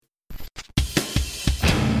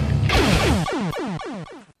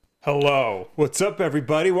Hello. What's up,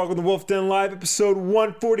 everybody? Welcome to Wolf Den Live, episode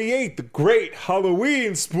 148, the Great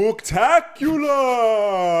Halloween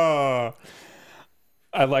Spooktacular!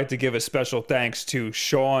 I'd like to give a special thanks to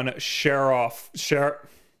Sean Sharonoff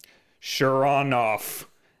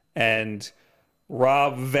and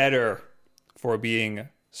Rob Vetter for being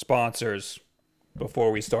sponsors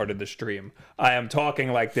before we started the stream. I am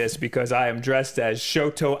talking like this because I am dressed as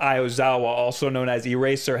Shoto Aozawa, also known as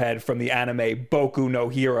Eraserhead from the anime Boku no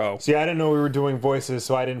Hero. See, I didn't know we were doing voices,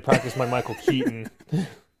 so I didn't practice my Michael Keaton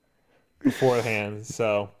beforehand,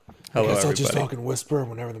 so... Hello, I guess I'll everybody. just talk and whisper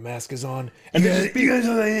whenever the mask is on. And then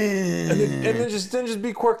just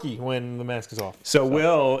be quirky when the mask is off. So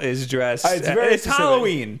Will is dressed... It's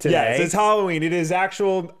Halloween today. Yes, it's Halloween. It is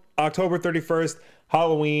actual October 31st,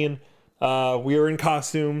 Halloween. We are in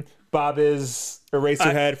costume. Bob is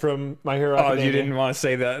Eraserhead from My Hero Academia. Oh, you didn't want to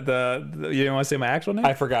say you didn't want to say my actual name?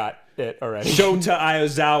 I forgot it already. Shota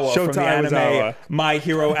Aozawa from the anime My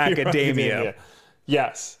Hero Academia.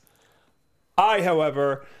 Yes.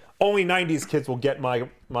 However, only 90s kids will get my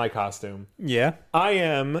costume. Yeah. I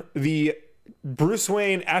am the Bruce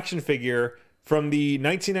Wayne action figure from the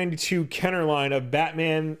 1992 Kenner line of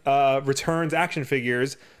Batman Returns action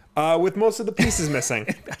figures, with most of the pieces missing.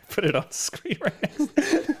 I put it on the screen right now.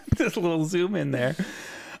 Just a little zoom in there.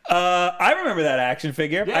 I remember that action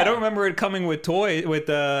figure. Yeah. I don't remember it coming with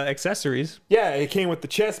accessories. Yeah, it came with the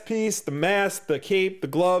chest piece, the mask, the cape, the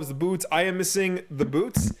gloves, the boots. I am missing the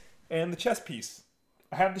boots and the chest piece.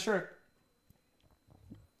 I have the shirt.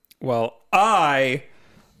 Well, I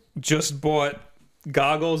just bought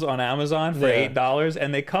goggles on Amazon for $8,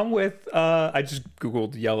 and they come with, I just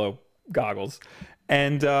Googled yellow goggles,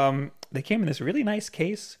 and they came in this really nice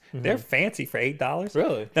case. Mm-hmm. They're fancy for $8.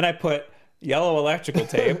 Really? Then I put yellow electrical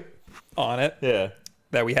tape on it. Yeah.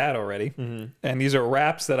 That we had already. Mm-hmm. And these are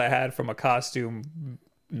wraps that I had from a costume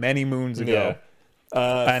many moons ago.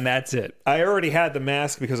 Yeah. And that's it. I already had the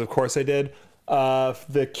mask because, of course, I did.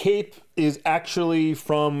 The cape is actually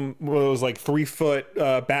from one of those 3-foot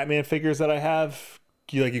Batman figures that I have.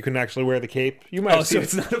 You can actually wear the cape. You might. So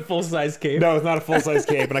it's not a full size cape. No, it's not a full size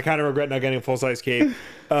cape, and I kind of regret not getting a full size cape.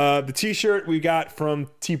 The T-shirt we got from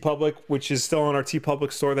TeePublic, which is still on our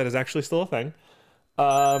TeePublic store, that is actually still a thing.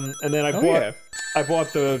 And then I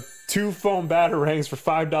bought the 2 foam batarangs for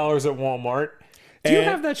 $5 at Walmart. Do you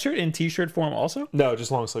have that shirt in T-shirt form also? No,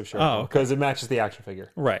 just long sleeve shirt. Oh, because it matches the action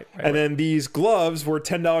figure. Right. And then these gloves were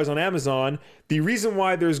 $10 on Amazon. The reason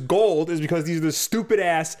why there's gold is because these are the stupid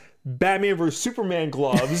ass Batman vs Superman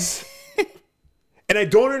gloves. And I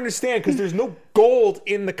don't understand because there's no gold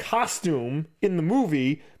in the costume in the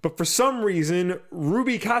movie, but for some reason,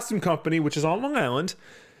 Ruby Costume Company, which is on Long Island,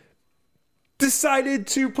 decided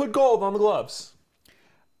to put gold on the gloves.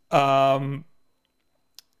 I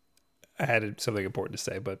had something important to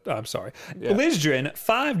say, but I'm sorry. Yeah. Lizdrin,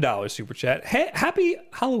 $5 super chat. Hey, happy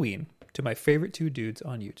Halloween to my favorite 2 dudes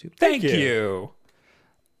on YouTube. Thank you.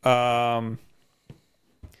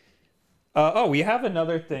 We have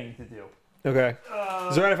another thing to do. Okay.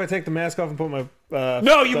 Is it right if I take the mask off and put my...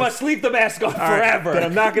 no, you must leave the mask on forever. Right, but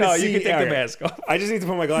I'm not going to see... No, you can take the mask off. I just need to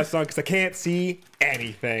put my glasses on because I can't see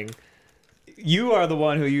anything. You are the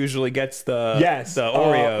one who usually gets the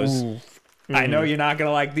Oreos. I know you're not going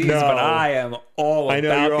to like these, but I am all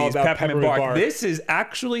about these peppermint bark. This is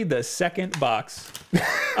actually the second box.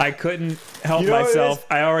 I couldn't help myself.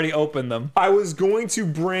 I already opened them. I was going to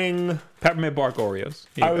bring... Peppermint bark Oreos.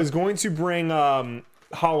 I was going to bring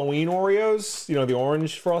Halloween Oreos, the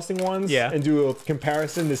orange frosting ones, and do a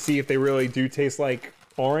comparison to see if they really do taste like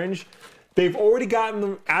orange. They've already gotten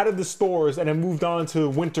them out of the stores and have moved on to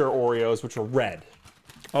winter Oreos, which are red.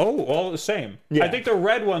 Oh, all the same. Yeah. I think the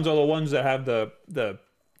red ones are the ones that have the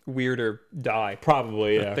weirder dye.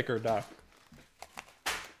 Probably, the thicker dye.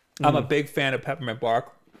 I'm a big fan of peppermint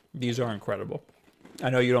bark. These are incredible. I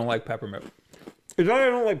know you don't like peppermint. It's not that I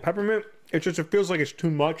don't like peppermint. It's just it feels like it's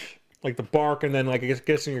too much. Like the bark and then it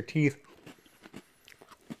gets in your teeth.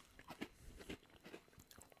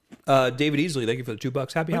 David Easley, thank you for the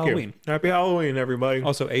 $2. Happy Halloween. Happy Halloween, everybody.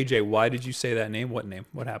 Also, AJ, why did you say that name? What name?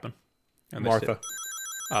 What happened? Martha.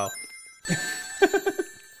 Oh.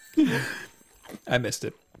 I missed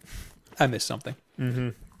it. I missed something. Mm-hmm.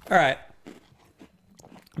 All right.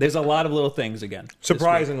 There's a lot of little things again.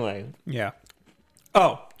 Surprisingly. Yeah.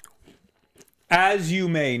 Oh. As you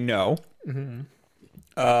may know,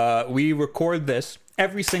 we record this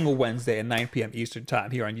every single Wednesday at 9 p.m. Eastern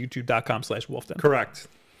Time here on youtube.com/wolfden. Correct.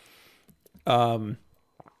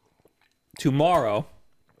 Tomorrow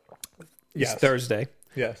is Thursday.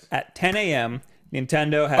 Yes. At 10 a.m.,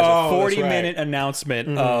 Nintendo has a 40-minute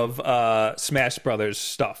announcement of Smash Brothers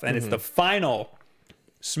stuff, and it's the final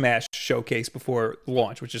Smash showcase before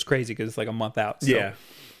launch, which is crazy because it's like a month out. So, Yeah.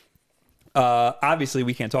 obviously,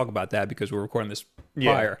 we can't talk about that because we're recording this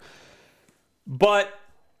prior. But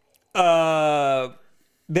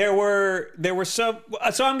there were some.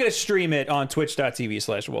 So I'm going to stream it on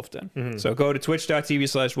twitch.tv/Wolfden. So go to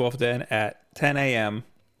twitch.tv/Wolfden at 10 a.m.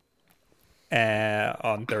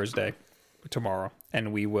 On Thursday, tomorrow,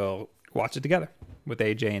 and we will watch it together with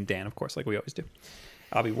AJ and Dan, of course, like we always do.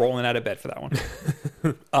 I'll be rolling out of bed for that one.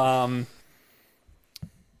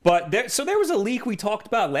 But there was a leak we talked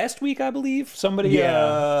about last week, I believe. Somebody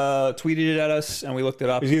tweeted it at us, and we looked it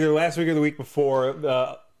up. It was either last week or the week before.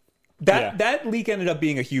 That leak ended up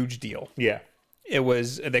being a huge deal. Yeah. It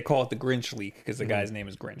was, they call it the Grinch leak because the guy's name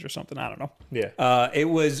is Grinch or something. I don't know. Yeah. It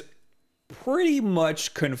was pretty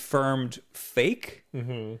much confirmed fake.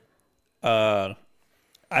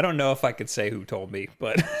 I don't know if I could say who told me,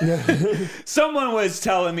 but someone was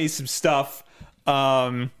telling me some stuff.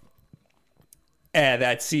 And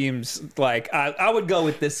that seems like I would go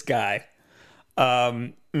with this guy.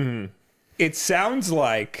 It sounds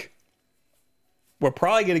like we're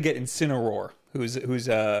probably going to get Incineroar, who's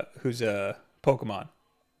a Pokemon.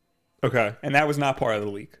 Okay. And that was not part of the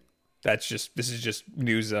leak. This is just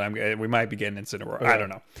news that we might be getting Incineroar. Okay. I don't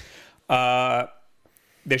know.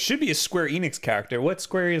 There should be a Square Enix character. What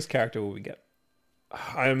Square Enix character will we get?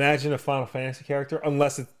 I imagine a Final Fantasy character,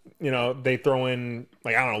 unless they throw in,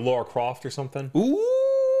 like, I don't know, Lara Croft or something.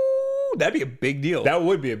 Ooh, that'd be a big deal. That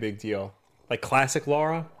would be a big deal. Like classic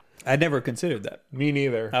Lara. I'd never considered that. Me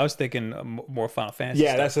neither. I was thinking more Final Fantasy.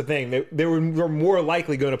 Yeah, stuff. that's the thing. They were more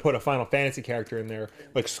likely going to put a Final Fantasy character in there,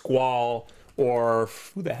 like Squall or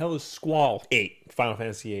who the hell is Squall? 8, Final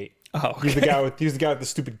Fantasy 8. Oh, okay. He's the guy with the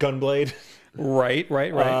stupid gunblade. Right.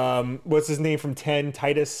 What's his name from 10?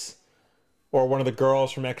 Titus, or one of the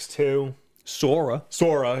girls from X2. Sora,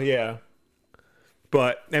 yeah.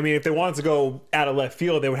 But I mean, if they wanted to go out of left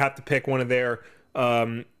field, they would have to pick one of their,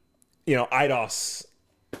 IDOS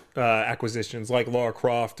acquisitions, like Lara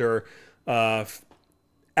Croft or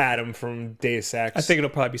Adam from Deus Ex. I think it'll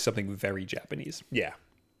probably be something very Japanese. Yeah.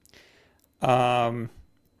 On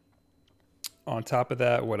top of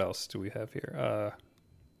that, what else do we have here?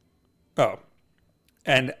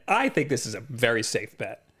 And I think this is a very safe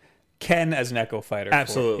bet. Ken as an Echo Fighter.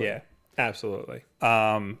 Absolutely. Absolutely.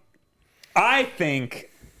 I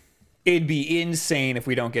think it'd be insane if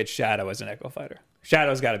we don't get Shadow as an Echo Fighter.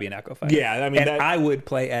 Shadow's got to be an Echo Fighter. Yeah, I mean, I would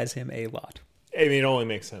play as him a lot. I mean, it only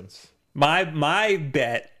makes sense. My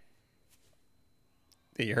bet.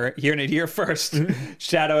 You're hearing it here first.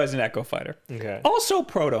 Shadow as an Echo Fighter. Okay. Also,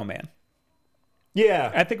 Proto Man.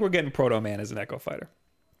 Yeah, I think we're getting Proto Man as an Echo Fighter.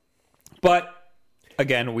 But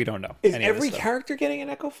again, we don't know. Is every character getting an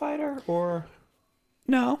Echo Fighter, or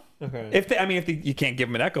no? Okay. If you can't give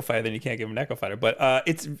him an Echo Fighter, then you can't give him an Echo Fighter. But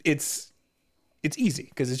it's easy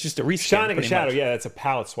because it's just a reskin. Sonic and Shadow, yeah, that's a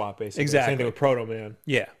palette swap basically. Exactly. Same thing with Proto Man.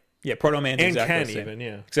 Yeah, Proto Man and exactly Ken the same, even,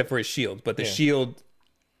 yeah, except for his shield. But the shield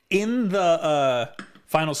in the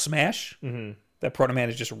Final Smash that Proto Man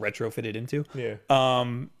is just retrofitted into. Yeah.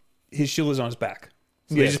 His shield is on his back.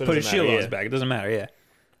 So they just put his shield on his back. It doesn't matter. Yeah.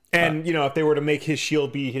 And, if they were to make his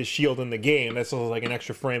shield be his shield in the game, that's also like an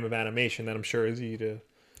extra frame of animation that I'm sure is easy to...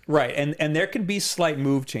 Right, and there can be slight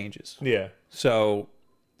move changes. Yeah. So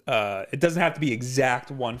it doesn't have to be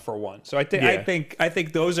exact one for one. So I think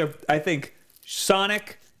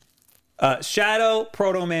Sonic, Shadow,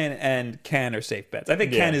 Proto Man, and Ken are safe bets. I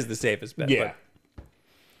think Ken is the safest bet. Yeah.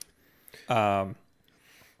 But,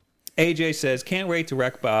 AJ says, can't wait to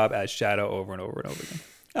wreck Bob as Shadow over and over and over again.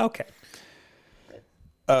 Okay.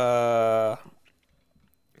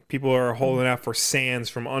 People are holding out for Sans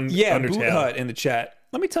from Undertale. Undertale. Boot Hut in the chat.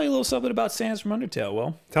 Let me tell you a little something about Sans from Undertale,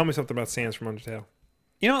 Will. Tell me something about Sans from Undertale.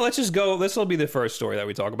 Let's just go. This will be the first story that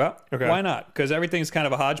we talk about. Okay. Why not? Because everything's kind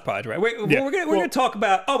of a hodgepodge, right? We're gonna talk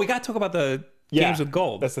about. Oh, we got to talk about the games with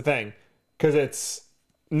gold. That's the thing, because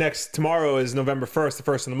tomorrow is November 1st, the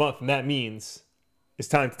first of the month, and that means it's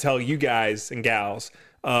time to tell you guys and gals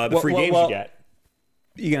the free games you get.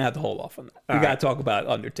 You're gonna have to hold off on that. We gotta talk about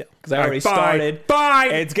Undertale because I already started.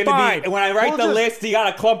 Fine. It's gonna be when I write the list. You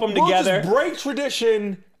gotta clump them together. Just break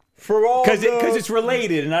tradition for all because it's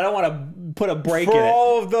related, and I don't want to put a break in it. For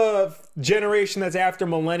all of the generation that's after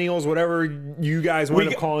millennials, whatever you guys wind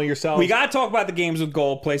up calling yourselves. We gotta talk about the games with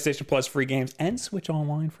gold, PlayStation Plus free games, and Switch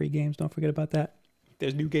Online free games. Don't forget about that.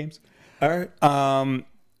 There's new games. All right.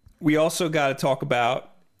 We also gotta talk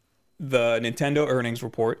about the Nintendo earnings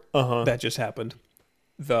report that just happened.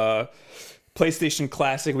 The PlayStation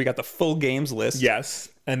Classic, we got the full games list. Yes,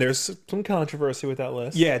 and there's some controversy with that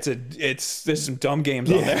list. Yeah, there's some dumb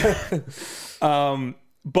games on there.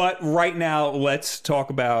 But right now, let's talk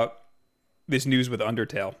about this news with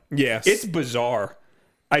Undertale. Yes. It's bizarre.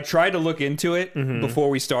 I tried to look into it before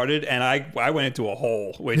we started, and I went into a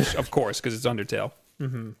hole, which, of course, because it's Undertale.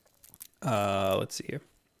 Let's see here.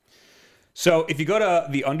 So if you go to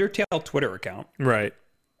the Undertale Twitter account, right,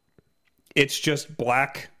 it's just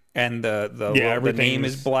black, and the name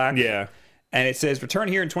is black. Yeah. And it says, return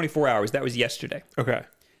here in 24 hours. That was yesterday. Okay.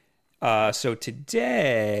 So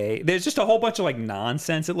today, there's just a whole bunch of like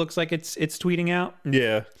nonsense it looks like it's tweeting out.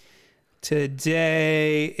 Yeah.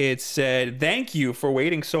 Today, it said, thank you for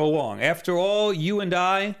waiting so long. After all, you and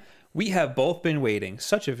I, we have both been waiting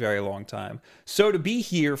such a very long time. So to be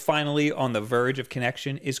here finally on the verge of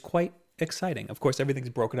connection is quite exciting. Of course, everything's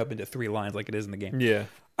broken up into 3 lines like it is in the game. Yeah.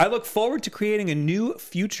 I look forward to creating a new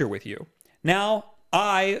future with you. Now,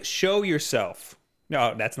 show yourself.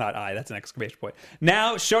 No, that's not that's an exclamation point.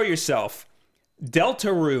 Now, show yourself.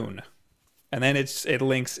 Deltarune. And then it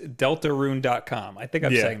links deltarune.com. I think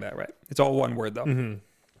I'm saying that right. It's all one word, though. Mm-hmm.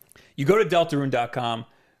 You go to deltarune.com.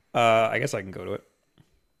 I guess I can go to it.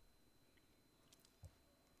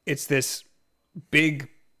 It's this big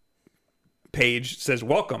page. It says,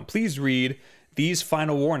 welcome. Please read these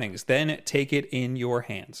final warnings. Then take it in your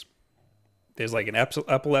hands. There's like an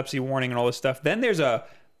epilepsy warning and all this stuff. Then there's a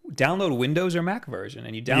download Windows or Mac version.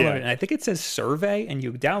 And you download it. And I think it says survey. And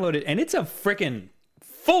you download it. And it's a freaking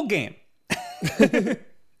full game. I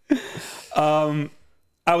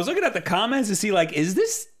was looking at the comments to see, like, is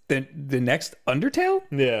this the next Undertale?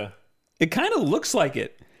 Yeah. It kind of looks like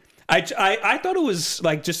it. I thought it was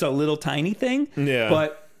like just a little tiny thing. Yeah.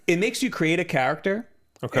 But it makes you create a character.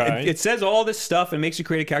 Okay. It says all this stuff and makes you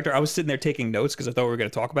create a character. I was sitting there taking notes because I thought we were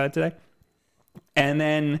going to talk about it today. And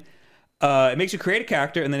then it makes you create a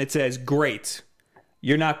character, and then it says, great,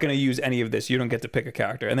 you're not going to use any of this. You don't get to pick a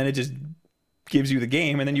character. And then it just gives you the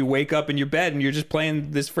game, and then you wake up in your bed and you're just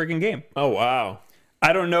playing this freaking game. Oh, wow.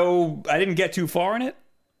 I don't know. I didn't get too far in it.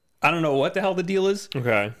 I don't know what the hell the deal is.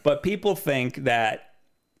 Okay. But people think that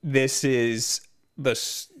this is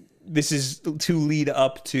to lead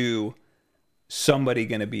up to somebody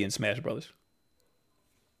going to be in Smash Brothers.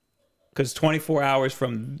 Because 24 hours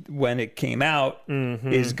from when it came out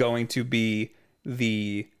is going to be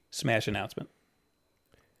the Smash announcement.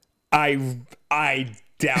 I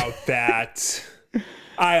doubt that.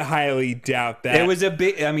 I highly doubt that. It was a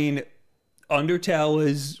big... I mean, Undertale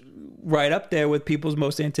is right up there with people's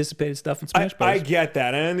most anticipated stuff in Smash Bros. I get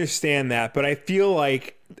that. I understand that. But I feel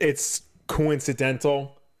like it's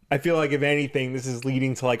coincidental. I feel like, if anything, this is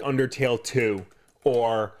leading to like Undertale 2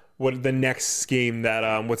 or what the next game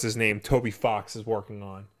that, what's his name? Toby Fox is working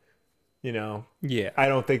on. You know? Yeah. I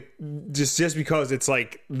don't think... Just because it's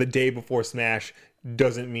like the day before Smash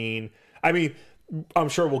doesn't mean... I mean... I'm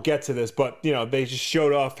sure we'll get to this, but, you know, they just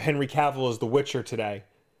showed off Henry Cavil as the Witcher today.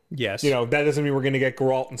 Yes. You know, that doesn't mean we're going to get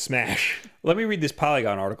Geralt and Smash. Let me read this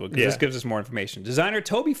Polygon article, because this gives us more information. Designer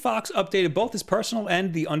Toby Fox updated both his personal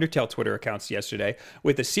and the Undertale Twitter accounts yesterday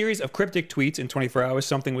with a series of cryptic tweets. In 24 hours,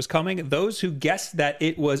 something was coming. Those who guessed that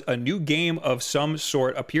it was a new game of some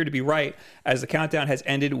sort appear to be right, as the countdown has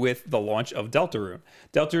ended with the launch of Deltarune.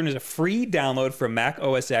 Deltarune is a free download for Mac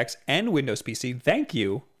OS X and Windows PC. Thank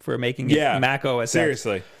you for making it Mac OS X.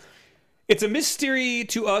 Seriously. It's a mystery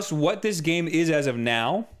to us what this game is as of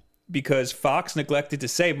now, because Fox neglected to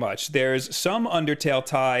say much. There's some Undertale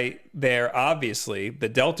tie there, obviously. The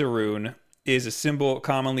Deltarune is a symbol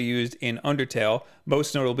commonly used in Undertale,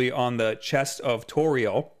 most notably on the chest of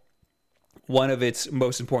Toriel, one of its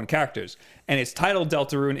most important characters. And its title,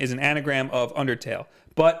 Deltarune, is an anagram of Undertale.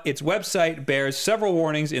 But its website bears several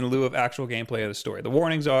warnings in lieu of actual gameplay of the story. The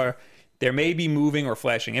warnings are: there may be moving or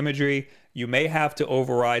flashing imagery. You may have to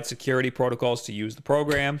override security protocols to use the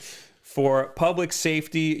program. For public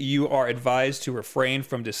safety, you are advised to refrain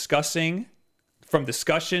from discussion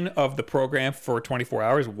of the program for 24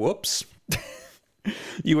 hours. Whoops.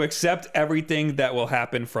 You accept everything that will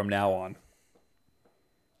happen from now on.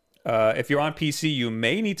 If you're on PC, you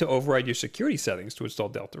may need to override your security settings to install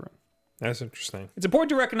Deltarune. That's interesting. It's important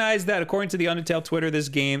to recognize that, according to the Undertale Twitter, this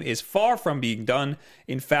game is far from being done.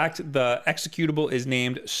 In fact, the executable is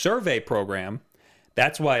named Survey Program.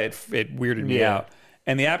 That's why it weirded me out.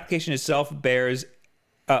 And the application itself appears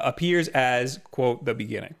as, quote, the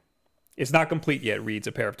beginning. It's not complete yet, reads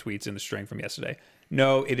a pair of tweets in the string from yesterday.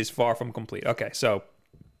 No, it is far from complete. Okay, so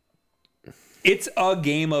it's a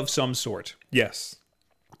game of some sort. Yes.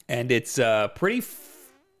 And it's pretty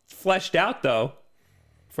fleshed out, though,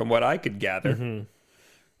 from what I could gather. Mm-hmm.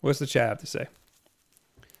 What's the chat have to say?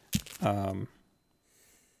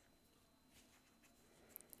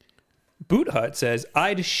 Boot Hut says,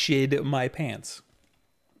 I'd shid my pants.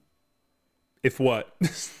 If what?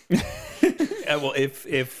 Well,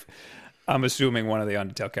 if I'm assuming one of the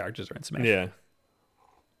Undertale characters are in Smash. Yeah.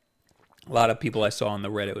 A lot of people I saw on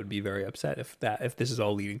the Reddit would be very upset if this is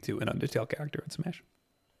all leading to an Undertale character in Smash.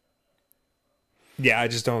 Yeah, I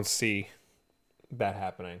just don't see that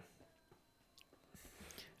happening.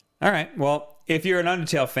 All right. Well, if you're an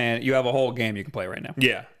Undertale fan, you have a whole game you can play right now.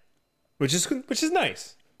 Yeah. Which is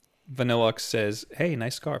nice. Vanillux says, "Hey,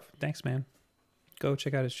 nice scarf. Thanks, man. Go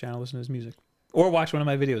check out his channel, listen to his music, or watch one of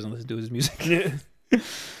my videos and listen to his music."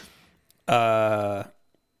 All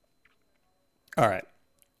right.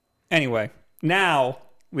 Anyway, now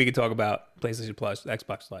we can talk about PlayStation Plus,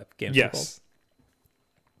 Xbox Live games. Yes.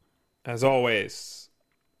 As always,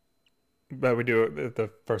 but we do it at the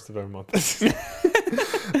first of every month.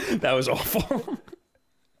 That was awful.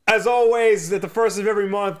 As always, at the first of every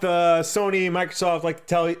month, Sony and Microsoft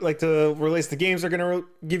like to release the games they're going to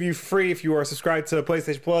give you free if you are subscribed to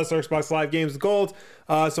PlayStation Plus or Xbox Live Games with Gold.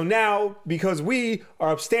 So now, because we are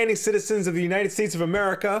upstanding citizens of the United States of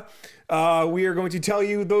America, we are going to tell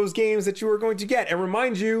you those games that you are going to get and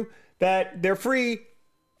remind you that they're free.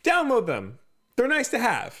 Download them. They're nice to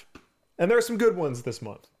have. And there are some good ones this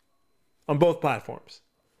month on both platforms.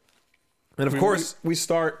 And of course, we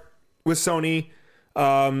start with Sony.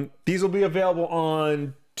 These will be available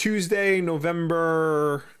on Tuesday,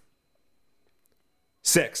 November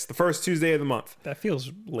 6th, the first Tuesday of the month. That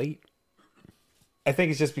feels late. I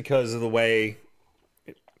think it's just because of the way...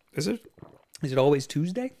 Is it? Is it always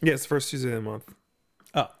Tuesday? Yeah, it's the first Tuesday of the month.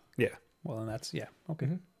 Oh. Yeah. Well, then that's, yeah. Okay.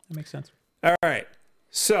 That makes sense. All right.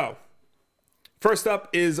 So, first up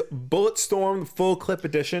is Bulletstorm Full Clip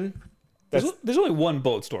Edition. There's only one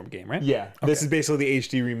Bulletstorm game, right? Yeah. Okay. This is basically the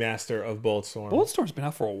HD remaster of Bulletstorm. Bulletstorm's been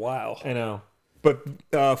out for a while. I know. But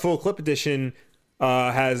Full Clip Edition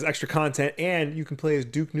has extra content, and you can play as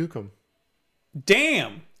Duke Nukem.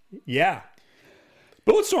 Damn. Yeah.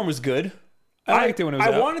 Bulletstorm was good. I liked it when it was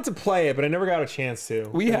out. I wanted to play it, but I never got a chance to.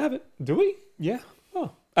 We have it. Do we? Yeah.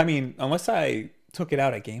 Oh. I mean, unless I took it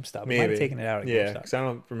out at GameStop. Maybe. I might have taken it out at GameStop. Yeah, because I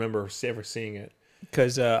don't remember ever seeing it.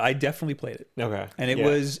 Because I definitely played it. Okay. And it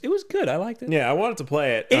was good. I liked it. Yeah, I wanted to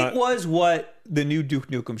play it. It was what the new Duke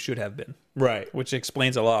Nukem should have been. Right. Which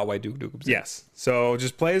explains a lot why Duke Nukem's in. Yes. So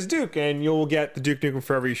just play as Duke, and you'll get the Duke Nukem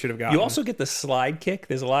forever you should have gotten. You also get the slide kick.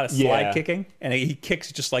 There's a lot of slide kicking, and he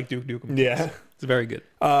kicks just like Duke Nukem. Yeah. It's very good.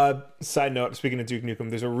 Side note, speaking of Duke Nukem,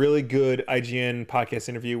 there's a really good IGN podcast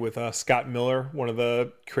interview with Scott Miller, one of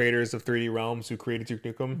the creators of 3D Realms who created Duke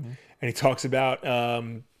Nukem. And he talks about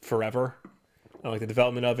Forever, like the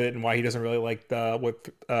development of it and why he doesn't really like what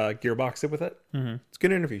Gearbox did with it. It's a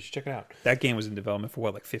good interview. You should check it out. That game was in development for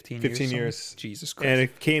what, like 15 years? 15 years. Jesus Christ. And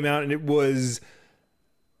it came out and it was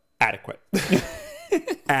adequate.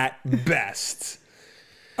 At best.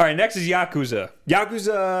 All right, next is Yakuza.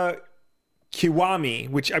 Yakuza Kiwami,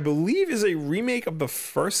 which I believe is a remake of the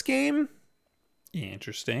first game.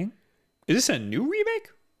 Interesting. Is this a new remake?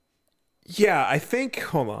 Yeah, I think.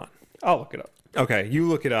 Hold on. I'll look it up. Okay, you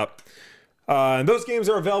look it up. Those games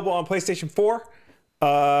are available on PlayStation 4.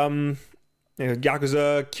 Yakuza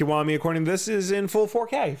Kiwami, according to this, is in full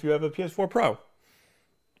 4K if you have a PS4 Pro,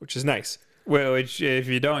 which is nice. Well, if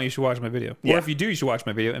you don't, you should watch my video. Yeah. Or if you do, you should watch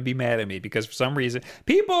my video and be mad at me because for some reason,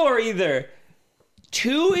 people are either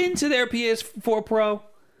too into their PS4 Pro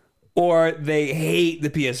or they hate the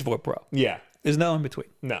PS4 Pro. Yeah. There's no in between.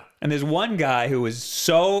 No. And there's one guy who was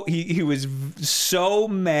he was so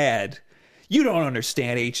mad. You don't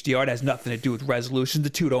understand HDR. It has nothing to do with resolution. The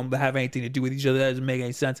two don't have anything to do with each other. That doesn't make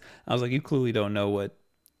any sense. I was like, you clearly don't know what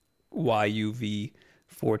YUV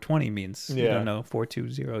 420 means. Yeah. You don't know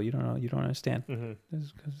 420. You don't know. You don't understand.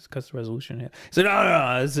 It's because the resolution. So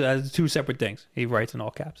no. It's two separate things. He writes in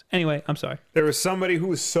all caps. Anyway, I'm sorry. There was somebody who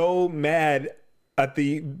was so mad at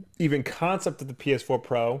the even concept of the PS4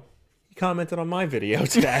 Pro. He commented on my video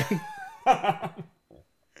today.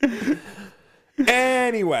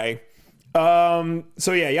 Anyway.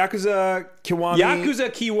 So yeah, Yakuza Kiwami. Yakuza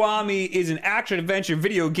Kiwami is an action-adventure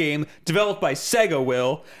video game developed by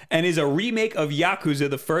Sega, and is a remake of Yakuza,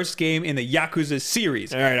 the first game in the Yakuza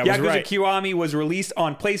series. All right, I was Yakuza right. Kiwami was released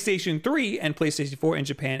on PlayStation 3 and PlayStation 4 in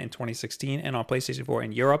Japan in 2016, and on PlayStation 4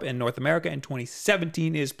 in Europe and North America in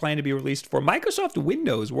 2017. It is planned to be released for Microsoft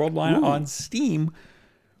Windows worldwide on Steam,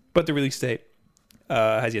 but the release date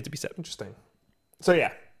has yet to be set. Interesting. So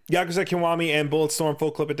yeah, Yakuza Kiwami and Bulletstorm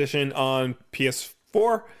Full Clip Edition on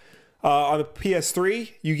PS4. On the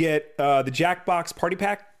PS3, you get the Jackbox Party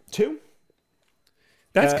Pack 2.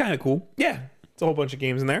 That's kind of cool. Yeah, it's a whole bunch of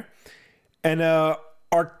games in there. And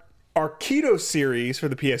Arkido series for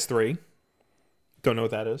the PS3. Don't know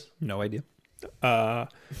what that is. No idea. And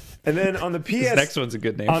then on the This next one's a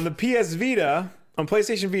good name. on the PS Vita, on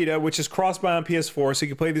PlayStation Vita, which is cross-buy on PS4, so you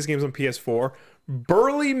can play these games on PS4,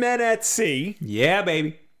 Burly Men at Sea Yeah,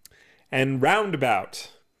 baby. and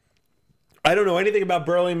Roundabout. I don't know anything about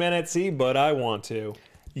Burly Men at Sea, but I want to.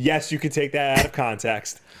 Yes, you could take that out of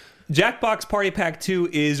context. Jackbox Party Pack 2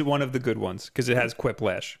 is one of the good ones because it has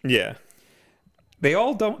Quiplash. Yeah. They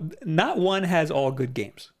all don't. Not one has all good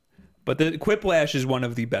games, but the Quiplash is one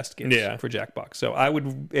of the best games for Jackbox. So I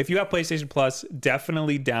would, if you have PlayStation Plus,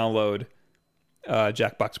 definitely download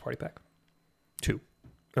Jackbox Party Pack 2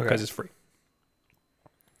 because it's free.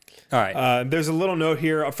 All right. There's a little note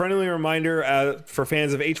here. A friendly reminder for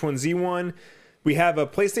fans of H1Z1. We have a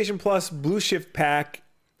PlayStation Plus Blue Shift Pack.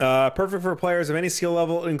 Perfect for players of any skill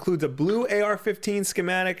level. It includes a blue AR-15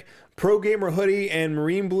 schematic, Pro Gamer hoodie, and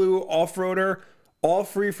Marine Blue Off-Roader. All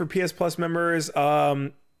free for PS Plus members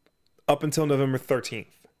up until November 13th.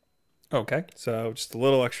 Okay. So just a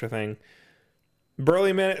little extra thing.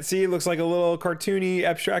 Burly Men at Sea looks like a little cartoony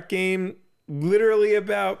abstract game. Literally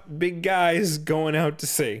about big guys going out to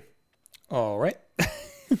sea. All right.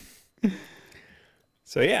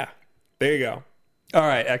 So yeah, there you go. All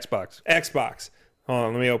right, Xbox. Hold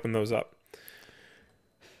on, let me open those up.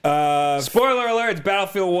 Spoiler alert, it's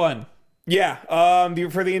Battlefield 1. Yeah,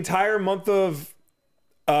 for the entire month of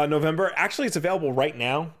November. Actually, it's available right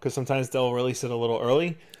now because sometimes they'll release it a little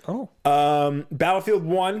early. Oh. Battlefield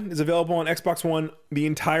 1 is available on Xbox One the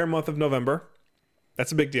entire month of November.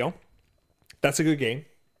 That's a big deal. That's a good game.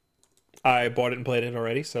 I bought it and played it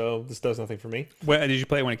already, so this does nothing for me. Did you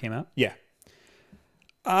play it when it came out? Yeah.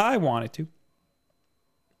 I wanted to.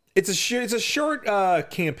 It's a short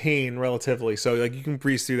campaign, relatively, so like you can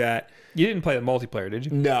breeze through that. You didn't play the multiplayer, did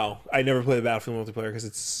you? No, I never play the Battlefield multiplayer because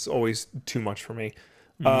it's always too much for me.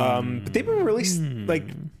 But they've been like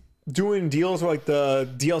doing deals where like the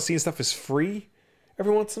DLC and stuff is free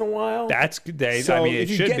every once in a while. That's good. So I mean, it if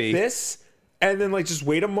you should get be. this, and then like just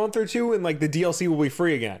wait a month or two, and like the DLC will be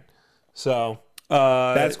free again. So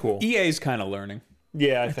that's cool. EA's kind of learning.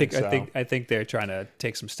 Yeah, I think so. I think they're trying to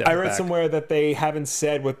take some steps. I read back. somewhere that they haven't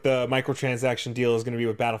said what the microtransaction deal is going to be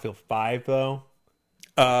with Battlefield 5, though.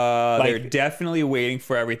 They're definitely waiting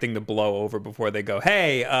for everything to blow over before they go,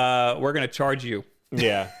 hey, we're going to charge you.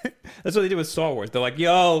 Yeah. That's what they did with Star Wars. They're like,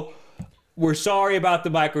 yo, we're sorry about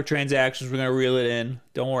the microtransactions. We're going to reel it in.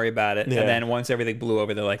 Don't worry about it. Yeah. And then once everything blew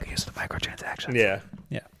over, they're like, here's the microtransactions. Yeah.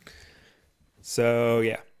 Yeah. So,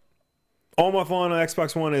 yeah. All month long on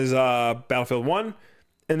Xbox One is Battlefield 1.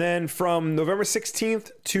 And then from November 16th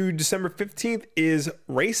to December 15th is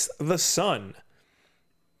Race the Sun.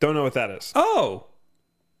 Don't know what that is. Oh.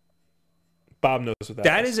 Bob knows what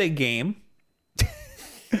That is a game.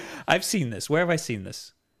 I've seen this. Where have I seen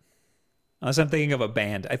this? Unless I'm thinking of a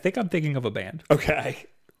band. I think I'm thinking of a band. Okay.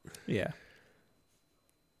 Yeah.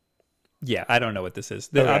 Yeah, I don't know what this is.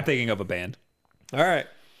 Okay. I'm thinking of a band. All right.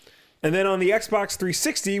 And then on the Xbox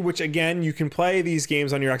 360, which again, you can play these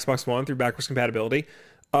games on your Xbox One through backwards compatibility.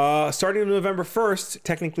 Starting on November 1st,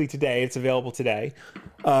 technically today, it's available today.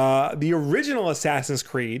 The original Assassin's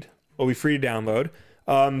Creed will be free to download.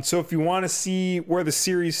 So if you want to see where the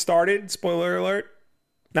series started, spoiler alert,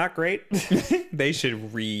 not great. They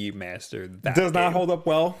should remaster that. Does not game. hold up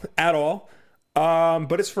well at all.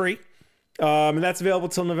 But it's free. And that's available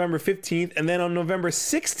till November 15th. And then on November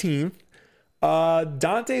 16th,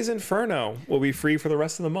 Dante's Inferno will be free for the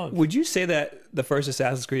rest of the month. Would you say that the first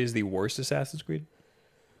Assassin's Creed is the worst Assassin's Creed?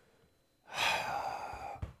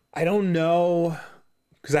 I don't know,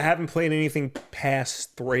 because I haven't played anything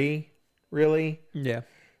past 3, really. Yeah.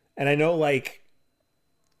 And I know, like,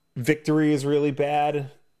 Victory is really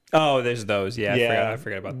bad. Oh, there's those. Yeah, Yeah. I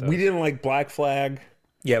forgot about those. We didn't like Black Flag.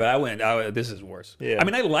 Yeah, but this is worse. Yeah. I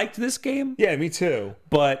mean, I liked this game, Yeah, me too.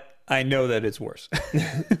 but I know that it's worse.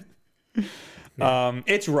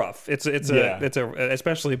 It's rough. It's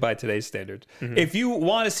especially by today's standards. Mm-hmm. If you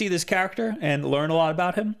want to see this character and learn a lot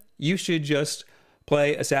about him, you should just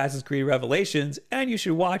play Assassin's Creed Revelations, and you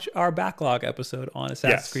should watch our backlog episode on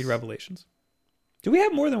Assassin's Creed Revelations. Do we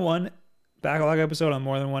have more than one backlog episode on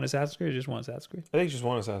more than one Assassin's Creed, or just one Assassin's Creed? I think just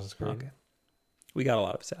one Assassin's Creed. Okay. We got a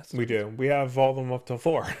lot of Assassin's We do. We have all of them up to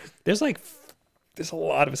 4. There's a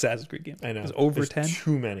lot of Assassin's Creed games. I know. There's over There's 10.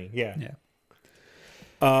 Too many. Yeah. Yeah.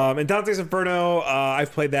 And Dante's Inferno,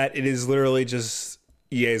 I've played that. It is literally just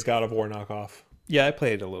EA's God of War knockoff. Yeah, I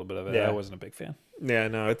played a little bit of it. Yeah. I wasn't a big fan. Yeah,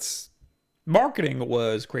 no, it's... Marketing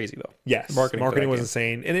was crazy, though. Yes, The marketing for that was game.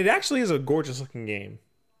 insane. And it actually is a gorgeous looking game,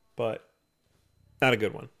 but not a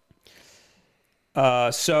good one.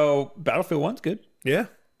 So Battlefield 1's good. Yeah.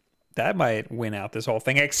 that might win out this whole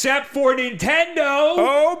thing, except for Nintendo.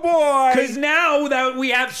 Oh boy! Because now that we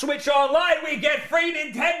have Switch Online, we get free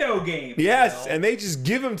Nintendo games. Yes, and they just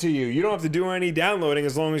give them to you. You don't have to do any downloading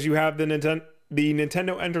as long as you have the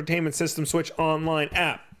Nintendo Entertainment System Switch Online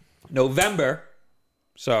app. November,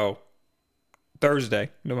 so Thursday,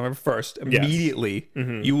 November 1st, immediately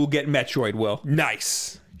you will get Metroid, Will.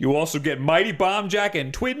 Nice. You will also get Mighty Bomb Jack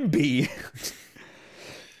and Twin B.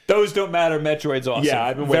 Those don't matter. Metroid's awesome. Yeah,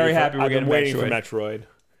 I've been very happy we're getting waiting for Metroid.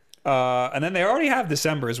 Metroid. And then they already have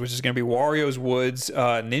December's, which is going to be Wario's Woods,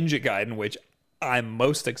 Ninja Gaiden, which I'm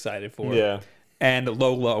most excited for. Yeah. And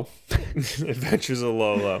Lolo. Adventures of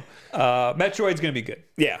Lolo. Metroid's going to be good.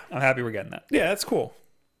 Yeah. I'm happy we're getting that. Yeah, that's cool.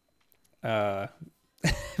 I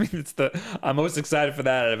mean, I'm most excited for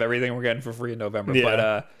that out of everything we're getting for free in November. Yeah.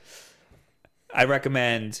 But I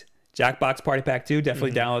recommend Jackbox Party Pack 2.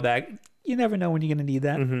 Definitely download that. You never know when you're going to need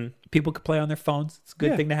that. People can play on their phones. It's a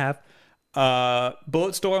good thing to have.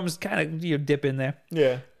 Bulletstorm's kind of dip in there.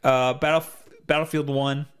 Yeah. Battlefield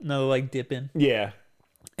 1, another like dip in. Yeah.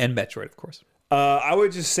 And Metroid, of course. I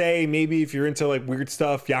would just say maybe if you're into like weird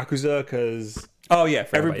stuff, Yakuza, because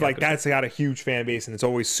that's got a huge fan base and it's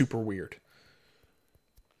always super weird.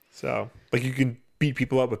 So like you can beat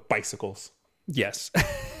people up with bicycles. Yes.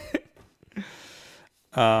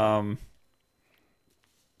 All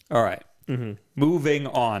right. Moving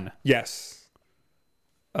on. Yes.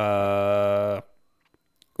 What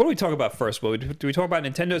do we talk about first? Will do we talk about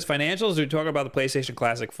Nintendo's financials, or do we talk about the PlayStation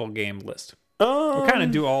Classic full game list? We're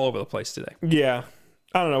kind of all over the place today. Yeah.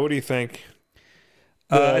 I don't know. What do you think?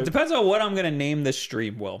 It depends on what I'm going to name this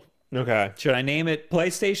stream, Will. Okay. Should I name it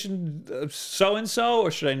PlayStation so-and-so,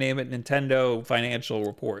 or should I name it Nintendo Financial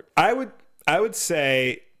Report? I would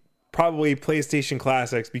say probably PlayStation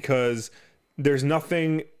Classics, because there's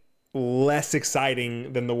nothing less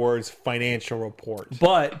exciting than the words financial report.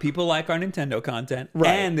 But people like our Nintendo content,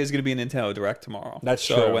 right? And there's going to be a Nintendo Direct tomorrow. That's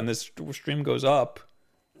so true. When this stream goes up,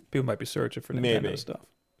 people might be searching for Nintendo stuff.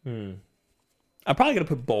 I'm probably going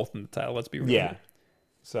to put both in the title. Let's be real. Yeah.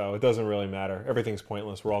 So it doesn't really matter. Everything's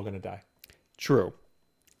pointless. We're all going to die. True.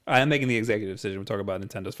 I am making the executive decision. We're talking about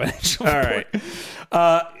Nintendo's financial all report.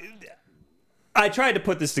 Right. I tried to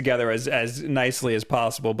put this together as nicely as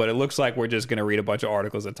possible, but it looks like we're just going to read a bunch of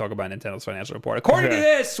articles that talk about Nintendo's financial report. According to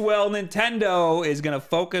this, Nintendo is going to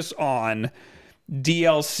focus on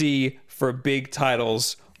DLC for big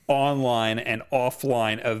titles, online and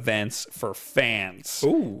offline events for fans.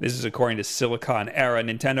 Ooh. This is according to Silicon Era.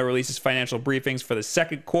 Nintendo releases financial briefings for the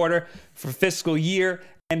second quarter for fiscal year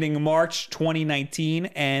ending March 2019,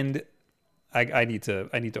 and I need to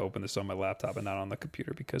open this on my laptop and not on the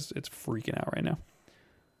computer because it's freaking out right now.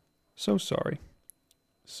 So sorry.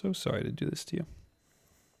 So sorry to do this to you.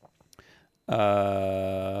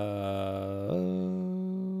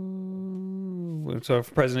 So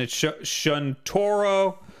for President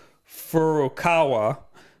Shuntoro Furukawa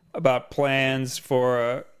about plans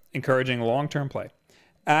for encouraging long-term play.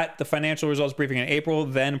 At the financial results briefing in April,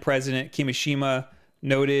 then President Kimishima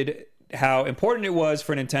noted how important it was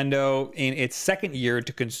for Nintendo in its second year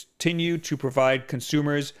to continue to provide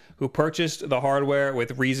consumers who purchased the hardware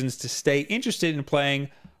with reasons to stay interested in playing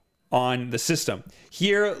on the system.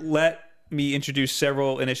 Here, let me introduce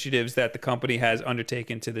several initiatives that the company has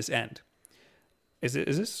undertaken to this end. Is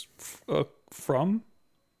this from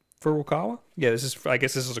Furukawa? Yeah, I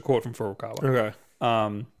guess this is a quote from Furukawa. Okay.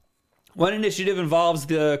 One initiative involves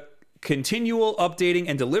the continual updating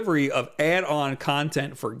and delivery of add-on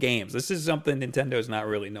content for games. This is something Nintendo is not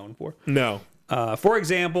really known for. No. For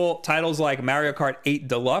example, titles like Mario Kart 8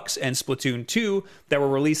 Deluxe and Splatoon 2 that were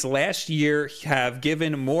released last year have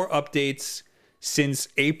given more updates since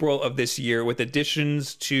April of this year with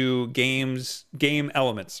additions to game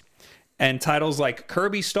elements. And titles like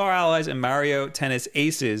Kirby Star Allies and Mario Tennis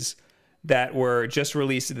Aces that were just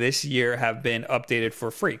released this year have been updated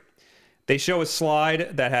for free. They show a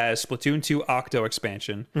slide that has Splatoon 2 Octo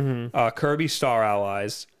expansion, Kirby Star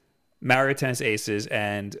Allies, Mario Tennis Aces,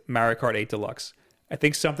 and Mario Kart 8 Deluxe. I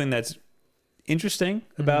think something that's interesting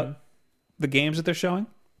about the games that they're showing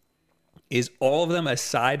is all of them,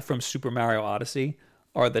 aside from Super Mario Odyssey,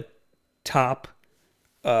 are the top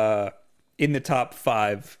in the top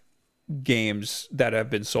 5 games that have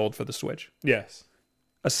been sold for the Switch. Yes.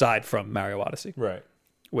 Aside from Mario Odyssey. Right.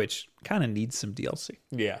 Which kind of needs some DLC.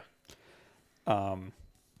 Yeah.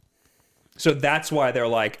 So that's why they're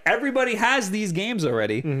like, everybody has these games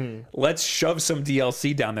already. Let's shove some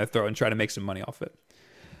DLC down their throat and try to make some money off it.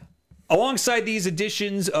 Alongside these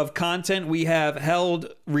additions of content, we have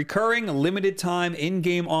held recurring limited time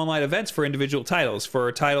in-game online events for individual titles.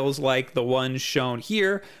 For titles like the ones shown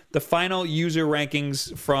here, the final user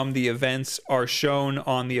rankings from the events are shown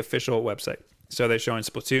on the official website. So they're showing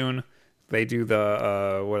Splatoon. They do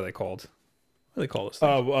the, what are they called? What do they call this thing?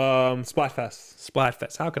 Splatfest.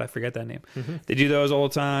 Splatfest. How could I forget that name? They do those all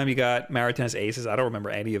the time. You got Mario Tennis Aces. I don't remember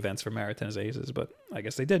any events for Mario Tennis Aces, but I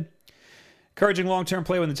guess they did. Encouraging long-term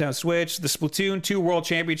play with Nintendo Switch. The Splatoon 2 World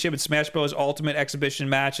Championship and Smash Bros. Ultimate exhibition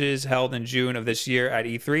matches held in June of this year at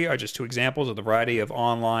E3 are just two examples of the variety of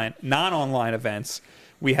non-online events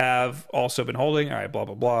we have also been holding. All right, blah,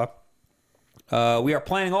 blah, blah. We are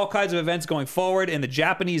planning all kinds of events going forward in the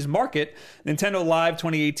Japanese market. Nintendo Live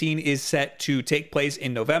 2018 is set to take place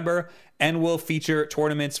in November and will feature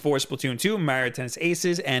tournaments for Splatoon 2, Mario Tennis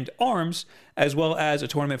Aces, and ARMS, as well as a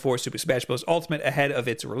tournament for Super Smash Bros. Ultimate ahead of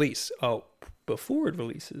its release. Oh, before it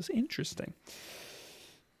releases. Interesting.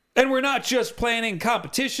 And we're not just planning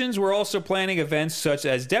competitions, we're also planning events such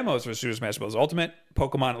as demos for Super Smash Bros. Ultimate,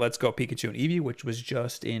 Pokemon Let's Go Pikachu and Eevee, which was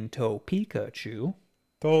just in Pikachu.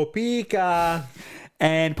 Topeka.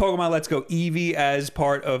 And Pokemon Let's Go Eevee as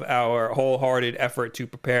part of our wholehearted effort to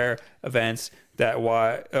prepare events that a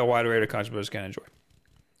wide array of contributors can enjoy.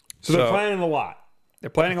 So they're planning a lot. They're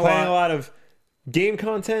planning a lot of game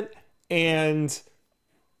content and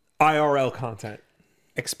IRL content.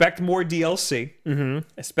 Expect more DLC,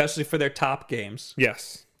 especially for their top games.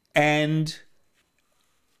 Yes. And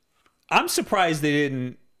I'm surprised they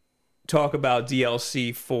didn't talk about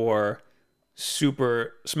DLC for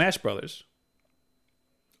Super Smash Brothers.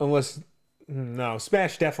 No,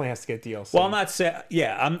 Smash definitely has to get DLC. Well, I'm not saying.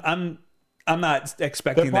 Yeah, I'm not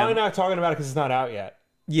expecting. They're probably not talking about it because it's not out yet.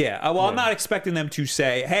 Yeah, well, I'm not expecting them to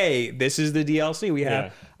say, "Hey, this is the DLC we have."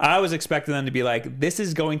 Yeah. I was expecting them to be like, "This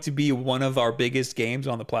is going to be one of our biggest games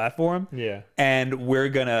on the platform." Yeah, and we're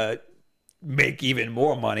gonna make even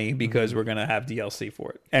more money because we're gonna have DLC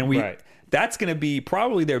for it, and that's gonna be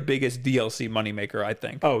probably their biggest DLC moneymaker, I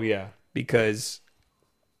think. Oh yeah, because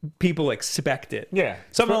people expect it. Yeah,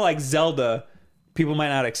 something like Zelda, people might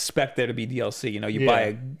not expect there to be DLC. You know, you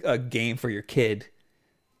buy a game for your kid.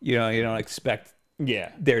 You know, you don't expect.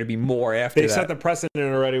 Yeah, there to be more after they that. set the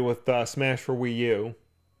precedent already with Smash for Wii U.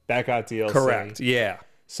 That got DLC. Correct, yeah.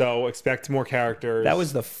 So expect more characters. That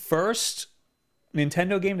was the first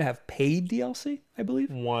Nintendo game to have paid DLC, I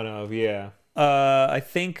believe. One of, yeah. I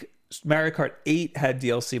think Mario Kart 8 had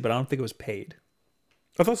DLC, but I don't think it was paid.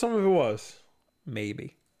 I thought some of it was.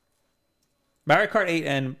 Maybe. Mario Kart 8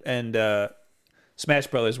 and Smash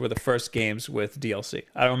Brothers were the first games with DLC.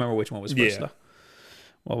 I don't remember which one was first, though.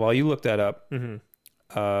 Well, while you look that up,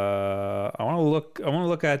 I want to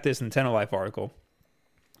look at this Nintendo Life article.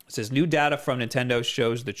 It says new data from Nintendo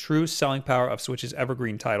shows the true selling power of Switch's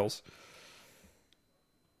evergreen titles.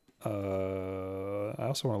 I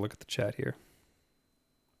also want to look at the chat here.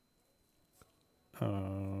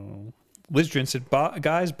 Lizdrin said,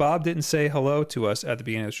 "Guys, Bob didn't say hello to us at the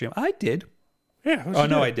beginning of the stream." I did. Yeah. Oh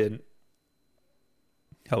no, I didn't.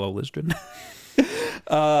 Hello, Lizdrin.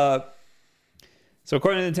 So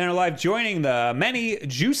according to Nintendo Live, joining the many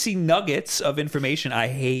juicy nuggets of information, I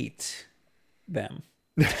hate them.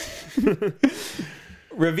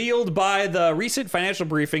 Revealed by the recent financial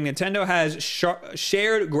briefing, Nintendo has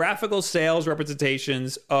shared graphical sales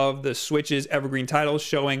representations of the Switch's evergreen titles,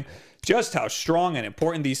 showing just how strong and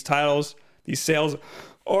important these sales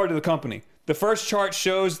are to the company. The first chart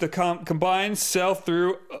shows the combined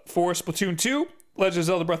sell-through for Splatoon 2, Legend of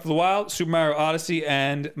Zelda Breath of the Wild, Super Mario Odyssey,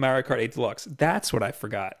 and Mario Kart 8 Deluxe. That's what I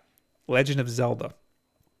forgot. Legend of Zelda.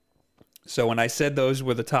 So when I said those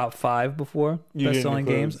were the top 5 before best-selling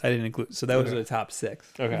games, I didn't include. So those are the top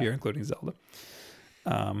 6 if you're including Zelda.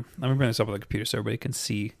 Let me bring this up on the computer so everybody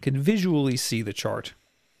can visually see the chart.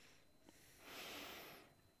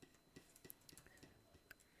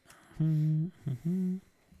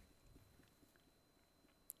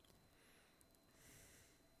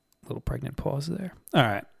 Little pregnant pause there. All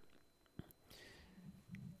right.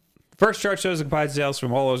 First chart shows the combined sales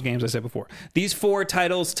from all those games I said before. These 4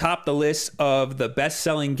 titles top the list of the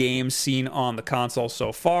best-selling games seen on the console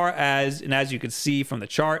so far. As you can see from the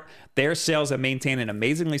chart, their sales have maintained an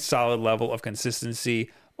amazingly solid level of consistency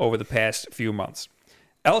over the past few months.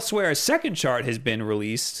 Elsewhere, a second chart has been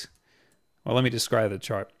released. Well, let me describe the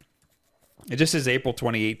chart. It just says April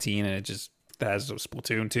 2018, and it just has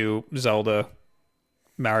Splatoon 2, Zelda,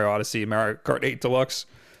 Mario Odyssey, Mario Kart 8 Deluxe.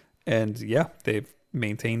 And yeah, they've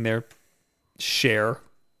maintained their share.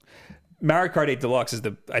 Mario Kart 8 Deluxe is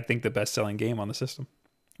I think the best-selling game on the system,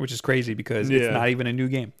 which is crazy because it's not even a new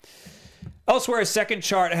game. Elsewhere, a second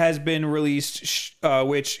chart has been released,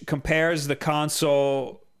 which compares the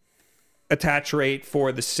console attach rate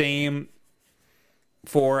for the same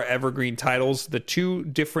four evergreen titles. The two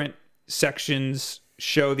different sections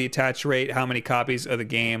show the attach rate, how many copies of the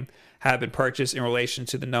game have been purchased in relation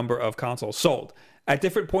to the number of consoles sold. At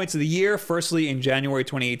different points of the year, firstly in January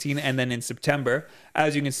 2018 and then in September,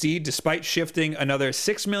 as you can see, despite shifting another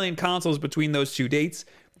 6 million consoles between those two dates,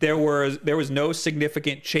 there was no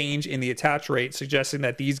significant change in the attach rate, suggesting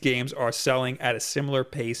that these games are selling at a similar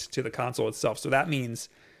pace to the console itself. So that means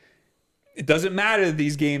it doesn't matter that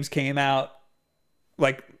these games came out,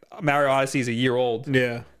 like Mario Odyssey is a year old.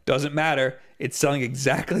 Yeah. Doesn't matter. It's selling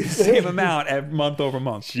exactly the same amount every month over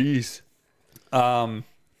month. Jeez. I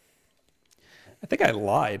think I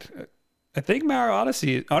lied. I think Mario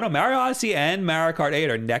Odyssey and Mario Kart 8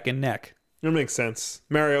 are neck and neck. That makes sense.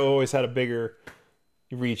 Mario always had a bigger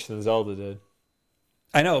reach than Zelda did.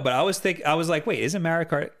 I know, but I was like, wait, isn't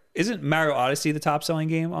Mario Odyssey the top selling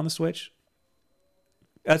game on the Switch?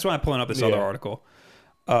 That's why I'm pulling up this other article.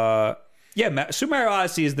 Super Mario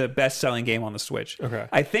Odyssey is the best selling game on the Switch. Okay.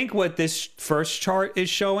 I think what this first chart is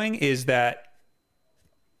showing is that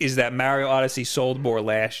Mario Odyssey sold more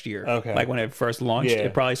last year. Okay. Like when it first launched, Yeah.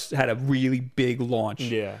 it probably had a really big launch.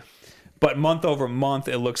 Yeah. But month over month,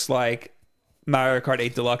 it looks like Mario Kart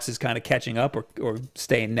 8 Deluxe is kind of catching up or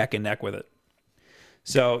staying neck and neck with it.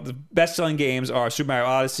 So the best-selling games are Super Mario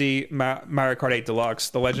Odyssey, Mario Kart 8 Deluxe,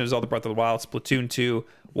 The Legend of Zelda Breath of the Wild, Splatoon 2,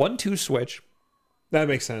 1-2 Switch. That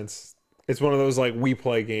makes sense. It's one of those like we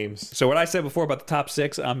play games. So what I said before about the top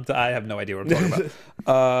six, I have no idea what I'm talking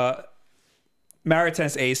about. Mario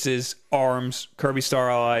Tennis Aces, ARMS, Kirby Star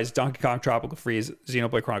Allies, Donkey Kong Tropical Freeze,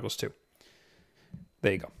 Xenoblade Chronicles 2.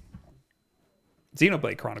 There you go.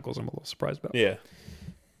 Xenoblade Chronicles, I'm a little surprised about. Yeah.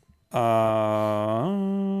 Not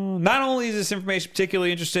only is this information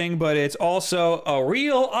particularly interesting, but it's also a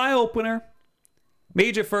real eye-opener.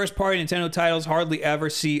 Major first-party Nintendo titles hardly ever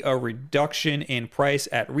see a reduction in price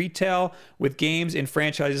at retail, with games in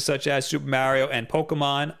franchises such as Super Mario and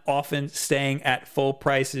Pokemon often staying at full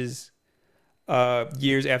prices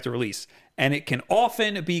years after release. And it can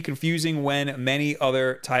often be confusing when many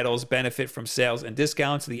other titles benefit from sales and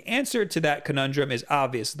discounts. The answer to that conundrum is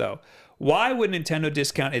obvious, though. Why would Nintendo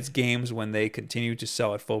discount its games when they continue to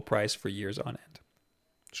sell at full price for years on end?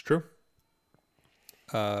 It's true.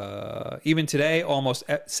 Even today, almost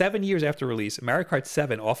 7 years after release, Mario Kart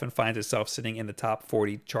 7 often finds itself sitting in the top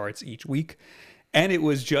 40 charts each week. And it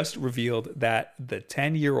was just revealed that the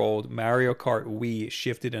 10-year-old Mario Kart Wii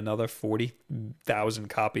shifted another 40,000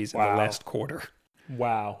 copies in the last quarter.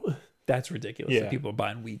 Wow. That's ridiculous that people are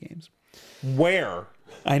buying Wii games. Where?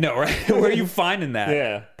 I know, right? Where are you finding that?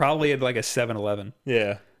 Yeah. Probably at like a 7-Eleven.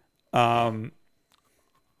 Yeah. I'd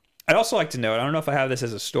also like to note, I don't know if I have this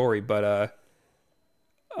as a story, but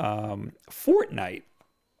Fortnite,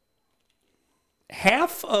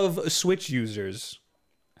 half of Switch users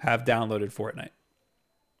have downloaded Fortnite.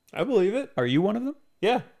 I believe it. Are you one of them?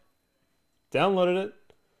 Yeah. Downloaded it.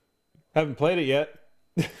 Haven't played it yet.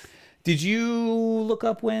 Did you look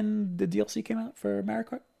up when the DLC came out for Mario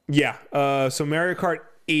Kart? Yeah. So Mario Kart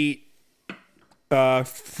 8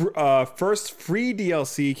 first free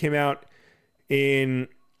DLC came out in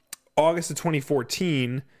August of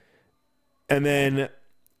 2014, and then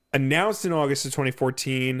announced in August of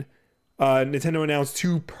 2014, Nintendo announced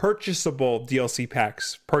 2 purchasable DLC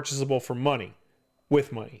packs, purchasable for money,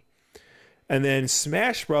 with money. And then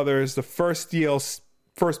Smash Brothers, the first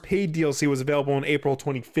paid DLC, was available in April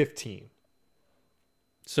 2015.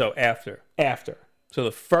 So after. So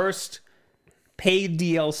the first paid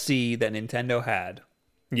DLC that Nintendo had.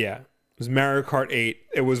 Yeah. It was Mario Kart 8.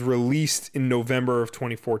 It was released in November of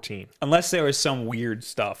 2014. Unless there was some weird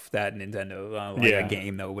stuff that Nintendo, a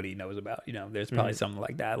game nobody knows about. You know, there's probably something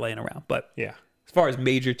like that laying around. But yeah, as far as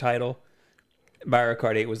major title, Mario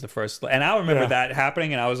Kart 8 was the first. And I remember that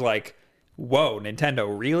happening, and I was like, whoa, Nintendo,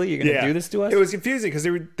 really? You're going to do this to us? It was confusing because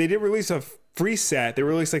they did release a free set. They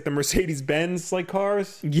released like the Mercedes-Benz like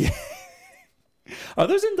cars. Yeah. Are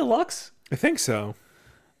those in Deluxe? I think so.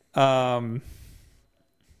 Let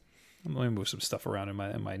me move some stuff around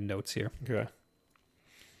in my notes here. Okay.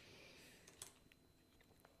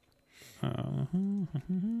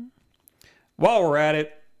 While we're at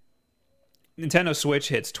it, Nintendo Switch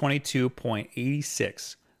hits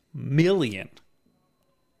 22.86 million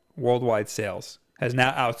worldwide sales. Has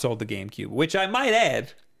now outsold the GameCube, which I might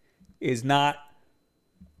add is not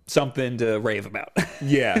something to rave about.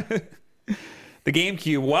 Yeah. The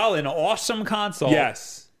GameCube, while an awesome console,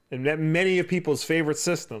 yes, and many of people's favorite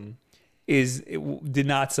system, did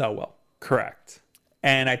not sell well. Correct.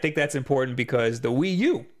 And I think that's important because the Wii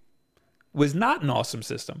U was not an awesome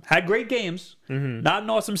system. Had great games, not an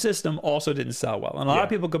awesome system, also didn't sell well. And a lot of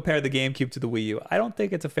people compare the GameCube to the Wii U. I don't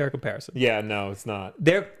think it's a fair comparison. Yeah, no, it's not.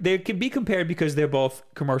 They can be compared because they're both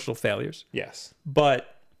commercial failures. Yes.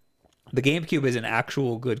 But the GameCube is an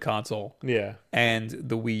actual good console. Yeah. And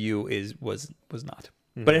the Wii U was not.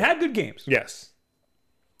 But it had good games. Yes.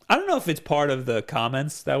 I don't know if it's part of the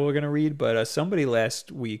comments that we're going to read, but somebody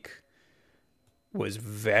last week was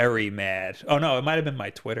very mad. Oh, no, it might have been my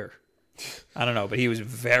Twitter. I don't know, but he was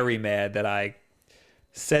very mad that I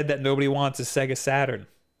said that nobody wants a Sega Saturn,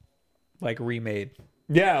 like, remade.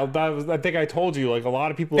 Yeah, I think I told you, like, a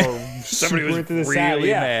lot of people are Somebody super was into the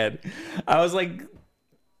really mad. I was like...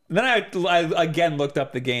 Then I again looked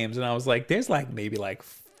up the games, and I was like, there's, like, maybe, like,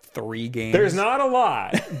 3 games. There's not a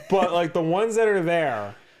lot, but, like, the ones that are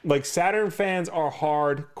there... Like, Saturn fans are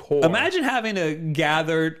hardcore. Imagine having to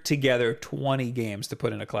gather together 20 games to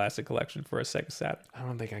put in a classic collection for a Sega Saturn. I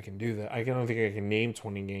don't think I can do that. I don't think I can name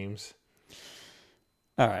 20 games.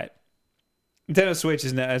 All right. Nintendo Switch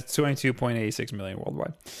is now at 22.86 million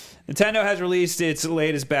worldwide. Nintendo has released its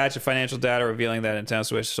latest batch of financial data revealing that Nintendo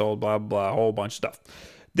Switch sold blah, blah, a whole bunch of stuff.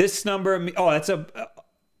 This number,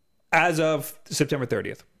 as of September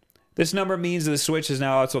 30th. This number means that the Switch is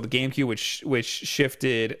now outsold the GameCube, which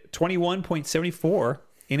shifted 21.74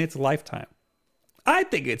 in its lifetime. I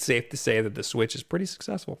think it's safe to say that the Switch is pretty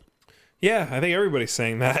successful. Yeah, I think everybody's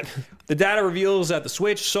saying that. The data reveals that the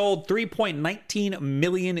Switch sold 3.19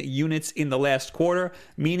 million units in the last quarter,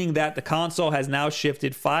 meaning that the console has now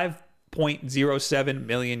shifted 5.07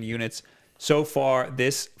 million units so far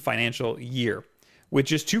this financial year. With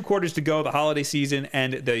just 2 quarters to go, the holiday season,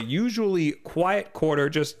 and the usually quiet quarter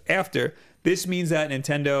just after, this means that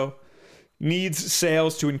Nintendo needs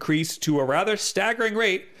sales to increase to a rather staggering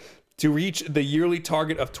rate to reach the yearly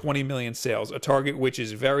target of 20 million sales, a target which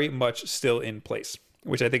is very much still in place,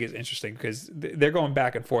 which I think is interesting because they're going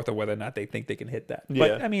back and forth on whether or not they think they can hit that. Yeah.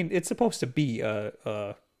 But, I mean, it's supposed to be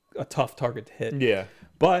a tough target to hit. Yeah.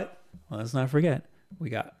 But let's not forget, we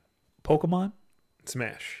got Pokemon,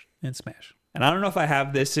 Smash. and Smash. And I don't know if I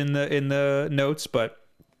have this in the notes, but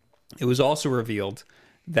it was also revealed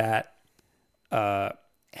that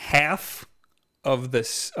half of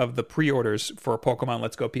the pre-orders for Pokemon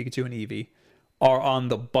Let's Go Pikachu and Eevee are on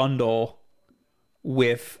the bundle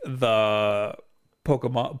with the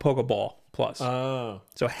Pokeball Plus. Oh.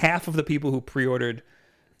 So half of the people who pre-ordered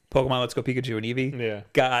Pokemon Let's Go Pikachu and Eevee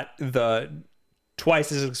got the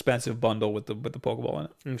twice as expensive bundle with the Pokeball in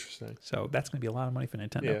it. Interesting. So that's going to be a lot of money for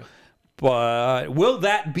Nintendo. Yeah. But will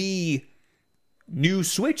that be new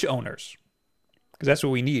Switch owners? Because that's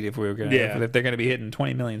what we need if we're going to. If they're going to be hitting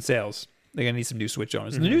 20 million sales, they're going to need some new Switch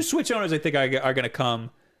owners. And the new Switch owners, I think, are going to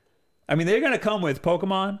come. I mean, they're going to come with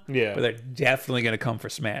Pokemon. Yeah. But they're definitely going to come for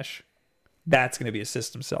Smash. That's going to be a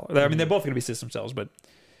system seller. I mean, they're both going to be system sellers, but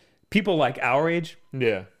people like our age,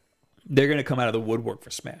 they're going to come out of the woodwork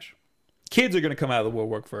for Smash. Kids are going to come out of the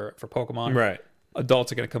woodwork for Pokemon. Right.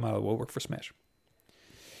 Adults are going to come out of the woodwork for Smash.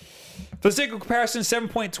 For the sake of comparison,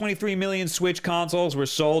 7.23 million Switch consoles were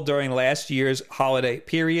sold during last year's holiday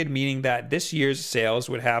period, meaning that this year's sales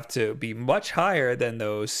would have to be much higher than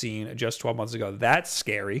those seen just 12 months ago. That's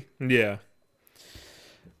scary. Yeah.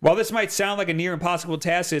 While this might sound like a near impossible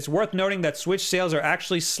task, it's worth noting that Switch sales are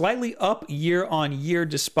actually slightly up year on year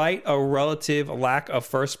despite a relative lack of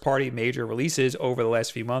first-party major releases over the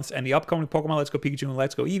last few months, and the upcoming Pokemon Let's Go Pikachu and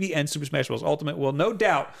Let's Go Eevee and Super Smash Bros. Ultimate will no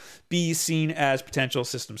doubt be seen as potential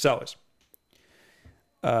system sellers.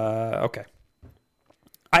 Okay.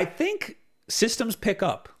 I think systems pick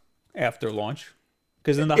up after launch.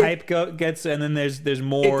 Because then the hype gets, and then there's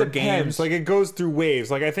more games. Like, it goes through waves.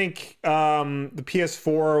 Like, I think the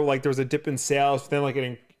PS4, like, there was a dip in sales, but then,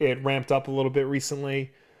 like, it ramped up a little bit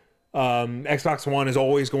recently. Xbox One is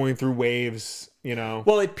always going through waves, you know.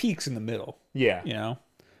 Well, it peaks in the middle. Yeah. You know?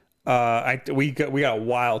 We got a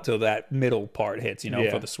while till that middle part hits, you know,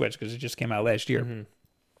 for the Switch, because it just came out last year.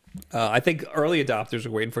 Mm-hmm. I think early adopters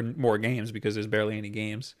are waiting for more games because there's barely any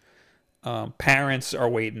games. Parents are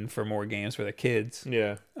waiting for more games for their kids.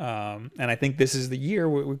 Yeah. And I think this is the year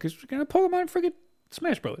because we're gonna Pokemon friggin'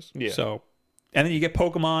 Smash Brothers. Yeah. So, and then you get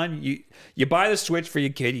Pokemon. You buy the Switch for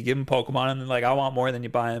your kid. You give him Pokemon, and then like I want more. Then you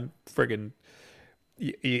buy him friggin'.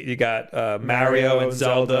 You got Mario and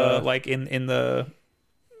Zelda like in the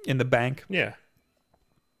bank. Yeah.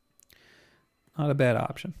 Not a bad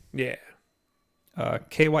option. Yeah.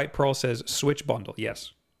 K White Pearl says Switch bundle.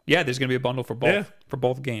 Yes. Yeah, there's gonna be a bundle for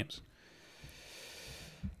both games.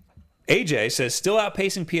 AJ says, still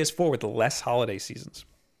outpacing PS4 with the less holiday seasons.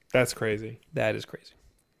 That's crazy. That is crazy.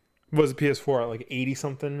 What was the PS4 at, like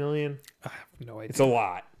 80-something million? I have no idea. It's a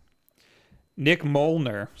lot. Nick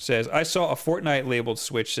Molnar says, I saw a Fortnite labeled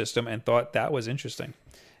Switch system and thought that was interesting.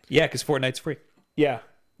 Yeah, because Fortnite's free. Yeah.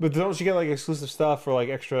 But don't you get like exclusive stuff for like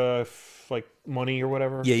extra like money or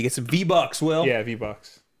whatever? Yeah, you get some V-Bucks, Will. Yeah,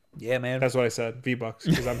 V-Bucks. Yeah, man. That's what I said. V-Bucks,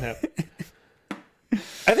 because I'm hip.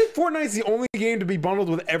 I think Fortnite's the only game to be bundled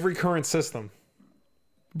with every current system.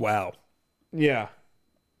 Wow. Yeah.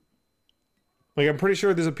 Like, I'm pretty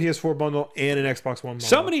sure there's a PS4 bundle and an Xbox One bundle.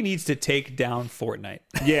 Somebody needs to take down Fortnite.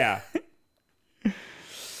 Yeah.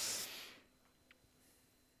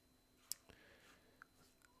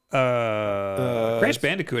 Crash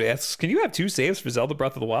Bandicoot asks, can you have 2 saves for Zelda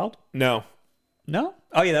Breath of the Wild? No. No?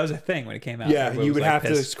 Oh, yeah, that was a thing when it came out. Yeah, Everybody you was, would like, have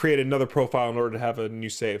pissed. to create another profile in order to have a new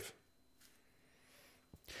save.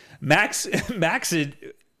 Max,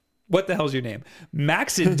 what the hell's your name?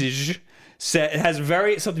 Maxidij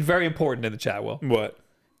has something very important in the chat, Will. What?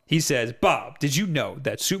 He says, Bob, did you know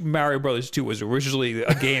that Super Mario Bros. 2 was originally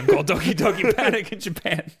a game called Doki Doki Panic in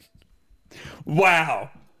Japan? Wow.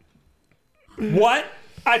 What?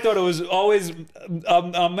 I thought it was always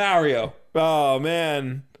Mario. Oh,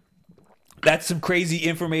 man. That's some crazy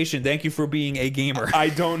information. Thank you for being a gamer. I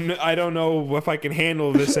don't know if I can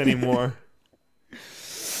handle this anymore.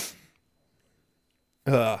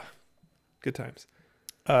 Good times.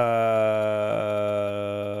 Are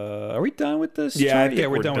we done with this Yeah, chart? I think Yeah,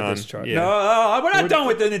 we're we're done with done. this chart. Yeah. No, we're not done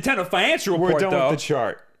with the Nintendo financial report, We're done though. with the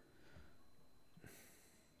chart.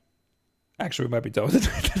 Actually, we might be done with the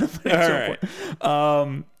Nintendo financial All right.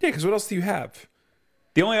 report. Yeah, because what else do you have?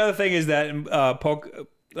 The only other thing is that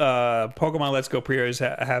Pokemon Let's Go pre-orders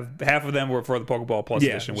have half of them were for the Pokeball Plus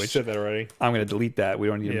edition, we which said that already. I'm going to delete that. We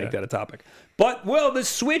don't need to Yeah. make that a topic. But, Will, the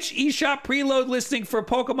Switch eShop preload listing for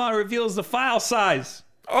Pokemon reveals the file size.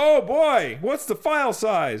 Oh, boy. What's the file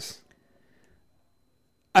size?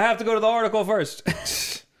 I have to go to the article first.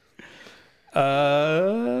 Is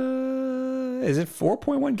it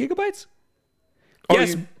 4.1 gigabytes? Oh,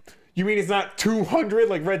 Yes. You mean it's not 200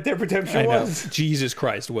 like Red Dead Redemption I know. was? Jesus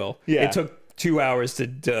Christ, Will. Yeah. It took 2 hours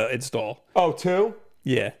to install. Oh, 2?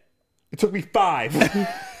 Yeah. It took me 5.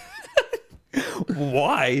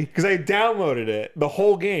 Why? Because I downloaded it, the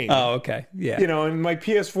whole game. Oh, okay. Yeah. You know, and my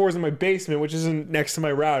PS4 is in my basement, which isn't next to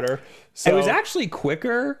my router. So It was actually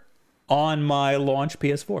quicker on my launch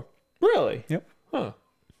PS4. really? Yep. Huh.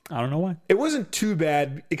 I don't know why. It wasn't too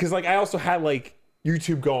bad because like I also had like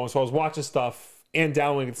YouTube going, so I was watching stuff and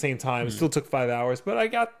downloading at the same time. It still took 5 hours, but I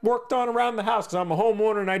got work done around the house because I'm a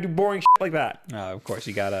homeowner and I do boring shit like that. Of course,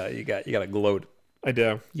 you gotta gloat. I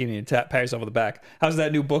do. You need to pat yourself on the back. How's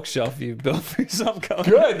that new bookshelf you built for yourself going?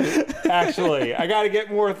 Good, actually. I got to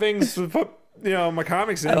get more things to put, my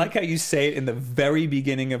comics in. I like how you say it in the very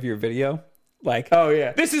beginning of your video. Like, Oh,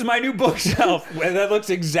 yeah. this is my new bookshelf. And that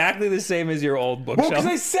looks exactly the same as your old Well, bookshelf. because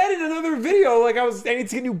I said in another video, like I need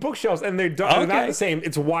to get new bookshelves, and they're not Okay. the same.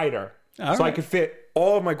 It's wider, All so I right. could fit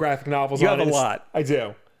all of my graphic novels. You on have it. a lot. I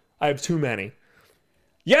do. I have too many.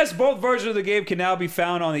 Yes, both versions of the game can now be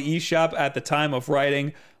found on the eShop at the time of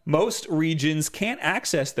writing. Most regions can't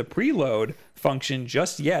access the preload function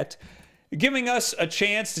just yet, giving us a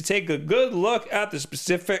chance to take a good look at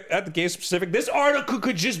the game specific. This article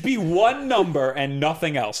could just be one number and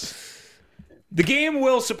nothing else. The game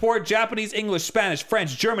will support Japanese, English, Spanish,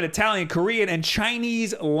 French, German, Italian, Korean, and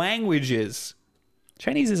Chinese languages.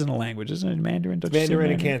 Chinese isn't a language, isn't it? Mandarin? Don't you say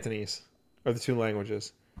Mandarin and Mandarin? Cantonese are the two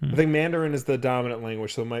languages. I think Mandarin is the dominant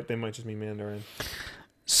language, so they might just be Mandarin.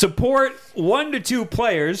 Support 1 to 2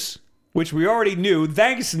 players, which we already knew.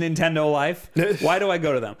 Thanks, Nintendo Life. Why do I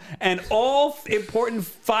go to them? And all important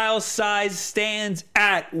file size stands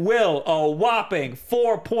at will a whopping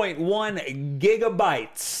 4.1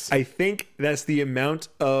 gigabytes. I think that's the amount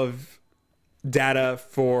of data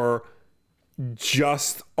for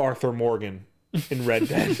just Arthur Morgan in Red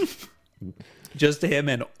Dead. Just to him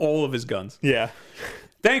and all of his guns. Yeah.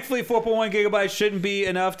 Thankfully, 4.1 gigabytes shouldn't be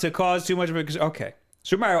enough to cause too much of it. Okay.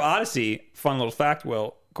 Super Mario Odyssey, fun little fact,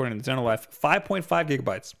 Will, according to Nintendo Life, 5.5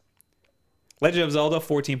 gigabytes. Legend of Zelda,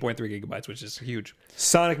 14.3 gigabytes, which is huge.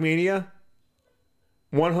 Sonic Mania,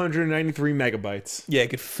 193 megabytes. Yeah,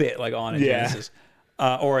 it could fit like on a Yeah. Genesis.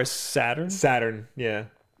 Or a Saturn. Saturn, yeah.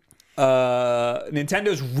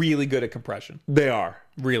 Nintendo's really good at compression. They are.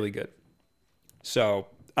 Really good. So,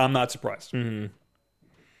 I'm not surprised. Mm-hmm.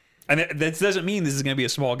 And that doesn't mean this is going to be a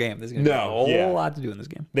small game. There's going to be a whole lot to do in this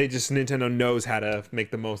game. Nintendo knows how to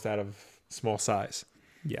make the most out of small size.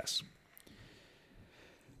 Yes.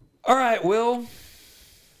 All right, Will.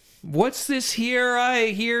 What's this here I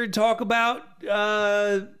hear talk about?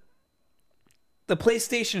 The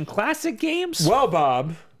PlayStation Classic games? Well,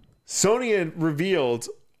 Bob, Sony had revealed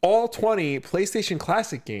all 20 PlayStation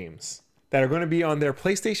Classic games. that are going to be on their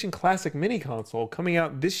PlayStation Classic mini console coming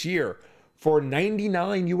out this year for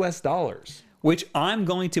 $99 US. Which I'm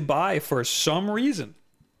going to buy for some reason.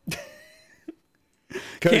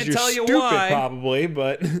 Because you're tell you stupid, why. probably,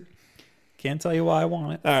 but... Can't tell you why I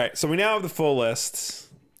want it. All right, so we now have the full list.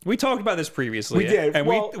 We talked about this previously. We did. And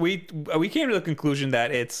Well, we came to the conclusion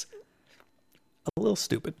that it's a little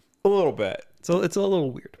stupid. a little bit. So it's a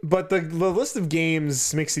little weird. But the list of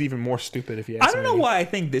games makes it even more stupid if you ask me. I don't know why I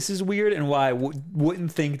think this is weird and why I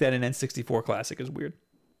wouldn't think that an N64 classic is weird.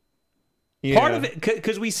 Yeah. Part of it,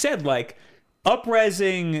 because we said, like,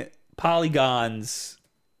 up-resing polygons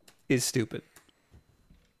is stupid.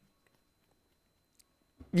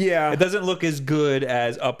 Yeah. It doesn't look as good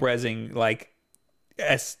as up-resing, like,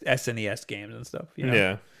 SNES games and stuff, you know?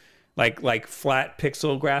 Yeah. Like flat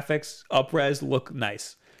pixel graphics, up-res look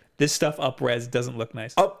nice. This stuff up-res doesn't look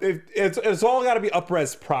nice. It's all got to be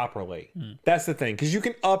up-res properly. That's the thing. Because you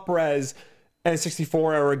can up-res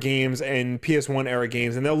N64 era games and PS1 era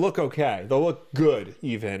games, and they'll look okay. They'll look good,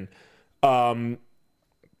 even. But,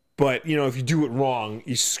 you know, if you do it wrong,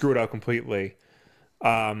 you screw it up completely.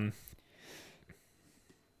 But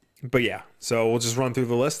yeah, so we'll just run through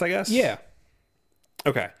the list, I guess? Yeah.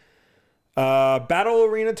 Okay. Battle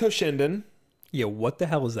Arena Toshinden. Yeah, what the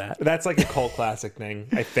hell is that? That's like a cult classic thing,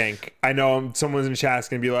 I think. I know someone's in the chat's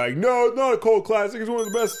going to be like, no, it's not a cult classic. It's one of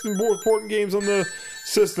the best and more important games on the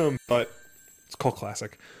system. But it's a cult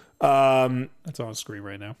classic. That's on screen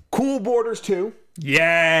right now. Cool Borders 2.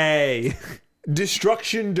 Yay!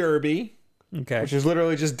 Destruction Derby. Okay. Which is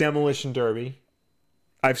literally just Demolition Derby.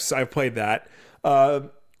 I've played that.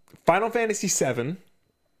 Final Fantasy VII.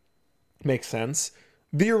 Makes sense.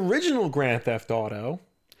 The original Grand Theft Auto.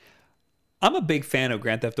 I'm a big fan of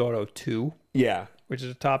Grand Theft Auto 2, Yeah. which is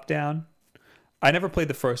a top-down. I never played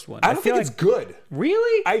the first one. I don't think it's good.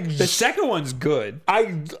 Really? I the second one's good.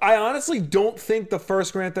 I honestly don't think the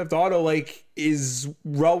first Grand Theft Auto is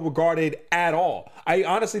well regarded at all. I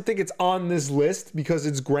honestly think it's on this list because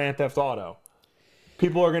it's Grand Theft Auto.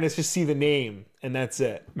 People are gonna just see the name and that's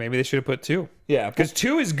it. Maybe they should have put 2. Yeah, Because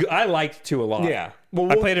 2 is good. I liked 2 a lot. yeah.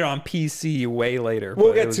 Well, I played it on PC way later. We'll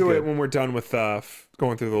but get was to good. it when we're done with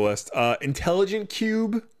going through the list. Intelligent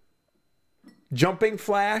Cube, Jumping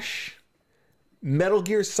Flash, Metal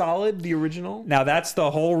Gear Solid, the original. Now, that's the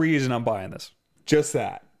whole reason I'm buying this. Just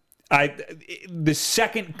that. The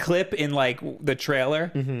second clip in like the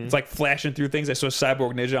trailer, it's like flashing through things. I saw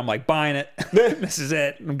Cyborg Ninja. I'm like, buying it. This is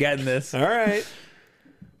it. I'm getting this. All right.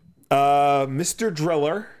 Mr.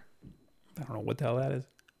 Driller. I don't know what the hell that is.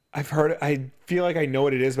 I've heard it. I feel like I know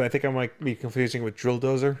what it is, but I think I might be confusing with Drill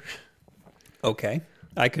Dozer. Okay.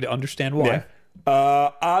 I could understand why.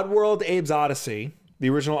 Yeah. Oddworld Abe's Odyssey, the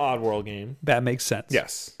original Oddworld game. That makes sense.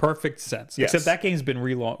 Yes. Perfect sense. Yes. Except that game's been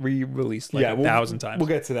re-released like 1,000 times. We'll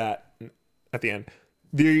get to that at the end.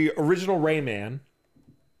 The original Rayman.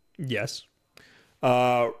 Yes.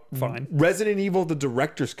 Fine. Resident Evil, the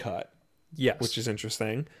director's cut. Yes. Which is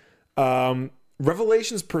interesting.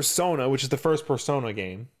 Revelations Persona, which is the first Persona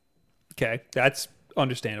game. Okay. That's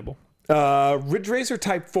understandable. Ridge Racer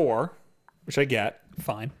Type 4, which I get.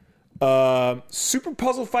 Fine. Super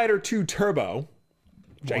Puzzle Fighter 2 Turbo,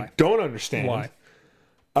 which Why? I don't understand.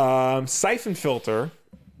 Why? Siphon Filter,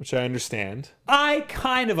 which I understand. I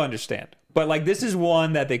kind of understand. But like this is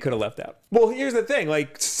one that they could have left out. Well, here's the thing.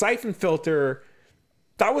 Like Siphon Filter,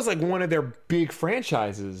 that was like one of their big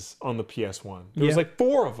franchises on the PS1. There was like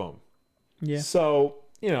 4 of them. Yeah. So,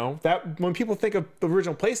 you know, that when people think of the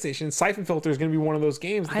original PlayStation, Siphon Filter is going to be one of those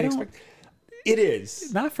games that they expect. It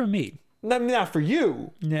is. Not for me. Not for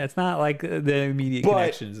you. Yeah, it's not like the immediate But,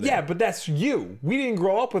 connections there. yeah, but that's you. We didn't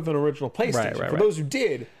grow up with an original PlayStation. Right. For those who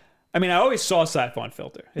did, I mean, I always saw Siphon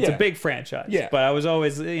Filter. It's Yeah. a big franchise. Yeah. But I was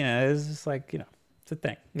always, it's just like, it's a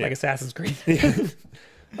thing. Yeah. Like Assassin's Creed.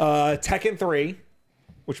 Tekken 3,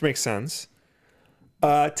 which makes sense.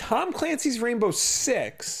 Tom Clancy's Rainbow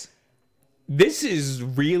Six. This is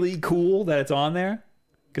really cool that it's on there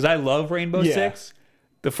because I love Rainbow Six.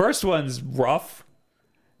 The first one's rough.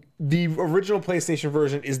 The original PlayStation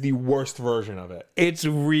version is the worst version of it. It's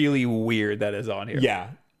really weird that it's on here. Yeah.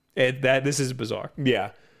 This is bizarre.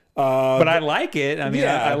 Yeah. But I like it. I mean,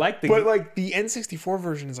 I like the... But like the N64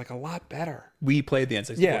 version is like a lot better. We played the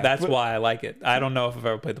N64. Yeah, That's but- why I like it. I don't know if I've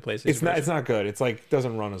ever played the PlayStation It's not good. It's like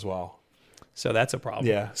doesn't run as well. So that's a problem.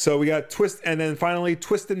 Yeah. So we got and then finally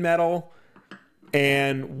Twisted Metal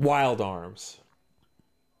and Wild Arms.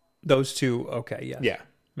 Those two, okay, yeah. Yeah.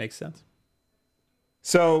 Makes sense.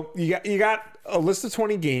 So you got a list of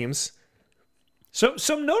 20 games. So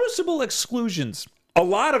some noticeable exclusions. A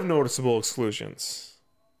lot of noticeable exclusions.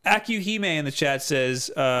 Akuhime in the chat says,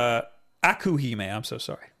 Akuhime. I'm so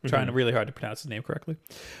sorry. I'm trying really hard to pronounce his name correctly.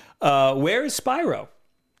 Where is Spyro?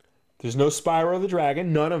 There's no Spyro the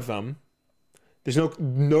Dragon. None of them. There's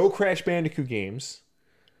no Crash Bandicoot games.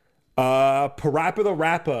 Parappa the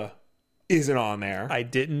Rappa isn't on there. I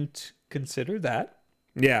didn't consider that.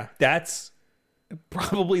 Yeah. That's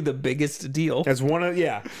probably the biggest deal. That's one of,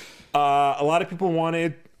 yeah. A lot of people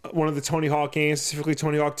wanted one of the Tony Hawk games, specifically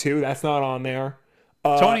Tony Hawk 2. That's not on there.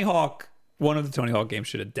 Tony Hawk, one of the Tony Hawk games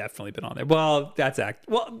should have definitely been on there. Well,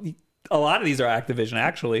 a lot of these are Activision,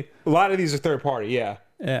 actually. A lot of these are third party, yeah.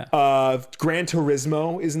 Yeah. Gran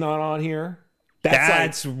Turismo is not on here.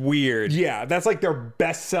 That's weird. Yeah, that's like their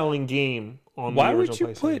best-selling game on Why the would original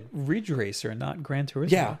you PlayStation. put Ridge Racer and not Gran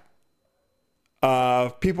Turismo? Yeah.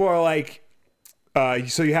 People are like,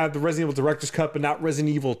 so you have the Resident Evil Director's Cut, but not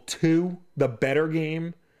Resident Evil 2, the better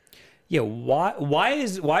game. Yeah, why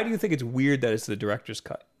do you think it's weird that it's the director's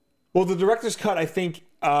cut? Well, the Director's Cut, I think,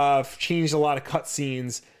 changed a lot of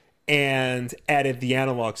cutscenes and added the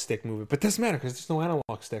analog stick movement. But it doesn't matter because there's no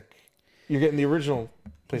analog stick. You're getting the original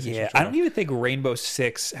PlayStation Yeah, controller. I don't even think Rainbow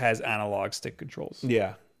Six has analog stick controls.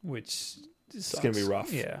 Yeah. Which sucks. It's going to be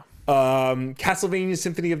rough. Yeah. Castlevania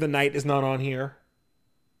Symphony of the Night is not on here.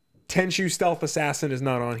 Tenchu Stealth Assassin is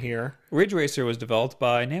not on here. Ridge Racer was developed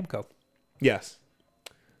by Namco. Yes.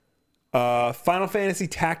 Final Fantasy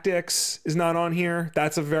Tactics is not on here.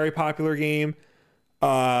 That's a very popular game.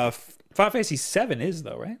 Final Fantasy 7 is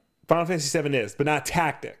though, right? Final Fantasy 7 is, but not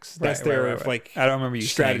Tactics. That's their like I don't remember you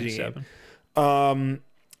strategy saying game. 7.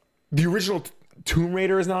 The original Tomb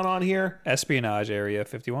Raider is not on here. Espionage Area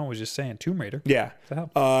 51 was just saying Tomb Raider. Yeah. The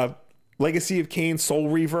hell? Legacy of Kain, Soul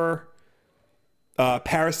Reaver,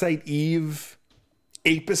 Parasite Eve,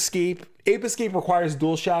 Ape Escape. Ape Escape requires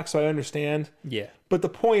DualShock, so I understand. Yeah. But the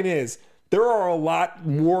point is, there are a lot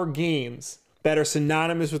more games that are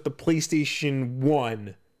synonymous with the PlayStation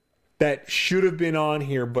 1 that should have been on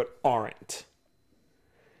here but aren't.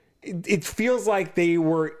 It feels like they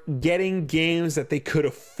were getting games that they could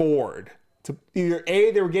afford to either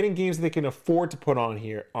A, they were getting games that they can afford to put on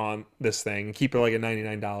here on this thing and keep it like at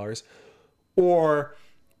 $99, or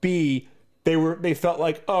B, they felt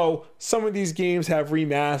like, oh, some of these games have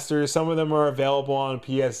remasters, some of them are available on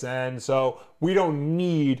PSN, so we don't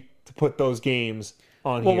need to put those games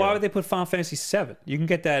on here. Well, why would they put Final Fantasy 7? You can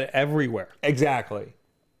get that everywhere. Exactly.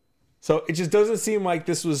 So it just doesn't seem like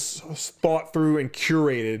this was thought through and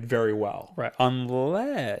curated very well. Right.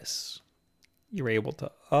 Unless you're able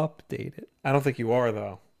to update it. I don't think you are,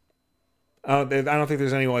 though. I don't think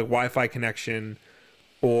there's any like Wi-Fi connection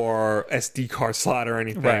or SD card slot or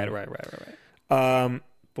anything. Right. But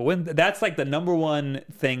when that's like the number one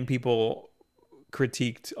thing people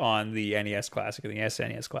critiqued on the NES Classic and the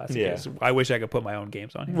SNES Classic is I wish I could put my own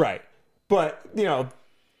games on here. Right. But,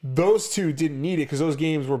 those two didn't need it because those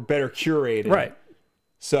games were better curated. Right.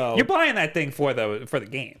 So you're buying that thing for the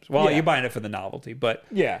games. Well, you're buying it for the novelty, but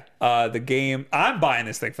the game. I'm buying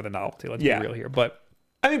this thing for the novelty. Let's be real here. But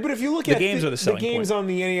but if you look at games are the games on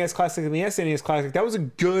the NES Classic and the SNES Classic, that was a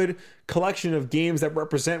good collection of games that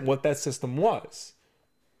represent what that system was.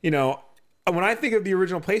 When I think of the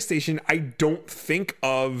original PlayStation, I don't think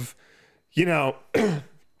of,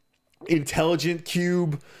 Intelligent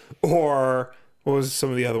Cube or what was some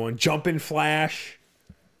of the other one? Jumpin' Flash.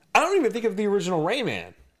 I don't even think of the original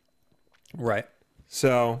Rayman. Right.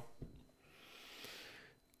 So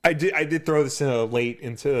I did throw this late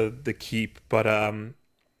into the keep, but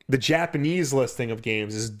the Japanese listing of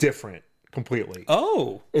games is different completely.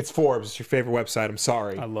 Oh, it's Forbes. It's your favorite website. I'm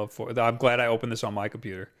sorry. I love Forbes. I'm glad I opened this on my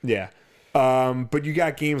computer. Yeah. But you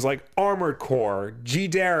got games like Armored Core, G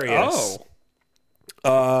Darius,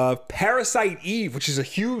 Parasite Eve, which is a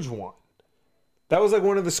huge one. That was like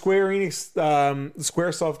one of the Square Enix,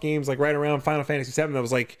 Squaresoft games, like right around Final Fantasy VII. That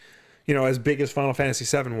was like, as big as Final Fantasy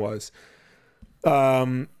VII was.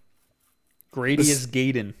 Gradius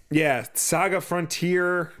Gaiden. Yeah, Saga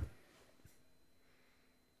Frontier.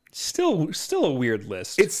 Still a weird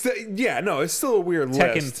list. It's still a weird list.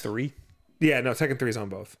 Tekken 3. Yeah, no, Tekken 3 is on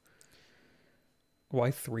both.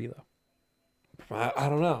 Why 3 though? I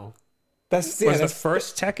don't know. Was the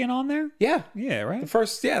first Tekken on there? Yeah. Yeah, right. The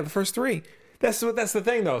first 3. That's the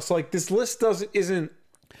thing though. So like this list isn't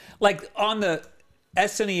like on the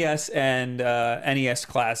SNES and NES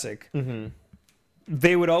Classic. Mm-hmm.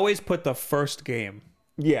 They would always put the first game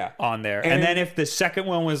on there, and then if the second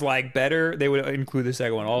one was like better, they would include the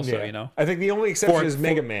second one also. I think the only exception is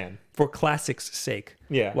Mega Man for classic's sake.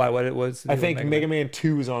 Yeah. Why? What it was? I think Mega Man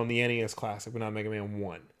 2 is on the NES Classic, but not Mega Man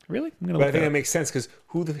 1. Really? But I think that makes sense because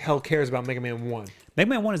who the hell cares about Mega Man 1? Mega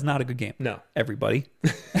Man 1 is not a good game. No. Everybody.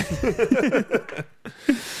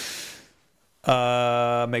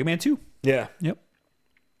 Mega Man 2. Yeah. Yep.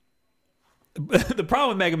 The problem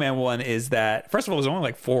with Mega Man 1 is that, first of all, there's only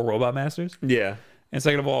like 4 Robot Masters. Yeah. And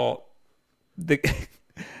second of all,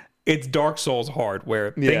 it's Dark Souls hard,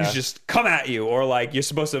 where things just come at you, or like you're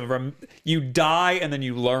supposed to you die and then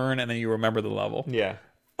you learn and then you remember the level. Yeah.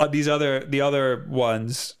 The other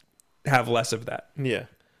ones have less of that. Yeah.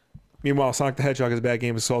 Meanwhile, Sonic the Hedgehog is a bad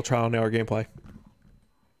game. It's all trial and error gameplay.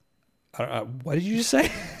 What did you just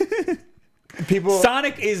say? People,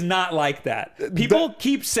 Sonic is not like that. People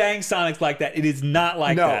keep saying Sonic's like that. It is not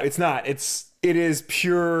like that. No, it's not. It is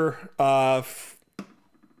pure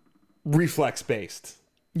reflex based.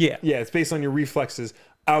 Yeah. Yeah, it's based on your reflexes.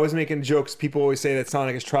 I was making jokes. People always say that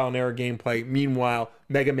Sonic is trial and error gameplay. Meanwhile,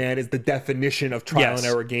 Mega Man is the definition of trial and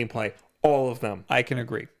error gameplay. All of them. I can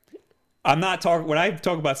agree. I'm not talking when I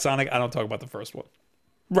talk about Sonic, I don't talk about the first one.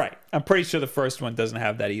 Right. I'm pretty sure the first one doesn't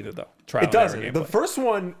have that either, though. Trial It doesn't. The first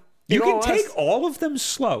one, you can take all of them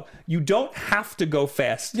slow. You don't have to go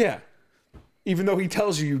fast. Yeah. Even though he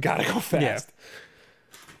tells you gotta go fast. Yeah.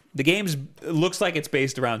 The game looks like it's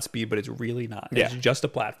based around speed, but it's really not. It's just a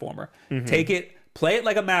platformer. Take it, play it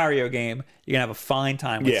like a Mario game. You're gonna have a fine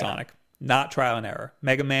time with Sonic. Not trial and error.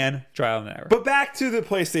 Mega Man, trial and error. But back to the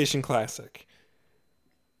PlayStation Classic.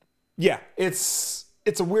 Yeah, it's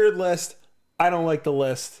a weird list. I don't like the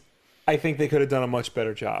list. I think they could have done a much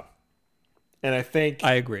better job. And I think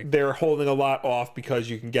I agree. They're holding a lot off because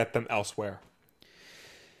you can get them elsewhere.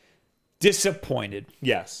 Disappointed.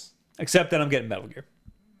 Yes. Except that I'm getting Metal Gear.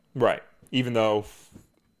 Right. Even though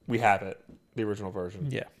we have it, the original version.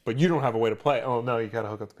 Yeah. But you don't have a way to play it. Oh, no, you got to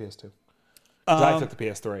hook up the PS2. I took the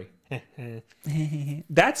PS3.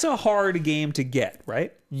 That's a hard game to get,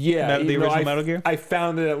 right? Yeah. The original Metal Gear? I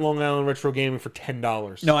found it at Long Island Retro Gaming for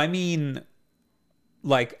 $10. No, I mean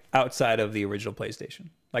like outside of the original PlayStation.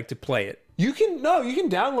 Like to play it. You can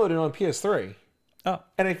download it on PS3. Oh.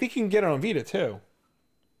 And I think you can get it on Vita too.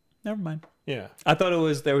 Never mind. Yeah. I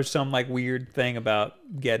thought there was some like weird thing about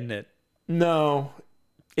getting it. No.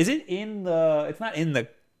 Is it it's not in the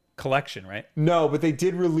collection, right? No, but they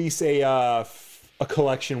did release a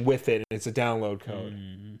collection with it, and it's a download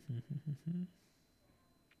code.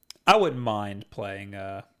 I wouldn't mind playing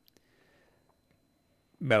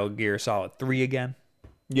Metal Gear Solid 3 again.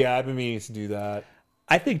 Yeah, I've been meaning to do that.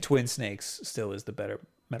 I think Twin Snakes still is the better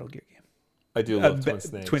Metal Gear game. I do love Twin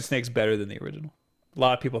Snakes. Twin Snakes better than the original. A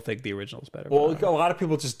lot of people think the original is better. Well, a lot of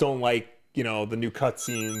people just don't like, the new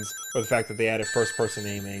cutscenes or the fact that they added first-person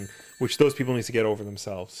aiming, which those people need to get over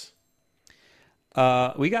themselves.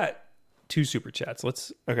 We got 2 super chats.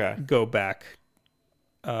 Let's go back.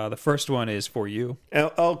 The first one is for you.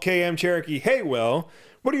 LKM Cherokee. Hey, Will.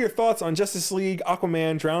 What are your thoughts on Justice League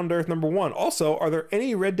Aquaman Drowned Earth #1? Also, are there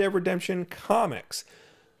any Red Dead Redemption comics?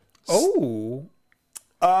 Oh.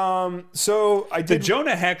 So I did. The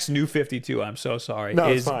Jonah Hex New 52, I'm so sorry,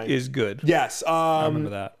 is good. Yes. I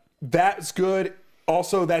remember that. That's good.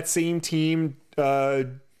 Also, that same team,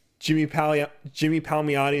 Jimmy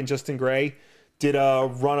Palmiotti and Justin Gray, did a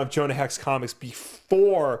run of Jonah Hex comics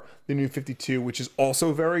before the New 52, which is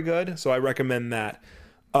also very good. So I recommend that.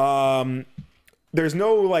 There's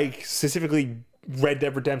no specifically Red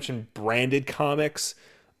Dead Redemption branded comics,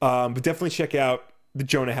 but definitely check out the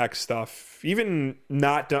Jonah Hex stuff.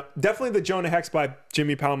 Definitely the Jonah Hex by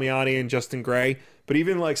Jimmy Palmiotti and Justin Gray, but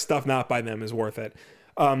even stuff not by them is worth it.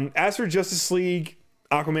 As for Justice League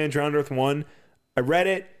Aquaman Drowned Earth 1, I read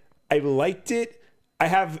it. I liked it. I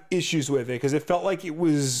have issues with it because it felt like it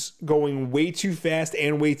was going way too fast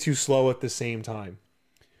and way too slow at the same time.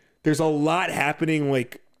 There's a lot happening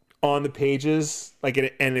on the pages,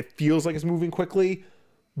 and it feels like it's moving quickly,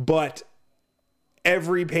 but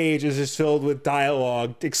every page is just filled with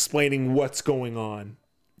dialogue explaining what's going on.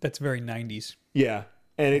 That's very 90s. Yeah.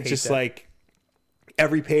 And it's just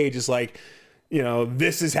every page is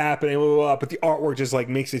this is happening, blah, blah, blah, but the artwork just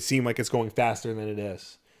makes it seem like it's going faster than it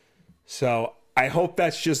is. So I hope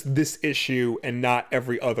that's just this issue and not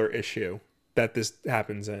every other issue that this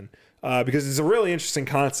happens in. Because it's a really interesting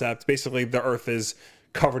concept. Basically, the Earth is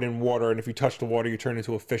covered in water, and if you touch the water, you turn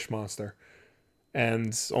into a fish monster.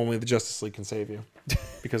 And only the Justice League can save you.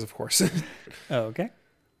 Because, of course. Okay.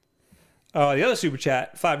 The other super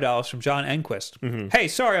chat, $5 from John Enquist. Mm-hmm. Hey,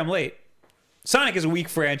 sorry I'm late. Sonic is a weak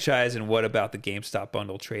franchise, and what about the GameStop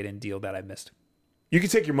bundle trade-in deal that I missed? You can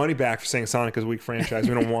take your money back for saying Sonic is a weak franchise.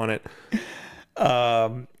 We don't want it.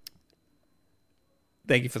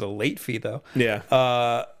 Thank you for the late fee, though. Yeah.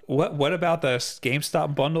 What about the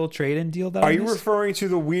GameStop bundle trade-in deal that Are you referring to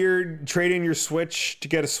the weird trade in your Switch to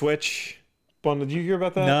get a Switch bundle? Did you hear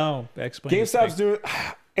about that? No. Explain. GameStop's doing...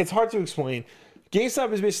 It's hard to explain.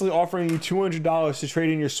 GameStop is basically offering you $200 to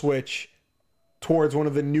trade in your Switch towards one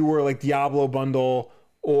of the newer like Diablo bundle,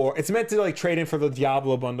 or it's meant to like trade in for the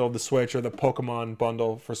Diablo bundle of the Switch or the Pokemon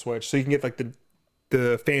bundle for Switch, so you can get like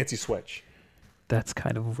the fancy Switch. That's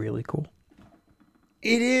kind of really cool.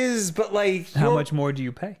 It is, but like how much more do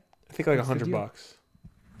you pay? I think like $100.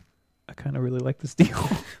 I kind of really like this deal.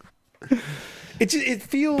 It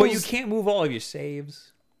feels, but you can't move all of your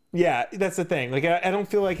saves. Yeah, that's the thing. Like I don't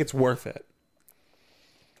feel like it's worth it.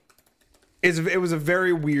 It was a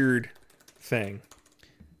very weird thing.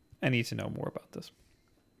 I need to know more about this.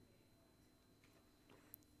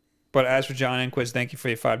 But as for John Enquist, thank you for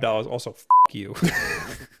your $5. Also, you.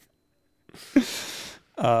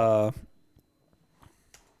 Nintendo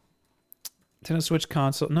Switch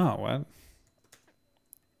console. No, what?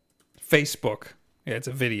 Facebook. Yeah, it's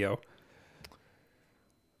a video.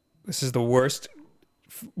 This is the worst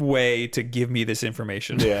way to give me this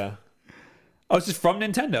information. Yeah. Oh, it's just from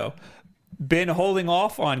Nintendo. Been holding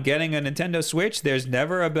off on getting a Nintendo Switch. There's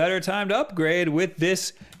never a better time to upgrade. With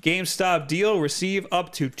this GameStop deal, receive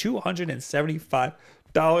up to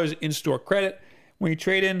 $275 in-store credit when you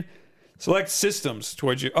trade in select systems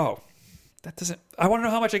towards your... Oh, that doesn't... I want to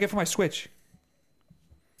know how much I get for my Switch.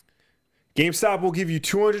 GameStop will give you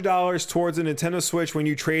 $200 towards a Nintendo Switch when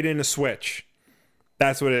you trade in a Switch.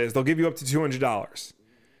 That's what it is. They'll give you up to $200.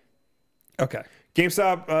 Okay.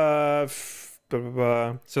 GameStop...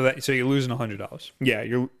 So you're losing $100.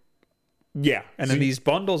 Yeah, and then these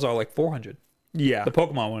bundles are like $400. Yeah, the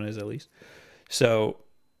Pokemon one is at least. So,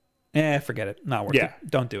 forget it. Not worth it.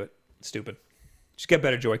 Don't do it. It's stupid. Just get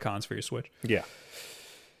better Joy-Cons for your Switch. Yeah.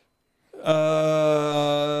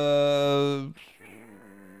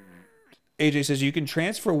 AJ says you can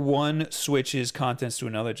transfer one Switch's contents to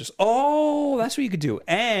another. That's what you could do.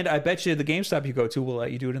 And I bet you the GameStop you go to will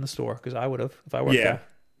let you do it in the store, because I would have if I worked there.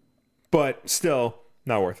 But still,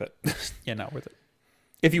 not worth it. Yeah, not worth it.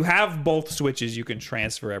 If you have both Switches, you can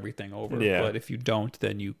transfer everything over. Yeah. But if you don't,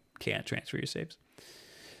 then you can't transfer your saves.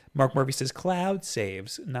 Mark Murphy says cloud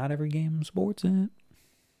saves. Not every game supports it.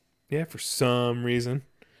 Yeah, for some reason.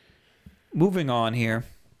 Moving on here.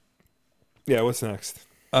 Yeah, what's next?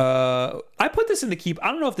 I put this in the keep.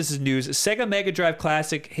 I don't know if this is news. Sega Mega Drive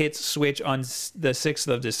Classic hits Switch on the 6th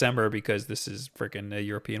of December, because this is freaking a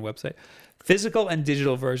European website. Physical and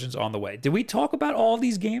digital versions on the way. Did we talk about all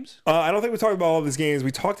these games? I don't think we talked about all of these games. We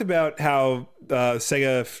talked about how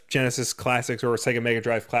Sega Genesis Classics, or Sega Mega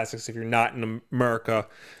Drive Classics, if you're not in America,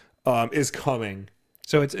 is coming.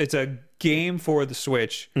 So it's a game for the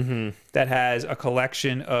Switch that has a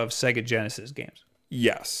collection of Sega Genesis games.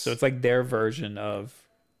 Yes. So it's like their version of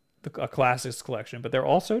a Classics collection, but they're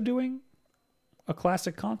also doing a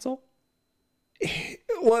classic console?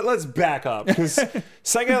 Let's back up, because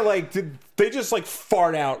Sega they just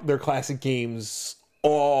fart out their classic games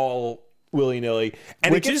all willy-nilly,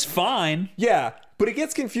 and which is fine. Yeah, but it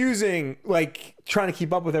gets confusing trying to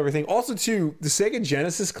keep up with everything. Also, too, the Sega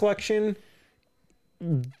Genesis collection,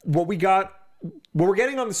 what we're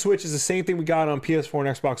getting on the Switch is the same thing we got on PS4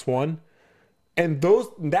 and Xbox One, and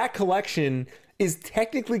that collection is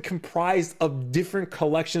technically comprised of different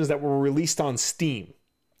collections that were released on Steam.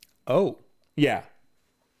 Oh. Yeah.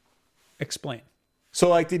 Explain.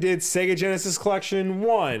 So they did Sega Genesis Collection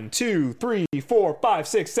 1, 2, 3, 4, 5,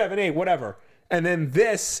 6, 7, 8, whatever. And then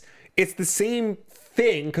it's the same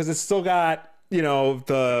thing, because it's still got,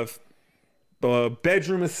 the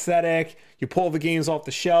bedroom aesthetic. You pull the games off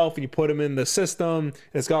the shelf and you put them in the system. And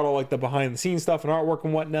it's got all the behind the scenes stuff and artwork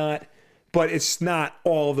and whatnot. But it's not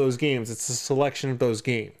all of those games. It's a selection of those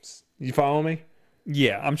games. You follow me?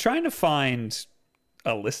 Yeah, I'm trying to find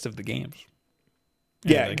a list of the games.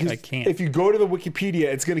 Yeah, I can't. If you go to the Wikipedia,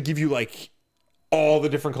 it's going to give you all the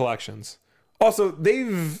different collections. Also,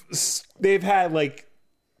 they've had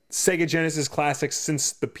Sega Genesis Classics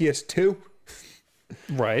since the PS2.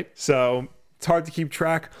 Right. So it's hard to keep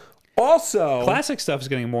track. Also, classic stuff is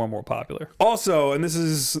getting more and more popular. Also, and this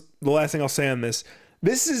is the last thing I'll say on this,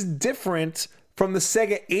 this is different from the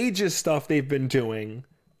Sega Ages stuff they've been doing,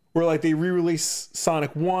 where they re-release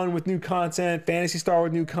Sonic 1 with new content, Phantasy Star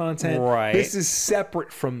with new content. Right. This is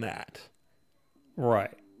separate from that.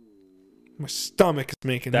 Right. My stomach is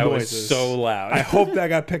making noises. That was so loud. I hope that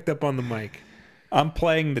got picked up on the mic. I'm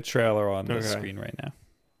playing the trailer on the screen right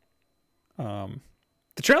now.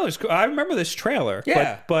 The trailer's cool. I remember this trailer.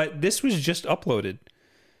 Yeah. But this was just uploaded.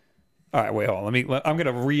 All right, wait, hold on. I'm going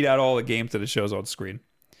to read out all the games that it shows on screen.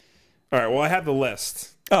 All right, well, I have the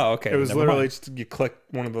list. Oh, okay. It was literally just you click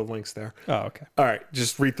one of the links there. Oh, okay. All right,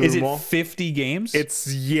 just read through them all. Is it 50 games? It's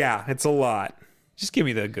a lot. Just give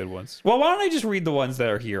me the good ones. Well, why don't I just read the ones that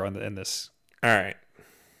are here in this? All right.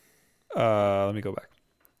 Let me go back.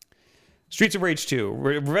 Streets of Rage 2,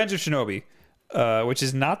 Revenge of Shinobi, which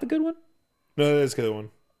is not the good one. No, that is a good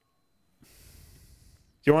one.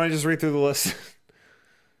 Do you want to just read through the list?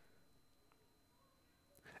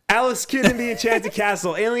 Alice Kid in the Enchanted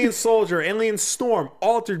Castle, Alien Soldier, Alien Storm,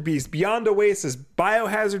 Altered Beast, Beyond Oasis,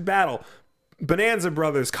 Biohazard Battle, Bonanza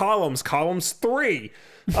Brothers, Columns 3.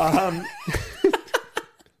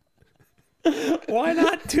 Why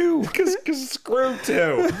not 2? Because screw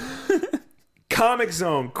 2. Comic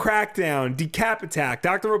Zone, Crackdown, Decap Attack,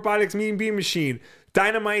 Dr. Robotics Mean Bean Machine,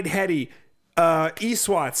 Dynamite Heady,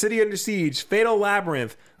 eSWAT, City Under Siege, Fatal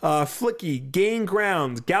Labyrinth, Flicky, Gain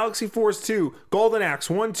Ground, Galaxy Force 2, Golden Axe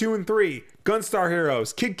 1, 2, and 3, Gunstar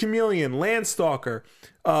Heroes, Kid Chameleon, Landstalker,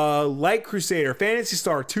 Light Crusader, Phantasy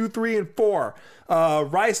Star 2, 3, and 4,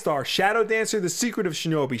 Rystar, Shadow Dancer, The Secret of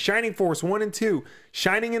Shinobi, Shining Force 1 and 2,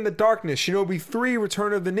 Shining in the Darkness, Shinobi 3,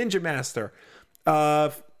 Return of the Ninja Master,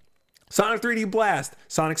 Sonic 3D Blast,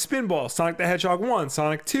 Sonic Spinball, Sonic the Hedgehog 1,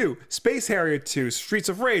 Sonic 2, Space Harrier 2, Streets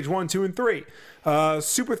of Rage 1, 2, and 3,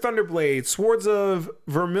 Super Thunderblade, Swords of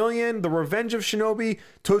Vermilion, The Revenge of Shinobi,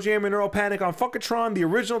 Toe Jam and Earl Panic on Funkatron, the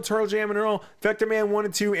original Turtle Jam and Earl, Vector Man 1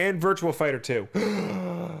 and 2, and Virtual Fighter 2.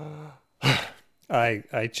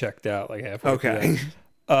 I checked out like halfway through Okay.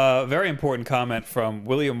 that. Very important comment from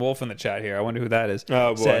William Wolf in the chat here. I wonder who that is.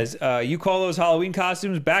 Oh, boy. Says, you call those Halloween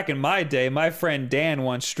costumes? Back in my day, my friend Dan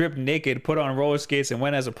once stripped naked, put on roller skates, and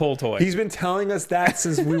went as a pull toy. He's been telling us that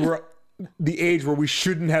since we were the age where we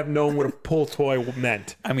shouldn't have known what a pull toy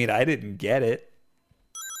meant. I mean, I didn't get it.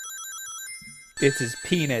 It's his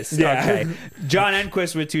penis. Yeah. Okay. John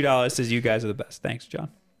Enquist with $2 says, you guys are the best. Thanks,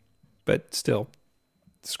 John. But still,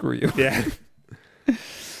 screw you. Yeah.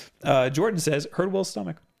 Jordan says, heard Will's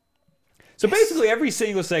stomach. So basically, every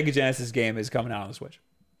single Sega Genesis game is coming out on the Switch.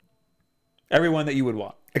 Everyone that you would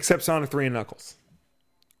want. Except Sonic 3 and Knuckles.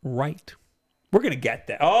 Right. We're going to get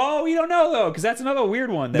that. Oh, we don't know, though, because that's another weird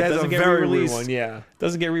one that That's doesn't a get very re-released. weird one, yeah.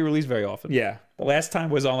 Doesn't get re-released very often. Yeah. The last time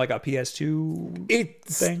was on like a PS2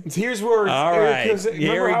 thing. Here's where... All right.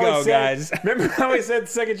 Here we go, guys. Remember how I said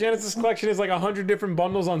Sega Genesis Collection is like 100 different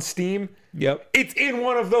bundles on Steam? Yep. It's in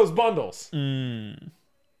one of those bundles.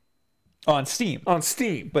 On Steam. On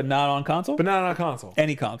Steam. But not on console? But not on a console.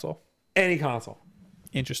 Any console. Any console.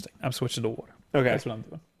 Interesting. I'm switching to water. Okay. That's what I'm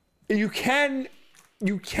doing. You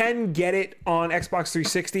can get it on Xbox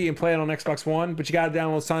 360 and play it on Xbox One, but you got to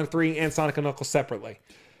download Sonic 3 and Sonic and Knuckles separately.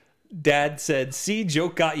 Dad said, see,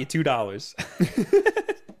 joke got you $2.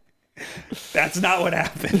 That's not what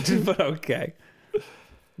happened, but okay.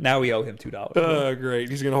 Now we owe him $2. Great.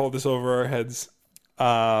 He's going to hold this over our heads.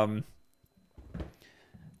 All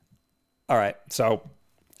right. So,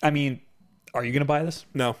 I mean, are you going to buy this?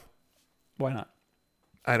 No. Why not?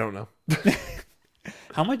 I don't know.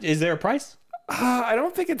 How much? Is there a price? I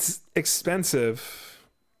don't think it's expensive.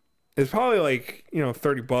 It's probably like,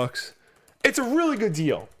 $30. It's a really good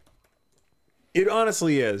deal. It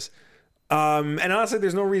honestly is. And honestly,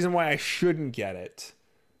 there's no reason why I shouldn't get it.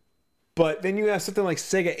 But then you have something like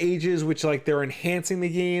Sega Ages, which like they're enhancing the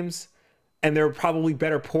games and they're probably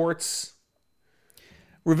better ports.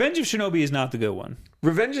 Revenge of Shinobi is not the good one.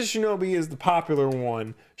 Revenge of Shinobi is the popular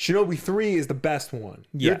one. Shinobi 3 is the best one.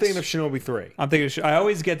 You're Yes. thinking of Shinobi 3. I'm thinking. I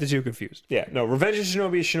always get the two confused. Yeah, no, Revenge of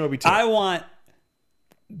Shinobi is Shinobi 2. I want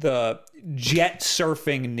the jet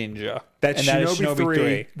surfing ninja. That's and Shinobi, that is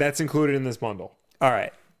 3. That's included in this bundle. All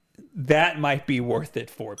right. That might be worth it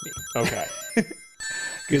for me. Okay.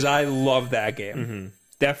 Because I love that game.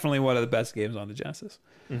 Definitely one of the best games on the Genesis.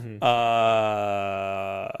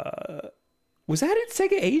 Was that in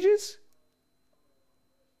Sega Ages?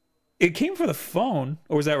 It came for the phone,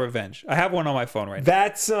 or was that Revenge? I have one on my phone right now.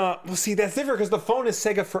 That's that's different because the phone is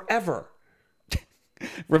Sega Forever.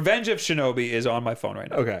 Revenge of Shinobi is on my phone right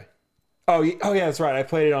now. Okay. Oh yeah, that's right. I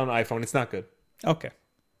played it on iPhone. It's not good. Okay.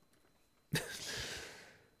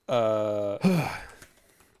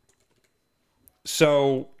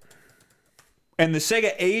 So, and the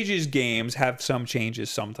Sega Ages games have some changes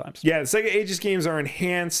sometimes. Yeah, the Sega Ages games are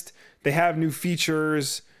enhanced. They have new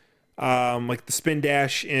features, like the spin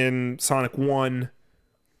dash in Sonic 1.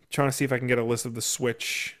 Trying to see if I can get a list of the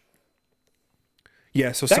Switch.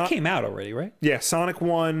 Yeah, so That came out already, right? Yeah, Sonic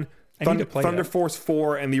 1, need to play Thunder that. Force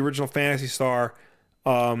 4, and the original Phantasy Star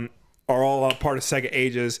are all a part of Sega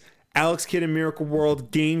Ages. Alex Kidd in Miracle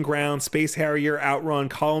World, Gain Ground, Space Harrier, Outrun,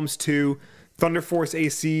 Columns 2, Thunder Force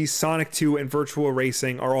AC, Sonic 2, and Virtual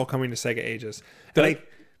Racing are all coming to Sega Ages.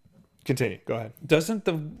 Continue. Go ahead. Doesn't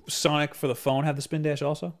the Sonic for the phone have the spin dash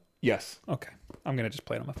also? Yes. Okay. I'm going to just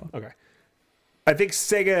play it on my phone. Okay. I think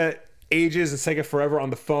Sega Ages and Sega Forever on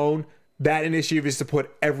the phone, that initiative is to put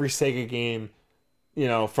every Sega game,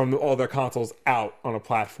 from all their consoles out on a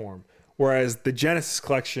platform. Whereas the Genesis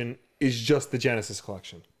collection is just the Genesis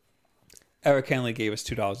collection. Eric Henley gave us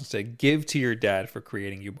 $2 and said, "Give to your dad for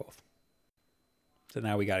creating you both." So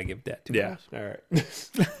now we got to give Dad $2. Yeah. All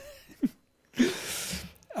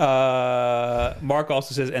right. Mark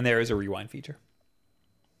also says, and there is a rewind feature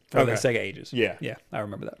for the Sega Ages. Yeah. Yeah, I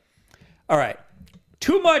remember that. All right.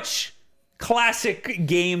 Too much classic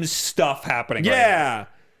games stuff happening right now.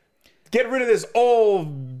 Get rid of this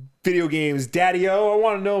old video games, Daddy-O. I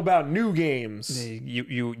want to know about new games.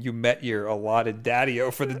 You met your allotted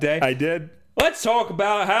Daddy-O for the day. I did. Let's talk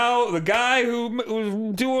about how the guy who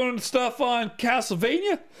was doing stuff on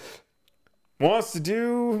Castlevania wants to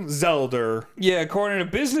do Zelda. Yeah, according to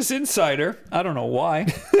Business Insider. I don't know why.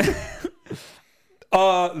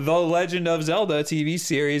 The Legend of Zelda TV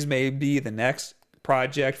series may be the next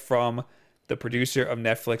project from the producer of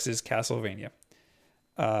Netflix's Castlevania.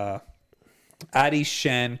 Adi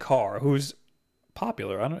Shankar, who's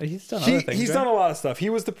popular. I don't. He's done other things. He's done a lot of stuff. He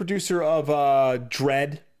was the producer of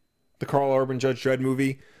Dredd, the Carl Urban Judge Dredd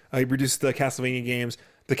movie. He produced the Castlevania games,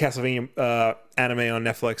 the Castlevania anime on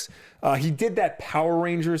Netflix. He did that Power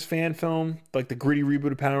Rangers fan film, like the gritty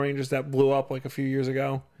reboot of Power Rangers that blew up like a few years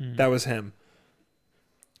ago. That was him.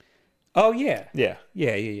 Oh yeah, yeah.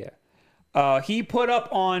 He put up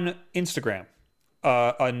on Instagram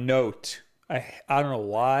a note. I don't know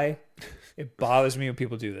why. It bothers me when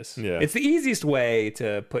people do this. Yeah. It's the easiest way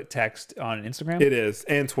to put text on Instagram. It is.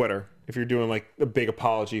 And Twitter. If you're doing like a big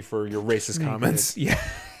apology for your racist comments. Yeah.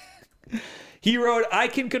 He wrote, "I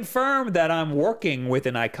can confirm that I'm working with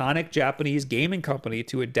an iconic Japanese gaming company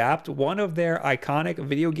to adapt one of their iconic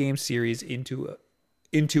video game series into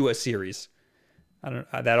a series."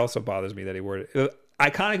 That also bothers me that he worded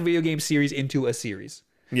iconic video game series into a series.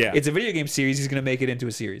 Yeah. It's a video game series. He's going to make it into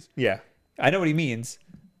a series. Yeah. I know what he means.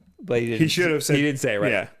 But he should have said. He didn't say it,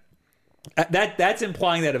 right? Yeah. That's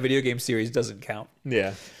implying that a video game series doesn't count.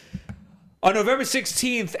 Yeah. On November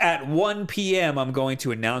 16th at 1 p.m., I'm going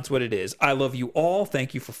to announce what it is. I love you all.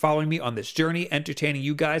 Thank you for following me on this journey. Entertaining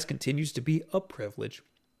you guys continues to be a privilege.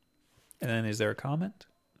 And then is there a comment?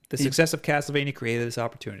 The success of Castlevania created this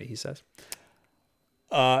opportunity, he says.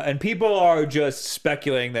 And people are just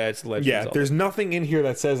speculating that it's Legend of Zelda. There's nothing in here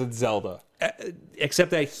that says it's Zelda. Except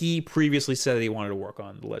that he previously said that he wanted to work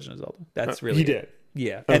on The Legend of Zelda. That's really he did.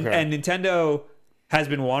 Yeah. Okay. And Nintendo has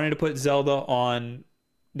been wanting to put Zelda on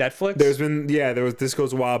Netflix. This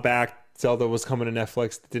goes a while back. Zelda was coming to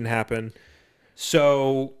Netflix. It didn't happen.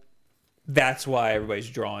 So that's why everybody's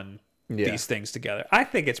drawing these things together. I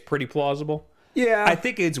think it's pretty plausible. Yeah. I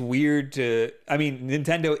think it's weird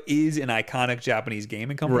Nintendo is an iconic Japanese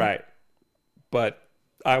gaming company. Right. But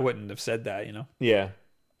I wouldn't have said that, you know? Yeah.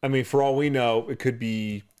 I mean, for all we know, it could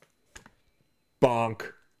be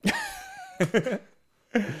bonk.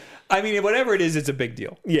 I mean, whatever it is, it's a big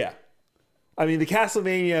deal. Yeah. I mean, the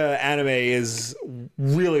Castlevania anime is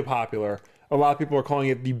really popular. A lot of people are calling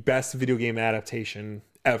it the best video game adaptation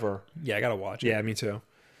ever. Yeah, I gotta watch it. Yeah, me too.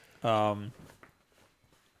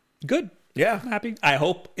 Good. Yeah. I'm happy. I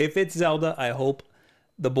hope, if it's Zelda, I hope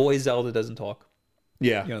the boy Zelda doesn't talk.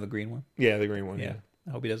 Yeah. You know, the green one? Yeah, the green one. Yeah.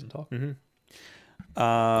 I hope he doesn't talk. Mm-hmm.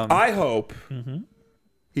 I hope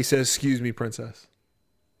he says, "Excuse me, princess."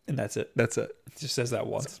 And that's it. That's it. It just says that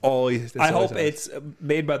once. I hope it's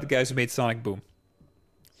made by the guys who made Sonic Boom.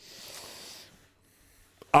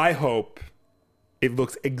 I hope it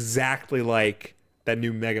looks exactly like that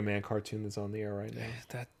new Mega Man cartoon that's on the air right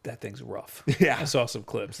now. That thing's rough. Yeah. I saw some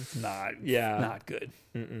clips. It's not good.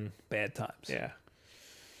 Mm-mm. Bad times. Yeah.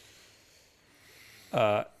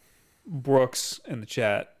 Brooks in the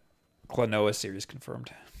chat, Klonoa series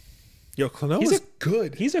confirmed. Yo, Klonoa's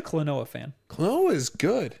good. He's a Klonoa fan. Klonoa is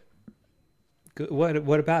good. Good.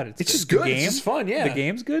 What about it? It's just good. It's just fun, yeah. The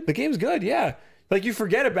game's good? The game's good, yeah. Like, you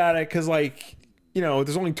forget about it because, like, you know,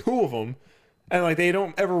 there's only 2 of them. And, like, they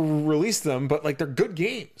don't ever release them, but, like, they're good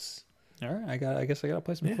games. All right. I guess I got to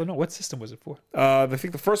play some Klonoa. What system was it for? I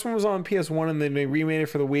think the first one was on PS1, and then they remade it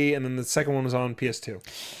for the Wii, and then the second one was on PS2.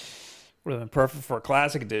 Would have been perfect for a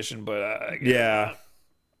classic edition, but... yeah.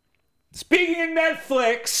 Speaking of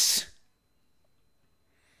Netflix...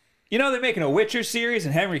 You know they're making a Witcher series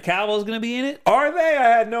and Henry Cavill is going to be in it? Are they? I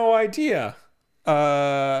had no idea.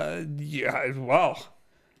 Yeah, well,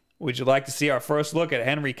 would you like to see our first look at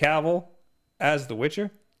Henry Cavill as the Witcher?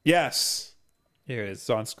 Yes. Here it is. It's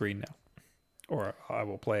on screen now. Or I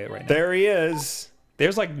will play it right now. There he is.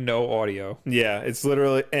 There's like no audio. Yeah, it's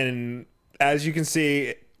literally, and as you can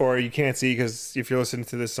see, or you can't see because if you're listening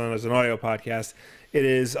to this as an audio podcast, it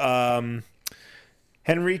is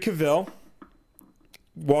Henry Cavil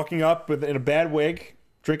walking up in a bad wig,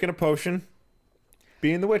 drinking a potion,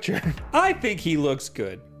 being the Witcher. I think he looks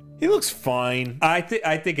good. He looks fine. I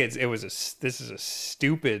think this is a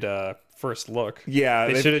stupid first look. Yeah,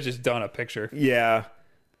 they should have just done a picture. Yeah,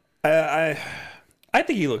 I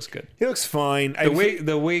think he looks good. he looks fine.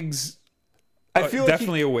 The wigs. I feel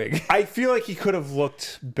definitely a wig. I feel like he could have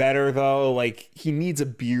looked better though. Like he needs a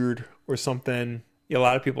beard or something. Yeah, a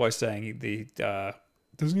lot of people are saying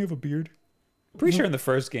doesn't he have a beard? Pretty sure in the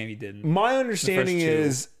first game he didn't. My understanding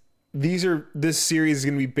is this series is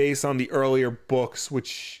going to be based on the earlier books,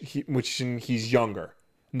 which he's younger.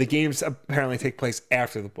 And the games apparently take place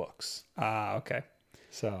after the books. Ah, okay.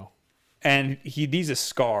 So, and he needs a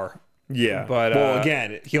scar. Yeah, but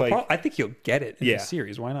again, I think he'll get it in the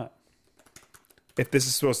series. Why not? If this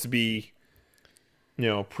is supposed to be,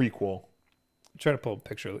 prequel. Try to pull a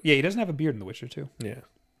picture. Yeah, he doesn't have a beard in The Witcher 2. Yeah.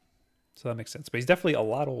 So that makes sense. But he's definitely a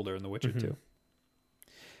lot older in The Witcher 2.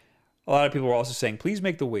 A lot of people were also saying, please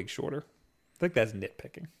make the wig shorter. I think that's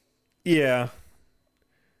nitpicking. Yeah.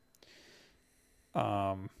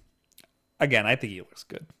 Again, I think he looks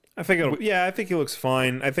good. I think he looks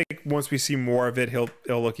fine. I think once we see more of it, he'll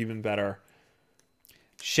look even better.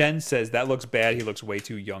 Shen says that looks bad. He looks way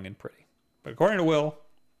too young and pretty. But according to Will,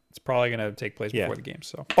 it's probably going to take place before the game.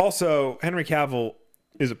 So also, Henry Cavil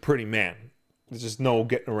is a pretty man. There's just no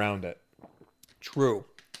getting around it. True.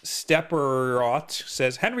 Stepperot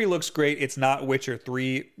says Henry looks great. It's not Witcher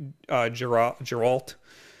 3 Geralt.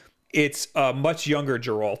 It's a much younger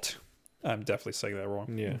Geralt. I'm definitely saying that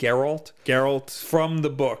wrong. Yeah. Geralt from the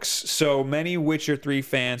books. So many Witcher 3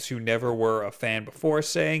 fans who never were a fan before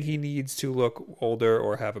saying he needs to look older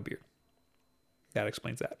or have a beard. That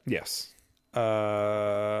explains that. Yes.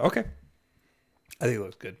 Okay. I think it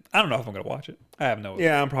looks good. I don't know if I'm going to watch it. I have no.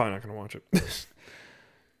 Yeah, I'm probably not going to watch it.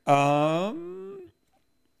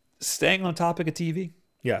 Staying on topic of TV.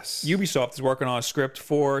 Yes. Ubisoft is working on a script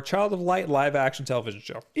for Child of Light live action television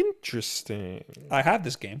show. Interesting. I have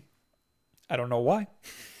this game. I don't know why.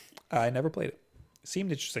 I never played it. It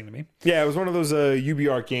seemed interesting to me. Yeah, it was one of those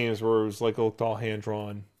UbiArt games where it was like looked all hand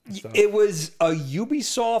drawn. It was a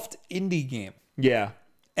Ubisoft indie game. Yeah.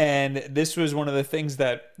 And this was one of the games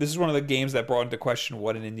that brought into question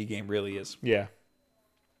what an indie game really is. Yeah.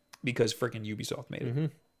 Because freaking Ubisoft made it. Mm-hmm.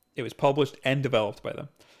 It was published and developed by them.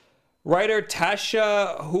 Writer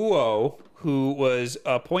Tasha Huo, who was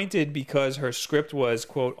appointed because her script was,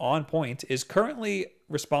 quote, on point, is currently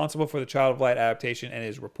responsible for the Child of Light adaptation and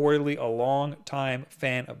is reportedly a long-time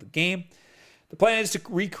fan of the game. The plan is to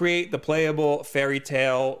recreate the playable fairy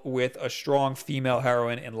tale with a strong female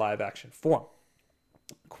heroine in live-action form.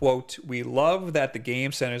 Quote, we love that the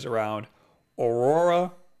game centers around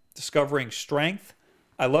Aurora discovering strength.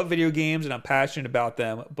 I love video games and I'm passionate about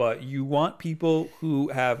them, but you want people who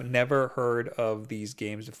have never heard of these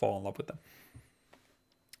games to fall in love with them.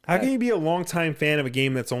 How can you be a longtime fan of a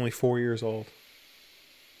game that's only 4 years old?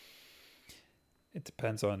 It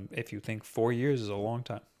depends on if you think 4 years is a long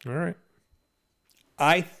time. All right.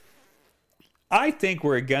 I think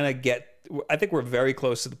we're very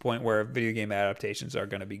close to the point where video game adaptations are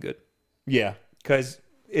going to be good. Yeah. Because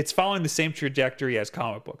it's following the same trajectory as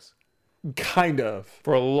comic books. Kind of.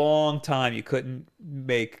 For a long time, you couldn't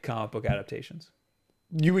make comic book adaptations.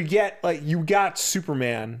 You would get, you got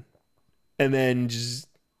Superman, and then just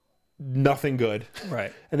nothing good.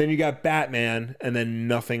 Right. And then you got Batman, and then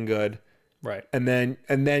nothing good. Right. And then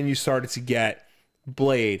you started to get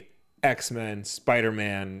Blade, X-Men,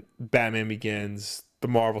 Spider-Man, Batman Begins, the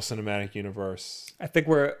Marvel Cinematic Universe. I think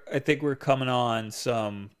we're coming on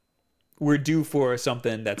we're due for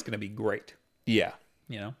something that's going to be great. Yeah.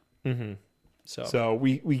 You know? Mm-hmm. So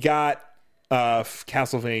we got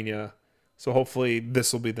Castlevania. So hopefully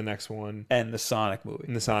this will be the next one. And the Sonic movie.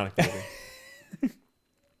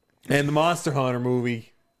 And the Monster Hunter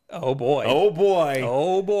movie. Oh boy.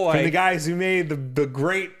 From the guys who made the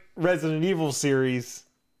great Resident Evil series.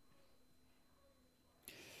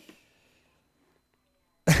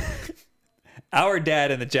 Our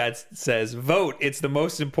dad in the chat says, vote. It's the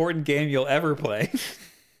most important game you'll ever play.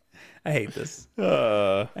 I hate this.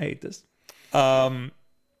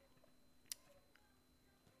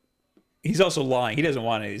 He's also lying. He doesn't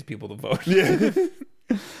want any of these people to vote. Yeah.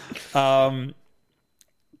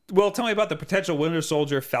 Well, tell me about the potential Winter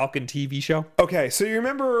Soldier Falcon TV show. Okay, so you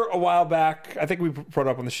remember a while back, I think we brought it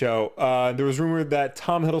up on the show, there was rumored that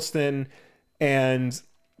Tom Hiddleston and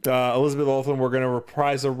Elizabeth Olsen were going to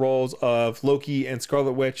reprise the roles of Loki and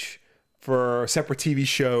Scarlet Witch for separate TV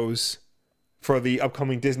shows for the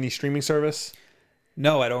upcoming Disney streaming service.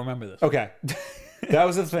 No, I don't remember this. Okay. That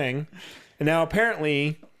was the thing. And now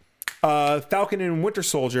apparently Falcon and Winter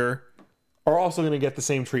Soldier are also going to get the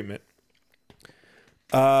same treatment.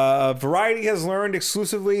 Variety has learned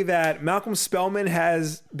exclusively that Malcolm Spellman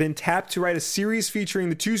has been tapped to write a series featuring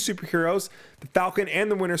the two superheroes, the Falcon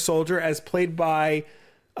and the Winter Soldier, as played by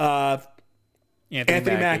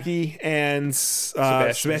Anthony Mackie and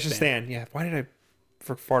Sebastian Stan. Yeah, why did I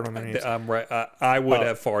fart on their names? I'm right. I would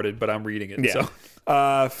have farted, but I'm reading it. Yeah.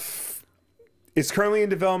 So. It's currently in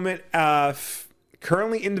development.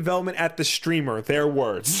 Currently in development at the streamer. Their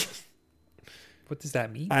words. What does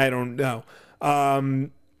that mean? I don't know.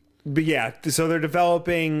 But yeah, so they're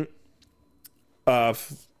developing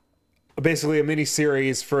basically a mini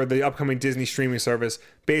series for the upcoming Disney streaming service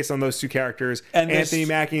based on those two characters. And Anthony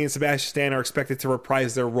Mackie and Sebastian Stan are expected to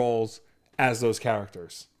reprise their roles as those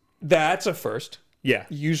characters. That's a first. Yeah.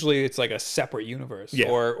 Usually it's like a separate universe. Yeah.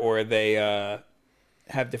 Or they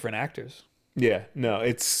have different actors. Yeah. No,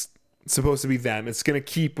 it's supposed to be them. It's going to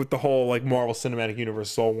keep with the whole like Marvel Cinematic Universe.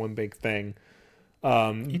 It's all one big thing.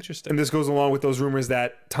 Interesting. And this goes along with those rumors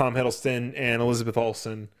that Tom Hiddleston and Elizabeth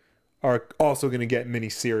Olsen are also going to get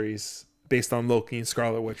miniseries based on Loki and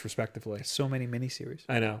Scarlet Witch, respectively. So many miniseries.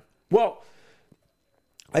 I know. Well,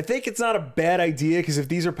 I think it's not a bad idea because if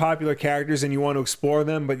these are popular characters and you want to explore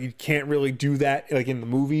them, but you can't really do that like in the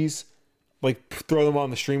movies, like throw them on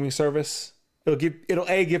the streaming service. It'll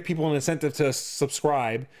A, give people an incentive to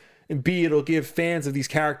subscribe, and B, it'll give fans of these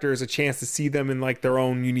characters a chance to see them in like their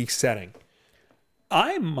own unique setting.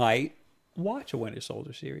 I might watch a Winter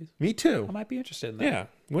Soldier series. Me too. I might be interested in that. Yeah.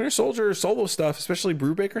 Winter Soldier solo stuff, especially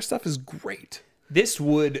Brubaker stuff, is great. This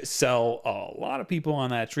would sell a lot of people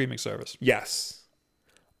on that streaming service. Yes.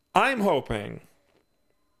 I'm hoping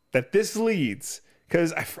that this leads,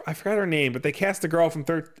 because I forgot her name, but they cast the girl from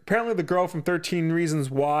apparently the girl from 13 Reasons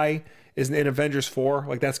Why is in Avengers 4.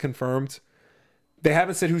 Like, that's confirmed. They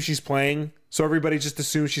haven't said who she's playing, so everybody just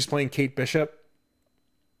assumes she's playing Kate Bishop.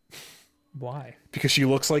 Why? Because she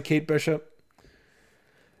looks like Kate Bishop.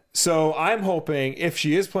 So I'm hoping if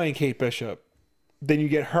she is playing Kate Bishop, then you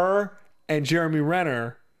get her and Jeremy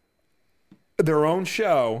Renner their own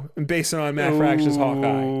show based on Matt Fraction's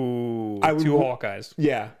Hawkeye. Two Hawkeyes.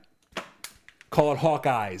 Yeah. Call it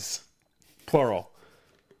Hawkeyes. Plural.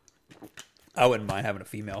 I wouldn't mind having a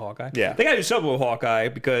female Hawkeye. Yeah. They got to do something with Hawkeye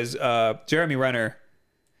because Jeremy Renner,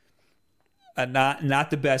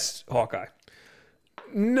 not the best Hawkeye.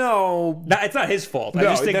 No. It's not his fault. I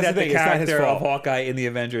just think that the character of Hawkeye in the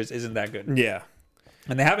Avengers isn't that good. Yeah.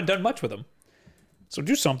 And they haven't done much with him. So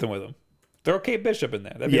do something with him. Throw Kate Bishop in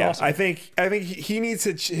there. That'd be awesome. I think he needs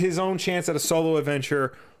his own chance at a solo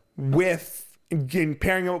adventure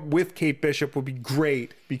pairing up with Kate Bishop would be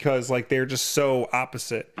great because like they're just so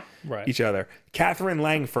opposite each other. Catherine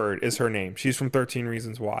Langford is her name. She's from 13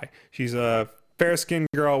 Reasons Why. She's a fair-skinned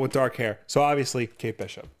girl with dark hair. So obviously Kate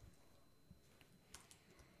Bishop.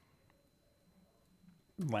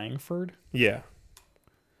 Langford? Yeah.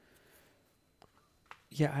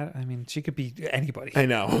 Yeah, I mean, she could be anybody. I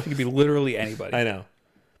know. She could be literally anybody. I know.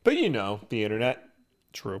 But you know, the internet.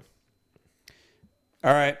 True.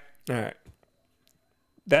 All right.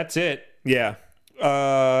 That's it. Yeah.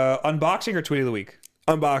 Unboxing or tweet of the week?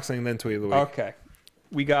 Unboxing, then tweet of the week. Okay.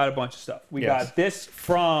 We got a bunch of stuff. We got this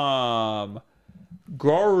from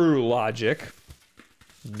Guru Logic.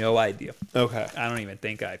 No idea. Okay. I don't even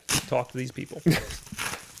think I talked to these people.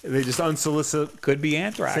 They just unsolicited. Could be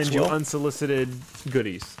Anthrax. Send you unsolicited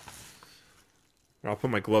goodies. I'll put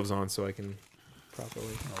my gloves on so I can properly.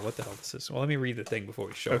 Oh, what the hell is this? Well, let me read the thing before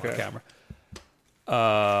we show it on camera.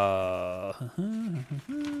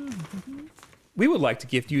 We would like to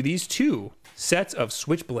gift you these 2 sets of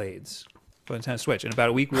Switchblades for Nintendo Switch. In about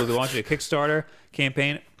a week, we'll be launching a Kickstarter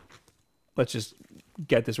campaign. Let's just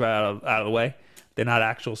get this right out of the way. They're not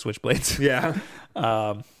actual Switchblades. Yeah.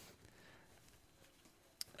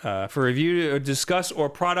 For review, discuss, or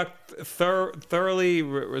product thoroughly,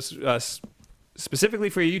 specifically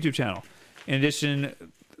for your YouTube channel. In addition,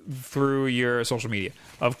 through your social media.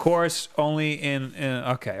 Of course, only in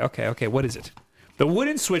okay. What is it? The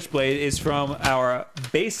wooden Switchblade is from our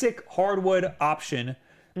basic hardwood option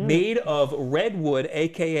made of redwood,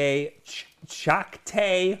 aka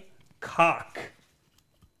Chakte Kok.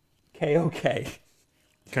 K-O-K.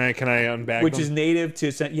 Can I unbag Which them? is native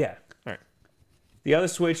to... Yeah. All right. The other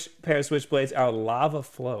pair of Switchblades, our Lava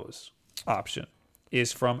Flows option,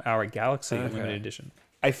 is from our Galaxy Limited Edition.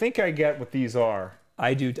 I think I get what these are.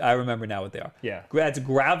 I do. I remember now what they are. Yeah. That's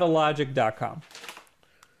gravilogic.com.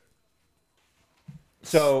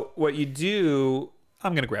 So what you do...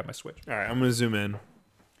 I'm going to grab my Switch. All right, I'm going to zoom in.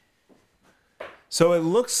 So it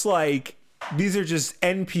looks like these are just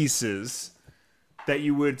end pieces that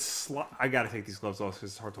you would slide. I got to take these gloves off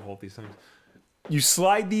because it's hard to hold these things. You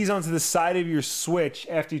slide these onto the side of your Switch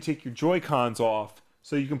after you take your Joy-Cons off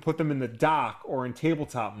so you can put them in the dock or in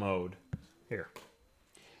tabletop mode. Here.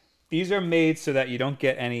 These are made so that you don't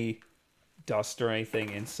get any dust or anything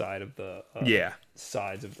inside of the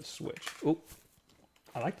sides of the Switch. Ooh,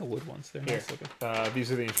 I like the wood ones. They're nice looking.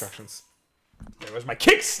 These are the instructions. There was my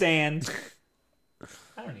kickstand.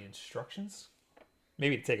 I don't need instructions.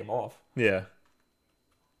 Maybe to take them off. Yeah.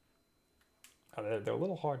 Oh, they're a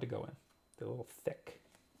little hard to go in. They're a little thick.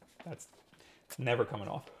 That's never coming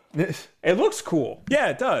off. It looks cool. Yeah,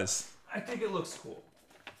 it does. I think it looks cool.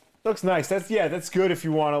 Looks nice. That's good if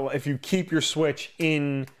you keep your Switch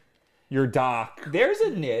in your dock. There's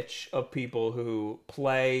a niche of people who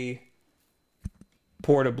play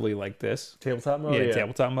portably like this. Tabletop mode? Yeah,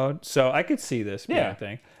 tabletop mode. So I could see this being a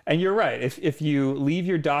thing. And you're right. If you leave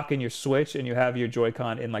your dock in your Switch and you have your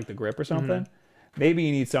Joy-Con in like the grip or something, maybe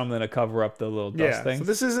you need something to cover up the little dust thing. So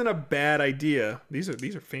this isn't a bad idea. These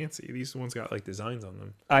are fancy. These ones got like designs on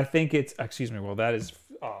them. I think it's well that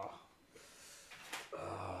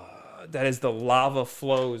is the lava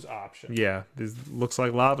flows option. Yeah, this looks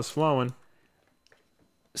like lava's flowing.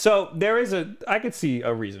 So I could see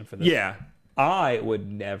a reason for this. Yeah. I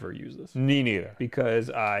would never use this. Me neither. Because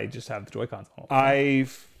I just have the Joy-Cons on.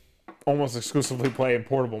 I've almost exclusively play in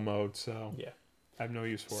portable mode, so yeah. I have no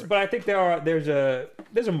use for it. But I think there's a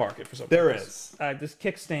market for something. There is. This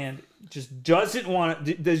kickstand just doesn't want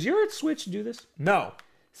to. Does your Switch do this? No.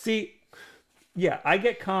 See, yeah, I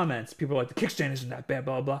get comments. People are like, the kickstand isn't that bad,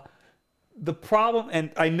 blah, blah. The problem,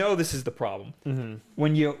 and I know this is the problem,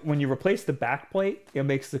 when you replace the back plate, it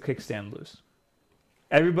makes the kickstand loose.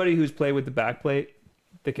 Everybody who's played with the back plate,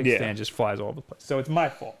 the kickstand just flies all over the place. So it's my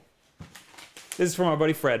fault. This is from our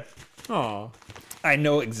buddy Fred. Oh. I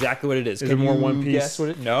know exactly what it is. Is it more One Piece? Guess what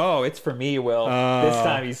it? No, it's for me, Will. This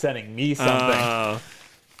time he's sending me something. What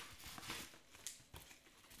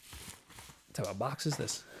type of box is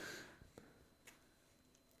this?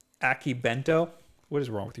 Aki Bento? What is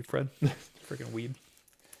wrong with you, Fred? Freaking weed.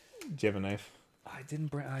 Do you have a knife? I didn't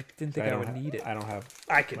think I would need it. I don't have.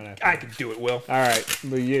 I could do it, Will. All right,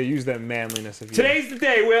 but yeah, use that manliness of you. Today's the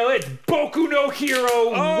day, Will. It's Boku no Hero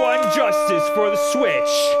One Justice for the Switch.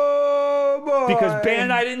 Oh boy! Because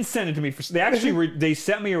Bandai didn't send it to me. They actually they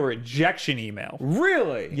sent me a rejection email.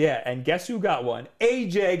 Really? Yeah, and guess who got one?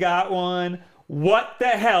 AJ got one. What the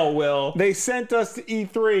hell, Will? They sent us to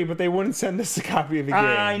E3, but they wouldn't send us a copy of the game.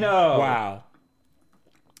 I know.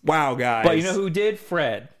 Wow, guys. But you know who did?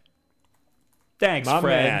 Fred. Thanks, My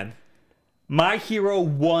Fred. man. My Hero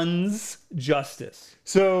One's Justice.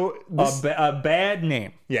 So A bad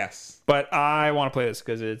name. yes. But I want to play this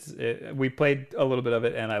because we played a little bit of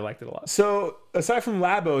it and I liked it a lot. So aside from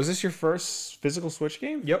Labo, is this your first physical Switch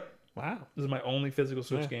game? Yep. Wow. This is my only physical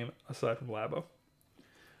Switch game aside from Labo.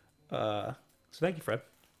 So thank you, Fred.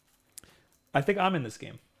 I think I'm in this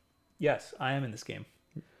game. Yes, I am in this game.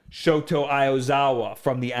 Shoto Aozawa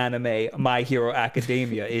from the anime My Hero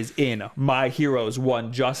Academia is in My Heroes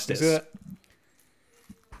One Justice.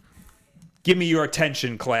 Give me your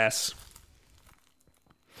attention, class.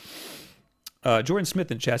 Jordan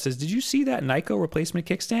Smith in chat says, did you see that Nyko replacement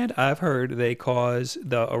kickstand? I've heard they cause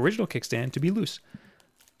the original kickstand to be loose.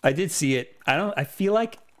 I did see it. I feel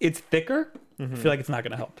like it's thicker. I feel like it's not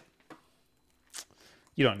going to help.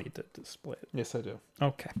 You don't need to display it. Yes, I do.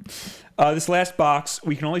 Okay. This last box,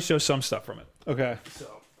 we can only show some stuff from it. Okay.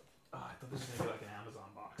 So, I thought this was going to be like an Amazon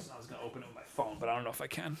box. I was going to open it with my phone, but I don't know if I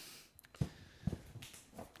can.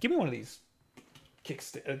 Give me one of these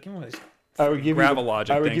give me one of these I would give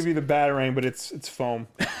Gravologic I would things. give you the Batarang, but it's foam.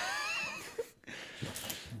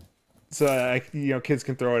 So kids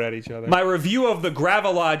can throw it at each other. My review of the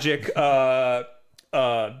Gravologic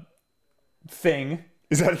thing.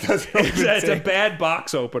 Is that it doesn't It's a bad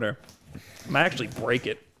box opener. I might actually break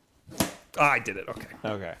it. I did it. Okay.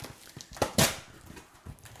 Okay.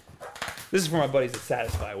 This is for my buddies at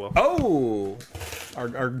Satisfy, Will. Oh,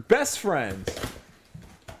 our best friends.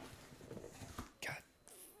 God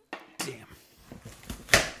damn.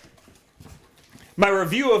 My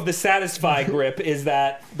review of the Satisfy grip is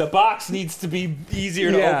that the box needs to be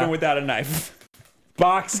easier to open without a knife.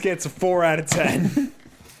 Box gets a 4 out of 10.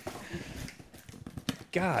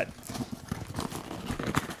 God.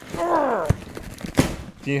 Can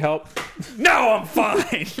you help? No, I'm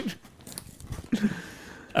fine.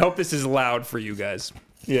 I hope this is loud for you guys.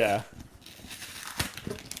 Yeah.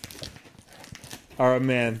 All right,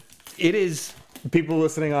 man. It is. People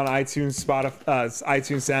listening on iTunes, Spotify,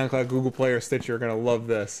 iTunes, SoundCloud, Google Play, or Stitcher are gonna love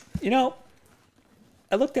this.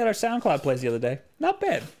 I looked at our SoundCloud plays the other day. Not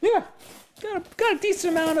bad. Yeah. Got a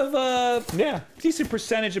decent amount of Yeah. decent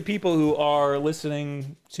percentage of people who are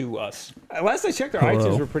listening to us. Last I checked, our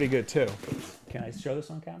iTunes were pretty good too. Can I show this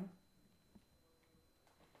on camera?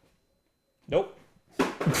 Nope.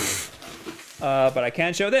 But I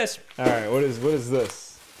can show this. All right, what is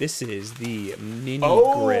this? This is the mini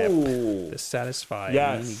Oh! grip. The Satisfy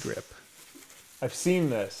Yes. mini grip. I've seen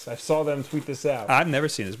this. I saw them tweet this out. I've never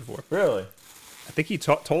seen this before. Really? I think he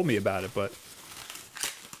told me about it, but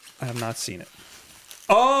I have not seen it.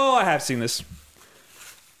 Oh, I have seen this.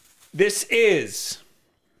 This is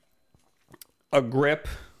a grip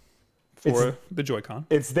for the Joy-Con.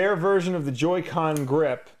 It's their version of the Joy-Con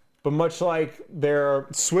grip, but much like their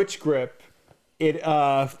Switch grip,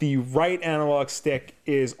 the right analog stick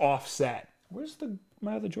is offset. Where's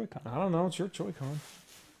my other Joy-Con? I don't know. It's your Joy-Con.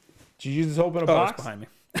 Did you use this to open a Oh, box? it's behind me.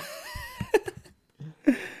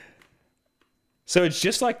 So it's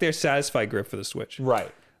just like their Satisfy grip for the Switch.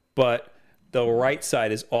 Right. But the right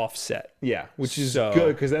side is offset. Yeah, which is So-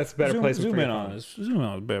 good because that's a better place Zoom for in your on phone. this. Zoom in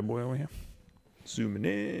on this bad boy over here. Zooming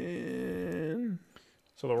in.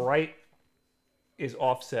 So the right is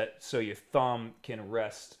offset so your thumb can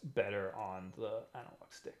rest better on the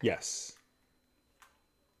analog stick. Yes.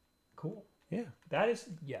 Cool. Yeah. That is,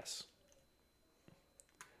 yes.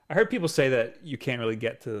 I heard people say that you can't really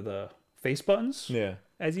get to the face buttons Yeah.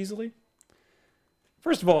 as easily.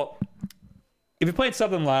 First of all, if you're playing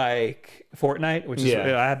something like Fortnite, which is,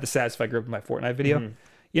 Yeah. I have the Satisfy grip in my Fortnite video,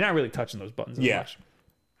 you're not really touching those buttons as Yeah.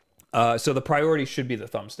 much. So the priority should be the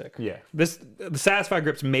thumbstick. Yeah. The Satisfy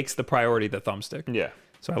grips makes the priority the thumbstick. Yeah.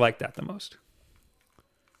 So I like that the most.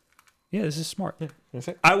 Yeah, this is smart. That's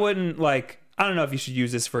it. I wouldn't I don't know if you should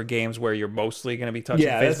use this for games where you're mostly going to be touching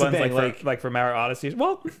Yeah, face that's the buttons, thing, like for Mario Odyssey.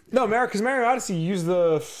 Well, No, because Mario Odyssey, you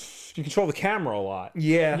control the camera a lot.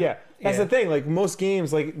 yeah, Yeah, that's the thing. Like most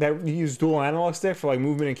games, like that you use dual analog stick for like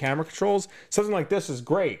movement and camera controls. Something like this is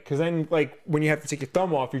great because then, like when you have to take your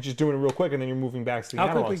thumb off, you're just doing it real quick, and then you're moving back to the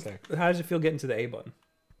analog stick. How does it feel getting to the A button?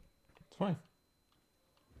 It's fine. A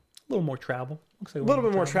little more travel. Looks like A little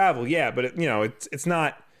bit more travel, yeah, but it's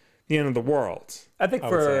not the end of the world. I think would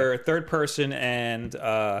for third person and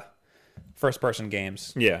first person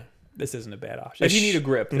games, Yeah. this isn't a bad option. If you need a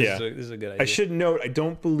grip, this is a good idea. I should note, I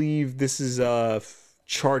don't believe this is a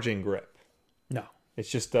charging grip. No, It's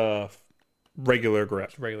just a regular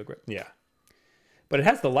grip. it's a regular grip. Yeah. But it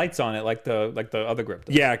has the lights on it like the other grip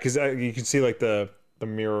does. Yeah, because you can see like the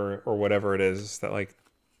mirror or whatever it is that like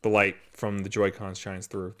the light from the Joy-Cons shines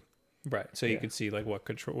through. Right. So you can see like what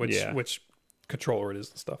control which controller it is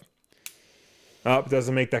and stuff. Oh, it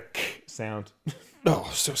doesn't make that sound. Oh,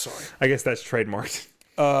 so sorry. I guess that's trademarked.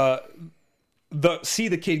 See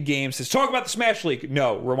the Kid Game says, talk about the Smash Leak.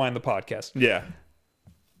 No, rewind the podcast. Yeah.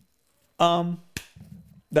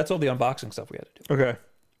 That's all the unboxing stuff we had to do. Okay.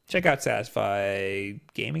 Check out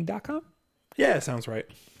satisfygaming.com. Yeah, sounds right.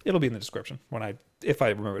 It'll be in the description if I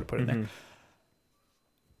remember to put it in there.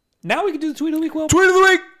 Now we can do the tweet of the week. Well, Tweet of the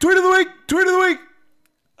week! Tweet of the week! Tweet of the week!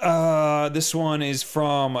 this one is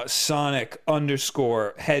from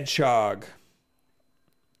Sonic_Hedgehog.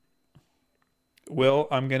 Will,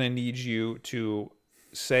 I'm gonna need you to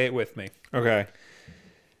say it with me. Okay.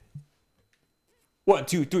 1,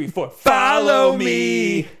 2, 3, 4. Follow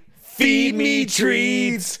me, feed me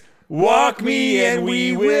treats, walk me, and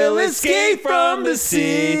we will escape from the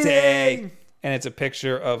city. And it's a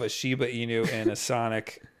picture of a Shiba Inu in a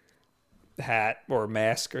Sonic hat or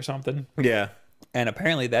mask or something. Yeah. And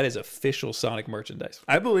apparently that is official Sonic merchandise.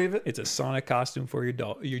 I believe it. It's a Sonic costume for your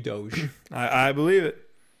Doge. I believe it.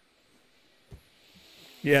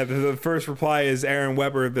 Yeah, the first reply is Aaron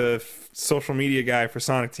Weber, the social media guy for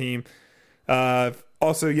Sonic Team.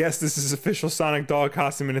 Also, yes, this is official Sonic dog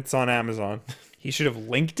costume and it's on Amazon. He should have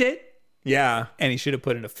linked it, Yeah. and he should have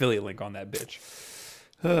put an affiliate link on that bitch.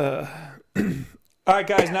 All right,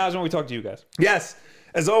 guys, now is when we talk to you guys. Yes.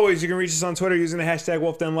 As always, you can reach us on Twitter using the hashtag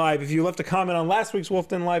WolfDenLive. If you left a comment on last week's Wolf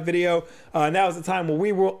Den Live video, now is the time when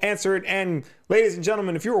we will answer it. And ladies and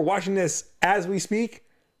gentlemen, if you are watching this as we speak,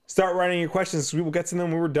 start writing your questions. We will get to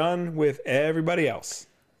them when we're done with everybody else.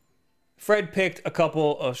 Fred picked a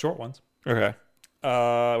couple of short ones, Okay.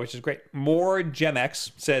 which is great. More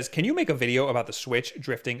GemX says, can you make a video about the Switch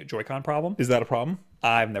drifting Joy-Con problem? Is that a problem?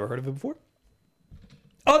 I've never heard of it before.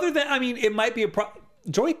 Other than, it might be a problem.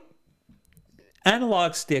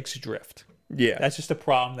 Analog sticks drift. Yeah. That's just a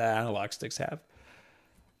problem that analog sticks have.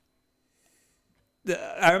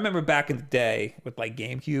 I remember back in the day with like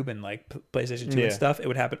GameCube and like PlayStation 2 and stuff, it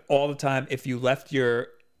would happen all the time if you left your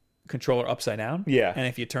controller upside down. Yeah. And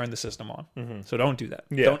if you turned the system on. So don't do that.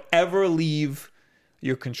 Yeah. Don't ever leave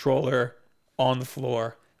your controller on the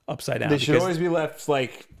floor upside down. They should always be left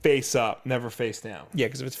like face up, never face down. Yeah,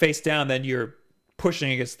 because if it's face down, then you're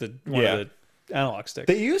pushing against one of the analog sticks.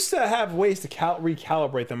 They used to have ways to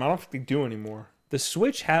recalibrate them. I don't think they do anymore. The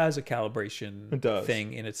Switch has a calibration It does.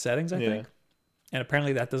 thing in its settings, I think. And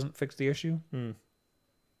apparently that doesn't fix the issue.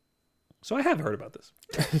 So I have heard about this.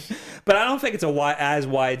 But I don't think it's as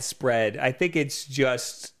widespread. I think it's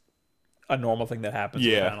just a normal thing that happens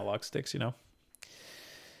with analog sticks, you know?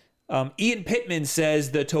 Ian Pittman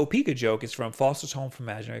says the Topeka joke is from Foster's Home for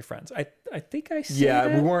Imaginary Friends. I think I said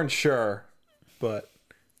that. We weren't sure, but...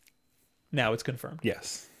 Now it's confirmed.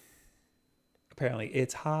 Yes. Apparently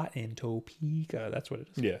it's hot in Topeka. That's what it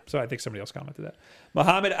is. Yeah. So I think somebody else commented that.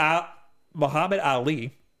 Muhammad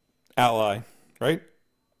Ali. Ally, right?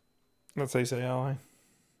 That's how you say ally?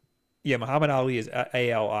 Yeah, Muhammad Ali is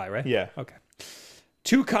ALI, right? Yeah. Okay.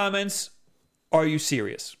 2 comments. Are you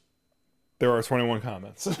serious? There are 21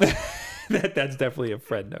 comments. That's definitely a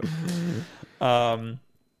friend note.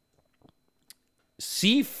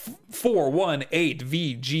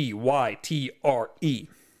 C418VGYTRE.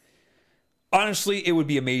 Honestly, it would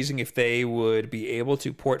be amazing if they would be able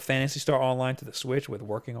to port Phantasy Star Online to the Switch with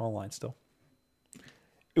working online still.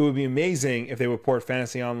 It would be amazing if they would port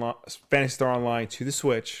Phantasy Star Online to the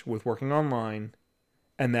Switch with working online,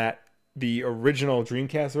 and that the original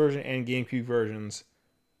Dreamcast version and GameCube versions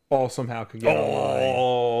all somehow could get online.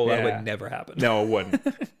 Oh, that would never happen. No, it wouldn't.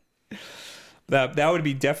 That would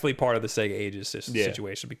be definitely part of the Sega Ages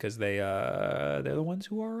situation because they're the ones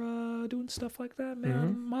who are doing stuff like that,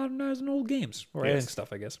 man. Modernizing old games or adding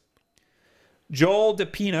stuff, I guess. Joel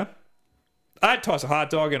DePina. I'd toss a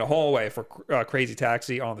hot dog in a hallway for Crazy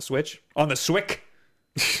Taxi on the Switch. On the Swick.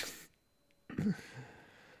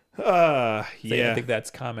 I think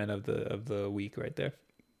that's comment of the week right there.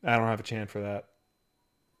 I don't have a chant for that.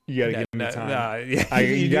 You gotta give me time.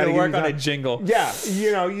 You gotta work on a jingle. Yeah,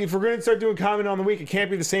 if we're gonna start doing comment on the week, it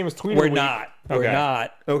can't be the same as tweet. We're not. We're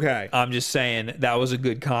not. Okay. I'm just saying that was a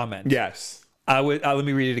good comment. Yes. Let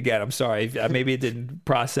me read it again. I'm sorry. Maybe it didn't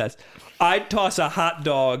process. I'd toss a hot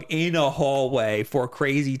dog in a hallway for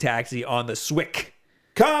Crazy Taxi on the Swick.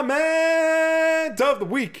 Comment of the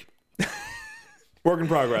week. Work in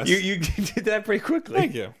progress. You did that pretty quickly.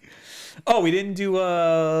 Thank you. Oh, we didn't do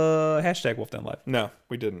hashtag Wolf Den Live. No,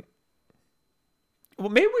 we didn't. Well,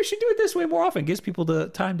 maybe we should do it this way more often. Gives people the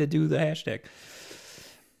time to do the hashtag.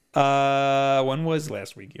 When was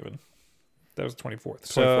last week even? That was the 24th.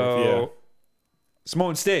 So,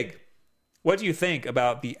 Simone Stig, what do you think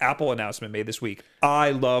about the Apple announcement made this week?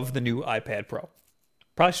 I love the new iPad Pro.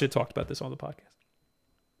 Probably should have talked about this on the podcast.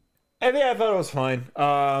 I thought it was fine.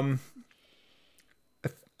 I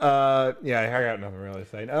got nothing really to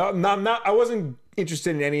say. I wasn't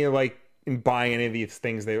interested in any in buying any of these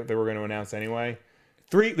things they were going to announce anyway.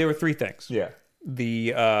 There were 3 things. Yeah.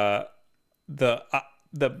 The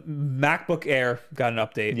MacBook Air got an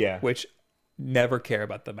update. Yeah. Which never care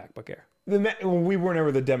about the MacBook Air. We were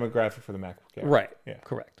never the demographic for the MacBook Air. Right. Yeah.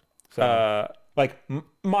 Correct. So,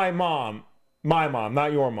 my mom,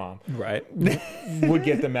 not your mom, right, would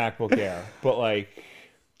get the MacBook Air, but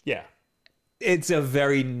it's a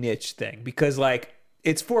very niche thing because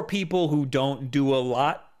it's for people who don't do a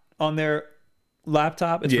lot on their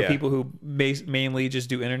laptop. It's for people who mainly just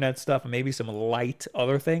do internet stuff and maybe some light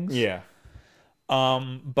other things. Yeah.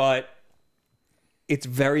 But it's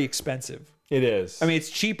very expensive. It is. I mean, it's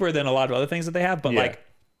cheaper than a lot of other things that they have, but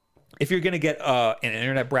if you're gonna get an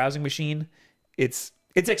internet browsing machine, it's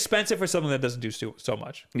expensive for something that doesn't do so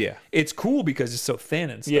much. Yeah. It's cool because it's so thin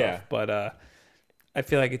and stuff. Yeah. But I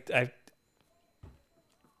feel like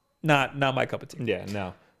not my cup of tea. Yeah.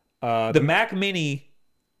 No. The Mac Mini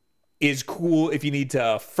is cool if you need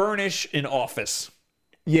to furnish an office.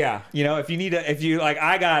 Yeah. I'm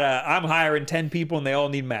hiring 10 people and they all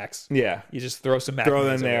need Macs. Yeah. You just throw some Mac Throw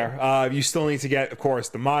them Minis there. You still need to get, of course,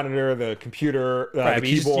 the monitor, the computer, the keyboard,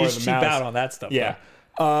 you just the cheap mouse. out on that stuff. Yeah.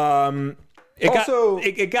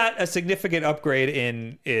 It got a significant upgrade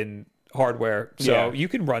in hardware, so you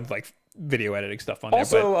can run video editing stuff on there.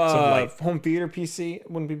 Also, home theater PC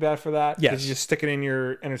wouldn't be bad for that. Yes. Because you just stick it in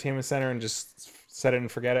your entertainment center and just set it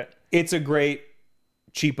and forget it. It's a great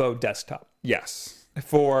cheapo desktop. Yes.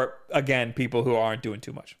 For again, people who aren't doing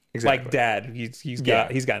too much. Exactly. Like Dad, he's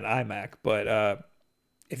got an iMac, but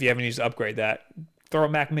if you ever need to upgrade that, throw a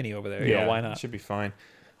Mac Mini over there. Why not? It should be fine.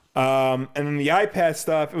 And then the iPad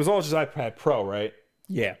stuff, it was all just iPad Pro, right?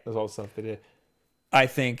 Yeah. That's all the stuff they did. I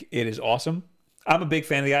think it is awesome. I'm a big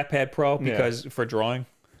fan of the iPad Pro because for drawing,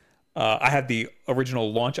 I have the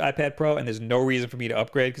original launch iPad Pro, and there's no reason for me to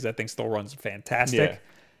upgrade because that thing still runs fantastic. Yeah.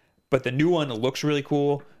 But the new one looks really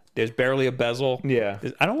cool. There's barely a bezel. Yeah.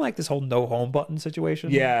 I don't like this whole no home button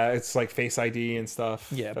situation. Yeah, it's like Face ID and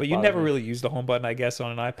stuff. Yeah, but you never really use the home button, I guess,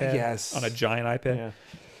 on an iPad. Yes. On a giant iPad. Yeah.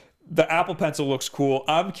 the Apple Pencil looks cool.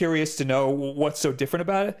 I'm curious to know what's so different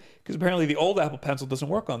about it, because apparently the old Apple Pencil doesn't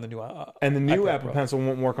work on the new and the new iPad Apple Pro. Pencil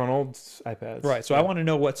won't work on old iPads. Right. So I want to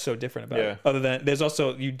know what's so different about it. Other than there's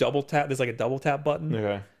also you double tap. There's like a double tap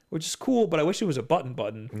button, which is cool. But I wish it was a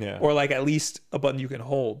button. Yeah. Or like at least a button you can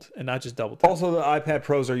hold and not just double tap. Also, the iPad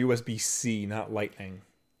Pros are USB-C, not Lightning.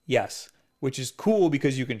 Yes, which is cool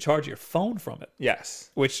because you can charge your phone from it.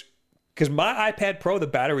 Yes. Because my iPad Pro, the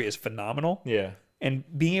battery is phenomenal. Yeah. And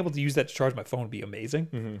being able to use that to charge my phone would be amazing.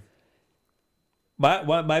 Mm-hmm.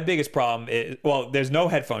 My biggest problem is, well, there's no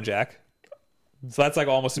headphone jack. So that's like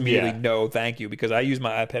almost immediately no thank you, because I use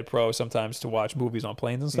my iPad Pro sometimes to watch movies on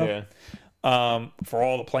planes and stuff. Yeah. For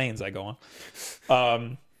all the planes I go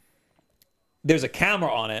on. There's a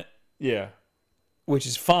camera on it. Yeah. Which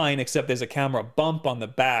is fine, except there's a camera bump on the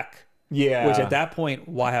back. Yeah. Which at that point,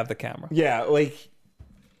 why have the camera? Yeah, like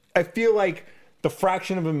I feel like the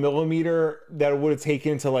fraction of a millimeter that it would have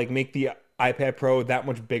taken to like make the iPad Pro that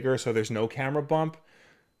much bigger so there's no camera bump,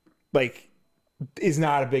 like, is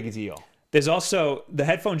not a big deal. There's also the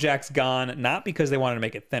headphone jack's gone, not because they wanted to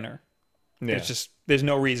make it thinner. Yeah. It's just there's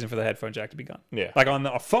no reason for the headphone jack to be gone. Yeah. Like on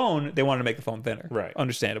a phone, they wanted to make the phone thinner. Right.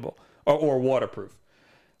 Understandable. Or waterproof.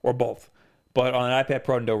 Or both. But on an iPad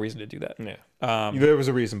Pro, no reason to do that. Yeah. There was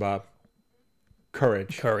a reason, Bob.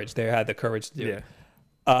 Courage. They had the courage to do it.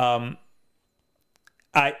 Yeah.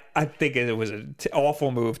 I think it was an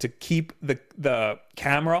awful move to keep the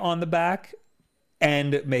camera on the back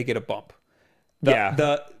and make it a bump.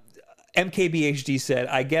 The MKBHD said,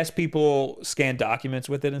 I guess people scan documents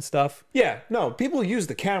with it and stuff. Yeah, no, people use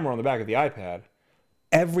the camera on the back of the iPad.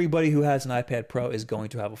 Everybody who has an iPad Pro is going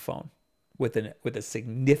to have a phone with a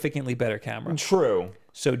significantly better camera. True.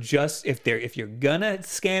 So just if you're gonna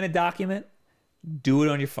scan a document, do it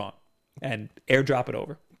on your phone and AirDrop it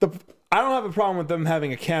over. I don't have a problem with them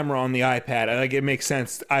having a camera on the iPad. I think it makes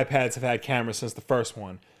sense. iPads have had cameras since the first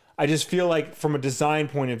one. I just feel like from a design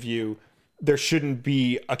point of view, there shouldn't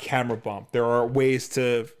be a camera bump. There are ways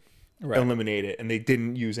to eliminate it, and they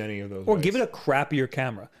didn't use any of those. Or ways. give it a crappier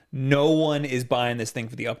camera. No one is buying this thing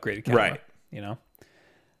for the upgraded camera. Right. You know?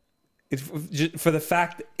 It's just for the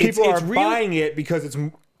fact that people are buying it because it's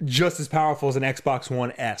just as powerful as an Xbox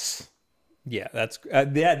One S. Yeah, that's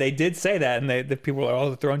they did say that, and the people are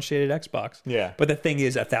all throwing shade at Xbox. Yeah, but the thing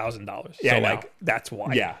is $1,000. Yeah, so like that's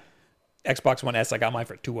why. Yeah, Xbox One S, I got mine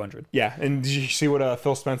for $200. Yeah, and did you see what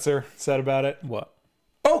Phil Spencer said about it? What?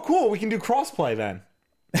 Oh, cool. We can do crossplay then.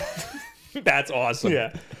 That's awesome.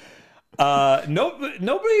 Yeah.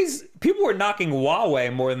 People were knocking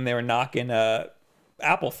Huawei more than they were knocking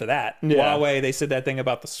Apple for that. Yeah. Huawei, they said that thing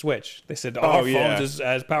about the Switch. They said our phones is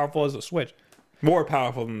as powerful as the Switch. More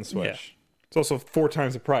powerful than the Switch. Yeah. It's also 4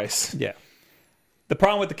 times the price. Yeah. The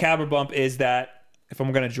problem with the camera bump is that if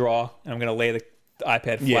I'm going to draw and I'm going to lay the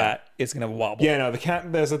iPad flat, it's going to wobble. Yeah, no,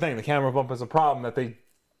 there's the thing. The camera bump is a problem that they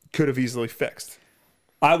could have easily fixed.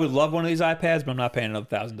 I would love one of these iPads, but I'm not paying another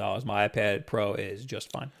 $1,000. My iPad Pro is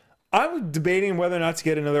just fine. I'm debating whether or not to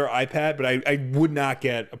get another iPad, but I would not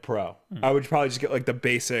get a Pro. I would probably just get like the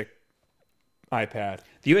basic iPad.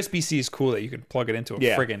 The USB-C is cool that you can plug it into a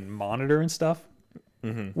friggin' monitor and stuff.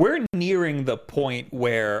 Mm-hmm. We're nearing the point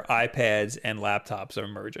where iPads and laptops are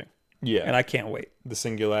merging. Yeah. And I can't wait. The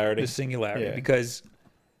singularity. Yeah. Because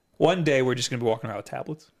one day we're just going to be walking around with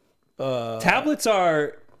tablets. Tablets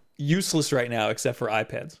are useless right now except for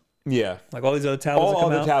iPads. Yeah. Like all these other tablets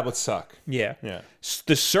all other tablets suck. Yeah. Yeah.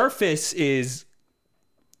 The Surface is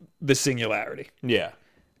the singularity. Yeah.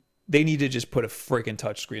 They need to just put a freaking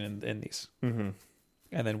touchscreen in these. Mm-hmm.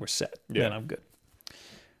 And then we're set. Yeah. Then I'm good.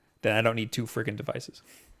 Then I don't need 2 freaking devices.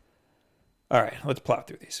 All right, let's plow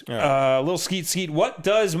through these. Right. Little skeet. What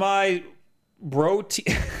does my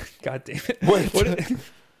God damn it.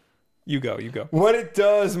 You go. What it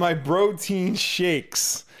does, my protein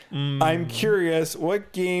shakes. I'm curious,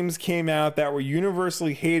 what games came out that were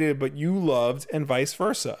universally hated but you loved, and vice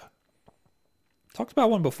versa? Talked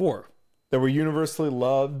about one before. That were universally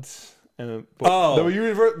loved and that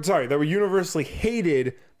were universally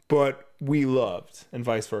hated but we loved, and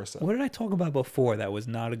vice versa. What did I talk about before that was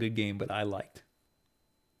not a good game but I liked?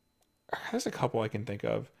 There's a couple I can think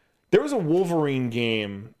of. There was a Wolverine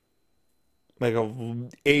game like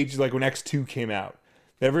when X2 came out.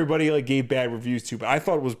 Everybody like gave bad reviews to, but I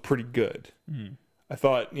thought it was pretty good. I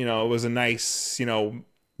thought, it was a nice,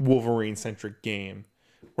 Wolverine centric game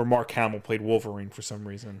where Mark Hamill played Wolverine for some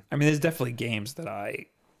reason. I mean, there's definitely games that I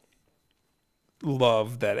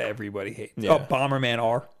love that everybody hates. Yeah. Oh, Bomberman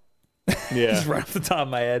R. Yeah. Just right off the top of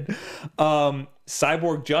my head.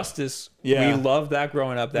 Cyborg Justice. Yeah. We loved that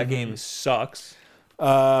growing up. That game sucks.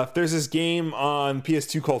 There's this game on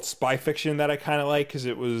PS2 called Spy Fiction that I kind of like because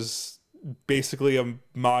it was basically a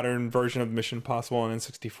modern version of Mission Impossible on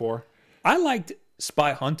N64. I liked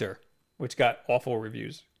Spy Hunter, which got awful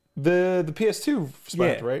reviews. The PS2 Spy Yeah.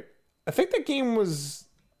 Hunter, right? I think that game was...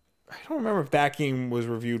 I don't remember if that game was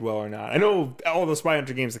reviewed well or not. I know all the Spy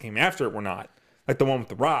Hunter games that came after it were not. Like the one with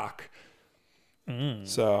The Rock.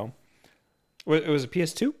 So... It was a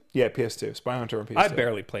PS2? Yeah, PS2. Spy Hunter on PS2. I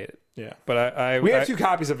barely played it. Yeah. But We have 2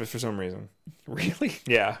 copies of it for some reason. Really?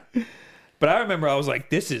 Yeah. But I remember I was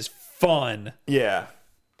like, this is fun. Yeah.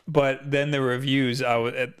 But then the reviews, I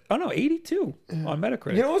was at, 82 on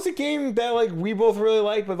Metacritic. You know what's a game that like we both really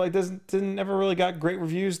like, but like didn't ever really got great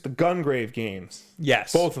reviews? The Gungrave games.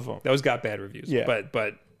 Yes. Both of them. Those got bad reviews. Yeah.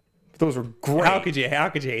 But Those were great. how could you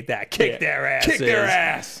hate that? Kick their ass. Kick their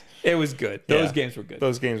ass. It was good. Those Yeah. games were good.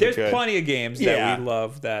 Those games were There's good. plenty of games that Yeah. we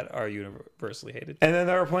love that are universally hated. And then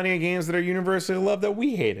there are plenty of games that are universally loved that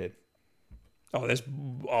we hated. Oh, there's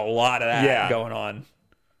a lot of that going on.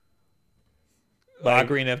 Like,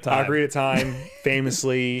 Ocarina of Time. Ocarina of Time,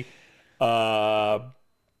 famously. Borderlands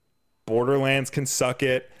can suck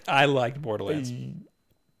it. I liked Borderlands.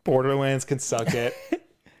 Borderlands can suck it.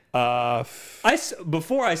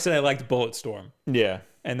 Before I said I liked Bulletstorm, Yeah.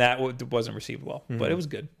 and that wasn't received well, but it was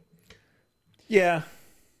good. Yeah.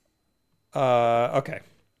 Okay.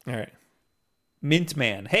 All right.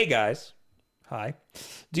 Mintman. Hey, guys. Hi.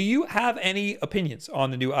 Do you have any opinions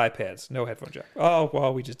on the new iPads? No headphone jack. Oh,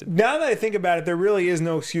 well, we just did. Now that I think about it, there really is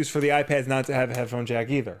no excuse for the iPads not to have a headphone jack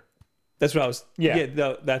either. That's what I was... Yeah.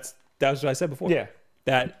 That was what I said before. Yeah.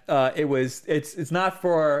 That it's not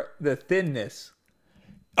for the thinness.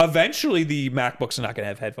 Eventually, the MacBooks are not going to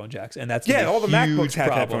have headphone jacks, and that's Yeah, all the MacBooks have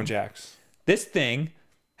problem. headphone jacks. This thing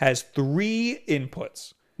has 3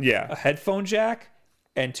 inputs: Yeah. a headphone jack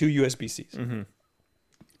and 2 USB-Cs.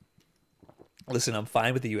 Listen, I'm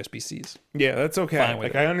fine with the USB-Cs. Yeah, that's okay. Fine with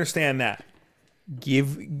Like, it. I understand that.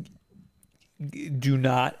 Do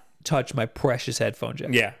not touch my precious headphone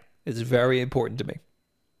jack. Yeah. It's very important to me.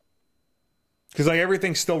 Because, like,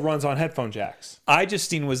 everything still runs on headphone jacks.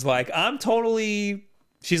 Justine was like,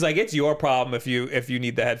 she's like, it's your problem if you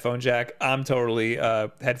need the headphone jack. I'm totally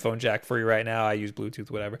headphone jack free right now. I use Bluetooth,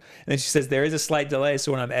 whatever. And then she says there is a slight delay,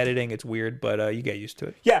 so when I'm editing, it's weird, but you get used to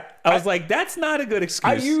it. Yeah. I was like, that's not a good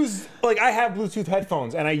excuse. I have Bluetooth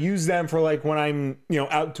headphones, and I use them for, like, when I'm,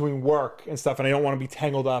 out doing work and stuff, and I don't want to be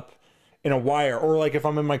tangled up in a wire, or like if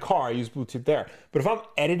I'm in my car, I use Bluetooth there. But if I'm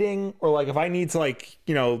editing, or like if I need to like,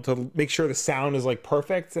 to make sure the sound is like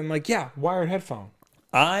perfect, and like, yeah, wired headphone.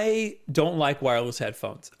 I don't like wireless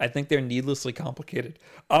headphones. I think they're needlessly complicated.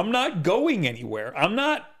 I'm not going anywhere. I'm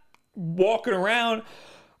not walking around.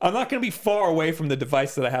 I'm not going to be far away from the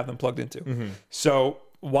device that I have them plugged into. So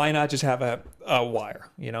why not just have a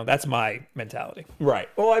wire? That's my mentality. Right.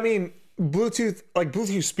 Well, I mean,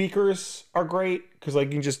 Bluetooth speakers are great because like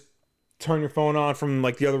you can just turn your phone on from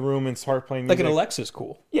like the other room and start playing music. Like an Alexa's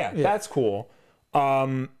cool. Yeah, that's cool.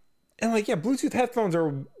 And like, yeah, Bluetooth headphones are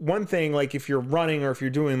one thing, like if you're running or if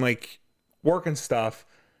you're doing like work and stuff.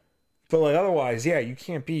 But like otherwise, yeah, you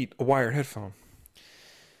can't beat a wired headphone.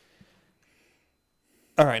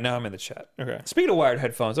 All right, now I'm in the chat. Okay. Speaking of wired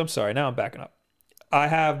headphones, I'm sorry, now I'm backing up. I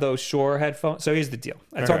have those Shure headphones. So here's the deal.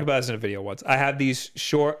 I talked about this in a video once. I have these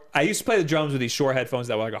Shure. I used to play the drums with these Shure headphones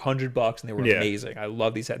that were like $100, and they were amazing. I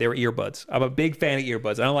love these. They were earbuds. I'm a big fan of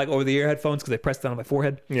earbuds. I don't like over-the-ear headphones because they press down on my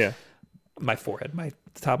forehead. Yeah. My forehead,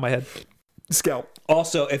 the top of my head. Scalp.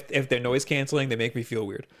 Also, if they're noise canceling, they make me feel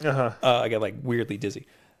weird. I get like weirdly dizzy.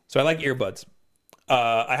 So I like earbuds.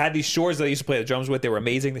 I had these Shores that I used to play the drums with. They were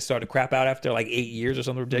amazing. They started to crap out after like 8 years or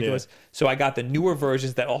something ridiculous. Yeah. So I got the newer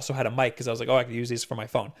versions that also had a mic because I was like, I could use these for my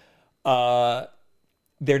phone.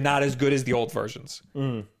 They're not as good as the old versions.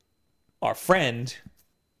 Our friend,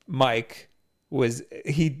 Mike, I don't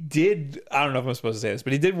know if I'm supposed to say this,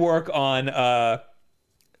 but he did work on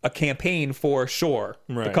a campaign for Shure,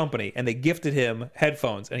 the company, and they gifted him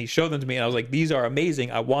headphones, and he showed them to me, and I was like, these are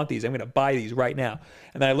amazing. I want these. I'm going to buy these right now.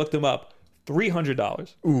 And then I looked them up.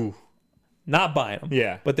 $300. Ooh. Not buying them.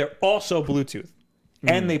 Yeah. But they're also Bluetooth.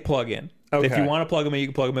 And they plug in. Okay. If you want to plug them in, you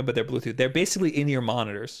can plug them in, but they're Bluetooth. They're basically in-ear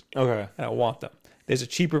monitors. Okay. And I want them. There's a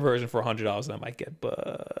cheaper version for $100 that I might get,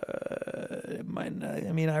 but it might not,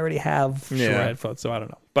 I already have Shure headphones, so I don't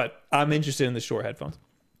know. But I'm interested in the Shure headphones.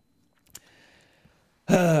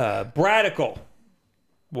 Bradical,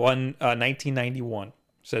 1991,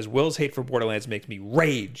 says, Will's hate for Borderlands makes me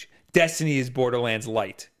rage. Destiny is Borderlands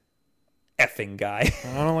light. Effing guy.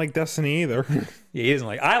 I don't like Destiny either. Yeah, he doesn't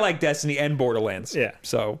like. I like Destiny and Borderlands. Yeah.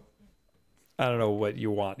 So I don't know what you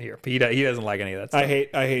want here. He doesn't like any of that stuff.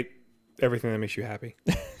 I hate everything that makes you happy.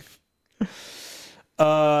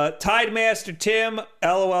 Tidemaster Tim,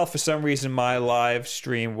 LOL. For some reason, my live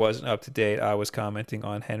stream wasn't up to date. I was commenting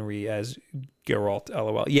on Henry as Geralt.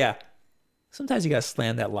 LOL. Yeah. Sometimes you gotta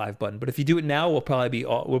slam that live button, but if you do it now, we'll probably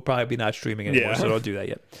be not streaming anymore. So don't do that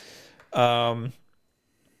yet.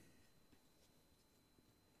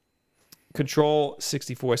 Control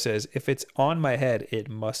 64 says, if it's on my head, it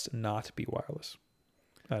must not be wireless.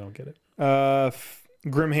 I don't get it.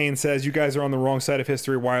 Grimhane says, you guys are on the wrong side of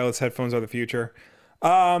history. Wireless headphones are the future.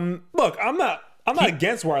 Look, I'm not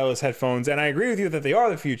against wireless headphones, and I agree with you that they are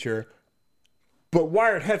the future, but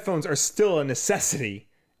wired headphones are still a necessity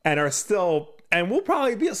and will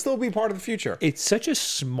probably still be part of the future. It's such a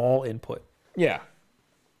small input. Yeah.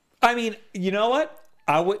 I mean, you know what?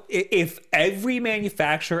 I would, if every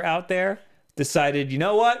manufacturer out there decided, you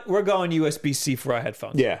know what, we're going USB-C for our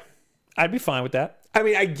headphones. Yeah. I'd be fine with that. I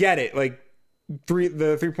mean, I get it. Like,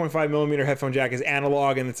 the 3.5 millimeter headphone jack is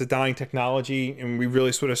analog and it's a dying technology, and we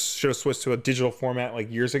really should have switched to a digital format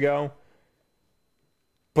like years ago.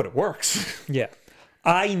 But it works. Yeah.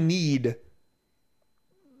 I need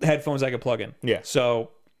headphones I can plug in. Yeah. So,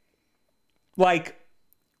 like,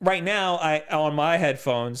 right now, on my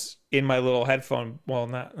headphones, in my little headphone,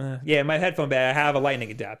 in my headphone bag, I have a lightning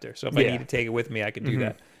adapter. So if I need to take it with me, I can do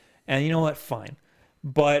that. And you know what? Fine.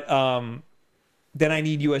 But then I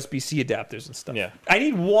need USB-C adapters and stuff. Yeah. I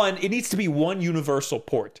need one. It needs to be one universal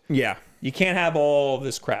port. Yeah. You can't have all of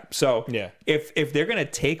this crap. So yeah. if they're going to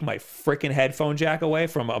take my freaking headphone jack away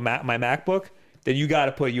from my MacBook, then you got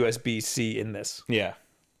to put USB-C in this. Yeah.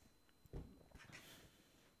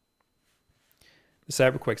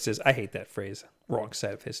 Cyberquick says, I hate that phrase. Wrong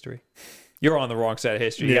side of history. You're on the wrong side of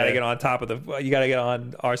history. You got to get on top of you got to get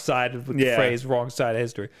on our side of the phrase wrong side of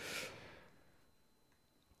history.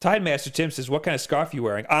 Tidemaster Tim says, what kind of scarf are you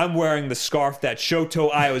wearing? I'm wearing the scarf that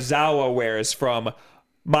Shoto Aozawa wears from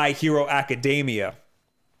My Hero Academia.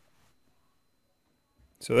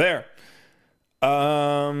 So there.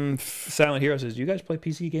 Silent Hero says, do you guys play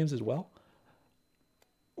PC games as well?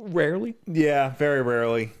 Rarely. Yeah, very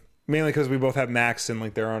rarely. Mainly because we both have Macs and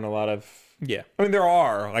like there aren't a lot of. Yeah. I mean, there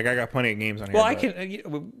are. Like, I got plenty of games on here. Well, I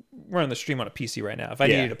can. We're on the stream on a PC right now. If I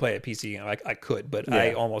needed to play a PC game, I could, but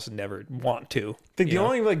I almost never want to. I think the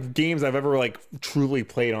only like games I've ever like truly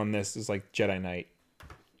played on this is like Jedi Knight.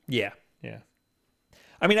 Yeah. Yeah.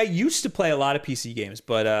 I mean, I used to play a lot of PC games,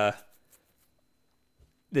 but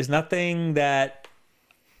there's nothing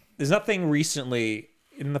recently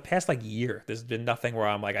in the past like year. There's been nothing where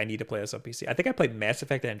I'm like, I need to play this on PC. I think I played Mass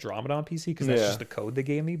Effect Andromeda on PC because that's just the code they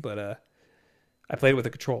gave me, but I played it with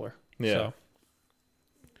a controller. Yeah. So.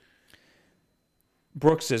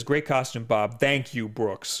 Brooks says, great costume, Bob. Thank you,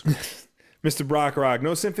 Brooks. Mr. Brockrock,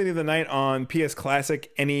 no Symphony of the Night on PS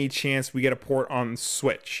Classic. Any chance we get a port on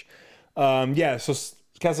Switch? So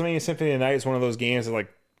Castlevania Symphony of the Night is one of those games that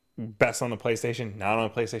like best on the PlayStation, not on a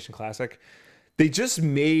PlayStation Classic. They just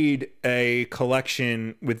made a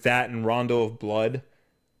collection with that and Rondo of Blood,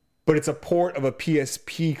 but it's a port of a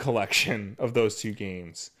PSP collection of those two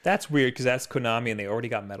games. That's weird because that's Konami and they already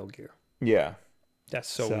got Metal Gear. Yeah. That's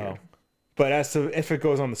so weird. But as to if it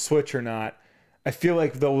goes on the Switch or not, I feel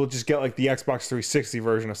like they'll just get like the Xbox 360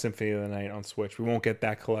 version of Symphony of the Night on Switch. We won't get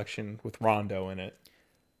that collection with Rondo in it.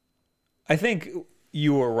 I think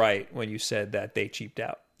you were right when you said that they cheaped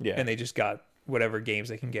out. Yeah. And they just got whatever games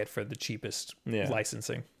they can get for the cheapest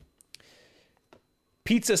licensing.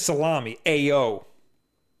 Pizza Salami AO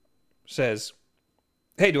says,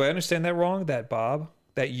 hey, do I understand that wrong?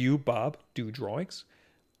 That you, Bob, do drawings?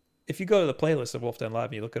 If you go to the playlist of Wolf Den Live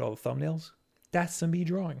and you look at all the thumbnails, that's me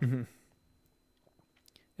drawing. Mm-hmm.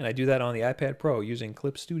 And I do that on the iPad Pro using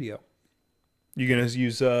Clip Studio. You going to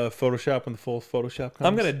use Photoshop when the full Photoshop comes?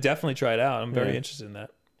 I'm going to definitely try it out. I'm very interested in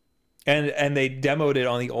that. And they demoed it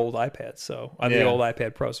on the old iPad, so on the old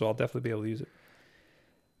iPad Pro, so I'll definitely be able to use it.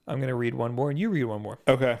 I'm going to read one more, and you read one more.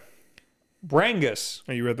 Okay. Brangus.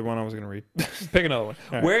 Oh, you read the one I was going to read. Pick another one.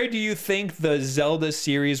 Right. Where do you think the Zelda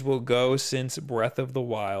series will go since Breath of the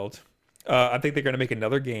Wild? I think they're going to make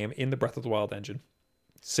another game in the Breath of the Wild engine.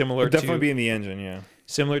 It'll definitely be in the engine, yeah.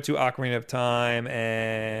 Similar to Ocarina of Time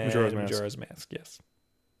and Majora's Mask, yes.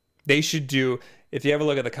 They should do, if you ever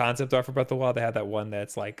look at the concept art for Breath of the Wild, they have that one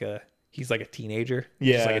that's like he's like a teenager.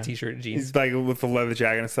 Yeah. Just like a t-shirt and jeans. He's like with the leather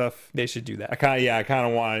jacket and stuff. They should do that. I kind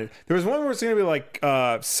of want it. There was one where it's going to be like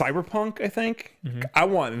cyberpunk, I think. Mm-hmm. I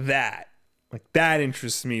want that. Like, that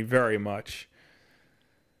interests me very much.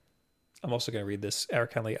 I'm also going to read this.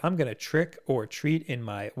 Eric Henley, I'm going to trick or treat in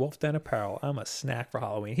my Wolf Den apparel. I'm a snack for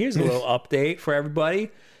Halloween. Here's a little update for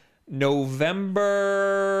everybody. November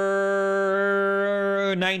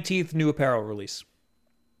 19th, new apparel release.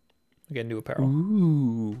 We get new apparel.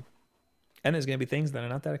 Ooh. And there's going to be things that are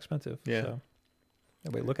not that expensive. Yeah. So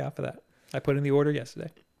everybody look out for that. I put in the order yesterday.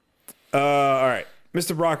 All right.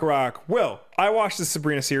 Mr. Brock Rock. Will, I watched the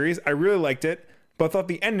Sabrina series. I really liked it, but thought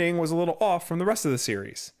the ending was a little off from the rest of the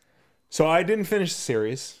series. So I didn't finish the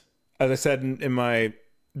series. As I said in my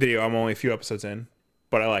video, I'm only a few episodes in,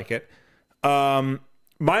 but I like it.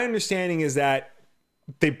 My understanding is that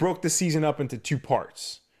they broke the season up into 2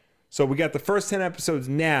 parts. So we got the first 10 episodes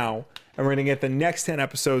now, and we're going to get the next 10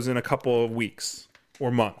 episodes in a couple of weeks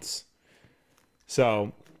or months.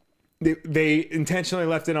 So they intentionally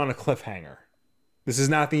left it on a cliffhanger. This is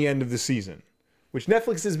not the end of the season, which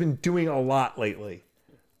Netflix has been doing a lot lately.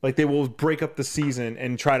 Like, they will break up the season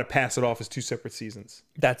and try to pass it off as 2 separate seasons.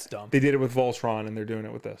 That's dumb. They did it with Voltron, and they're doing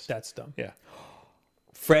it with this. That's dumb. Yeah.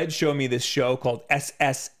 Fred showed me this show called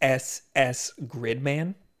SSSS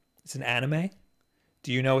Gridman. It's an anime.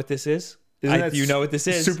 Do you know what this is? Do you know what this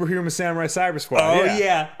is? Superhuman Samurai Cyber Squad. Oh,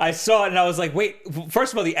 yeah. I saw it, and I was like, wait.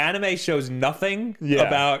 First of all, the anime shows nothing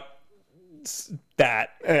about that.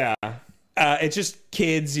 Yeah. It's just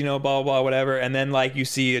kids, blah, blah, blah, whatever. And then, like, you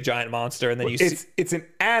see a giant monster, and then It's an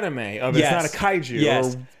anime of it. Yes. It's not a kaiju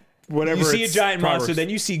Yes. or whatever. You see a giant monster, works. then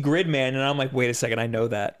you see Gridman, and I'm like, wait a second, I know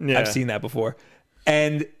that. Yeah. I've seen that before.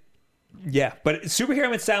 And, yeah, but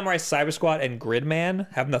Superhero and Samurai Cyber Squad and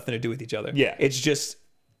Gridman have nothing to do with each other. Yeah. It's just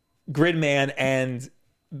Gridman and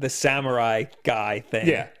the samurai guy thing.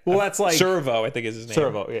 Yeah. Well, that's like... Servo, I think is his name.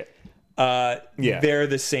 Servo, yeah. They're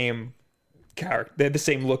the same character. They're the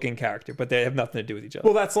same looking character, but they have nothing to do with each other.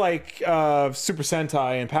 Well, that's like Super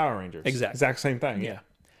Sentai and Power Rangers. Exactly. Exact same thing. Yeah.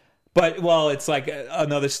 But, well, it's like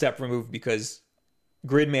another step removed because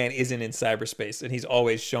Gridman isn't in cyberspace, and he's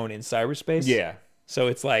always shown in cyberspace. Yeah. So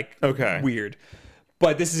it's like weird.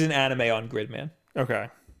 But this is an anime on Gridman, Okay.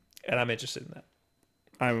 and I'm interested in that.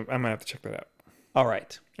 I might have to check that out. All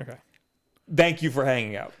right. Okay. Thank you for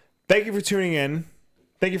hanging out. Thank you for tuning in.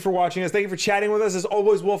 Thank you for watching us. Thank you for chatting with us. As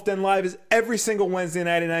always, Wolf Den Live is every single Wednesday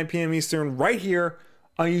night at 9 p.m. Eastern right here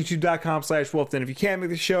on youtube.com/wolfden. If you can't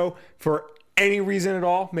make the show for any reason at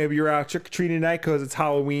all, maybe you're out trick-or-treating tonight because it's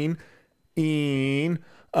Halloween. We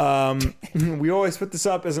always put this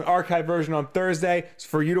up as an archive version on Thursday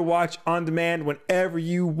for you to watch on demand whenever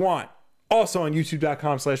you want. Also on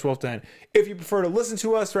youtube.com/wolfden. If you prefer to listen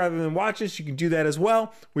to us rather than watch us, you can do that as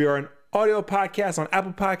well. We are an audio podcast on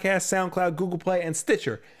Apple Podcasts, SoundCloud, Google Play, and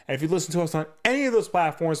Stitcher. And if you listen to us on any of those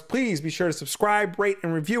platforms, please be sure to subscribe, rate,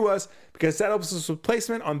 and review us because that helps us with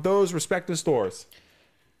placement on those respective stores.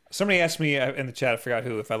 Somebody asked me in the chat, I forgot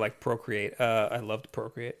who, if I like Procreate. I love to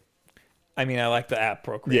Procreate. I mean, I like the app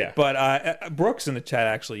Procreate. Yeah. But Brooks in the chat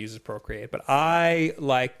actually uses Procreate. But I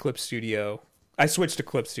like Clip Studio. I switched to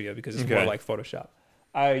Clip Studio because it's more like Photoshop.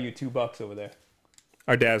 I owe you $2 over there.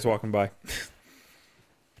 Our dad's walking by.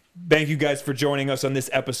 Thank you guys for joining us on this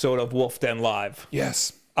episode of Wolf Den Live.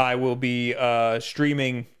 Yes. I will be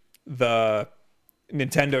streaming the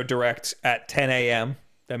Nintendo Direct at 10 a.m.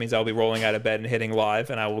 That means I'll be rolling out of bed and hitting live,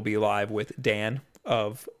 and I will be live with Dan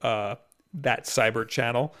of That Cyber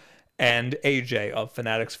Channel and AJ of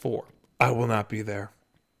Fanatics 4. I will not be there.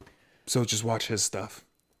 So just watch his stuff.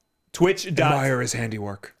 Admire his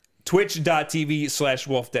handiwork.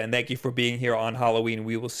 Twitch.tv/wolfden. Thank you for being here on Halloween.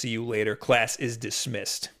 We will see you later. Class is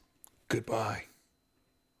dismissed. Goodbye.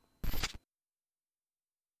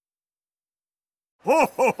 Ho,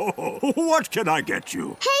 ho, ho, ho. What can I get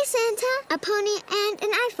you? Hey, Santa! A pony and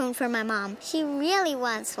an iPhone for my mom. She really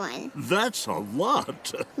wants one. That's a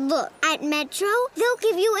lot. Look, at Metro, they'll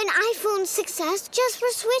give you an iPhone 6S just for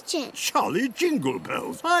switching. Jolly jingle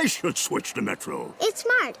bells. I should switch to Metro. It's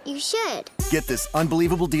smart. You should. Get this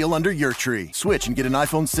unbelievable deal under your tree. Switch and get an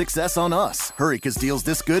iPhone 6S on us. Hurry, because deals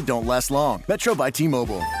this good don't last long. Metro by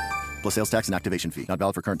T-Mobile. Plus sales tax and activation fee. Not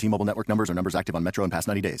valid for current T-Mobile network numbers or numbers active on Metro in past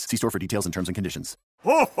 90 days. See store for details and terms and conditions.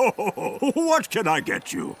 Ho, ho, ho, ho. What can I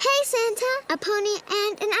get you? Hey, Santa! A pony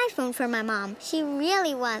and an iPhone for my mom. She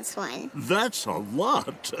really wants one. That's a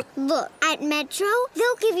lot. Look, at Metro,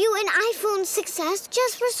 they'll give you an iPhone 6S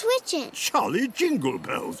just for switching. Jolly jingle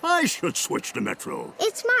bells. I should switch to Metro.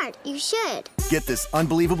 It's smart. You should. Get this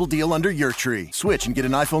unbelievable deal under your tree. Switch and get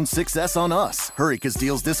an iPhone 6S on us. Hurry, because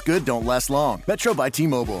deals this good don't last long. Metro by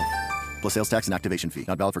T-Mobile. Plus sales tax and activation fee.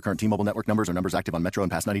 Not valid for current T-Mobile network numbers or numbers active on Metro in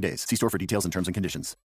past 90 days. See store for details and terms and conditions.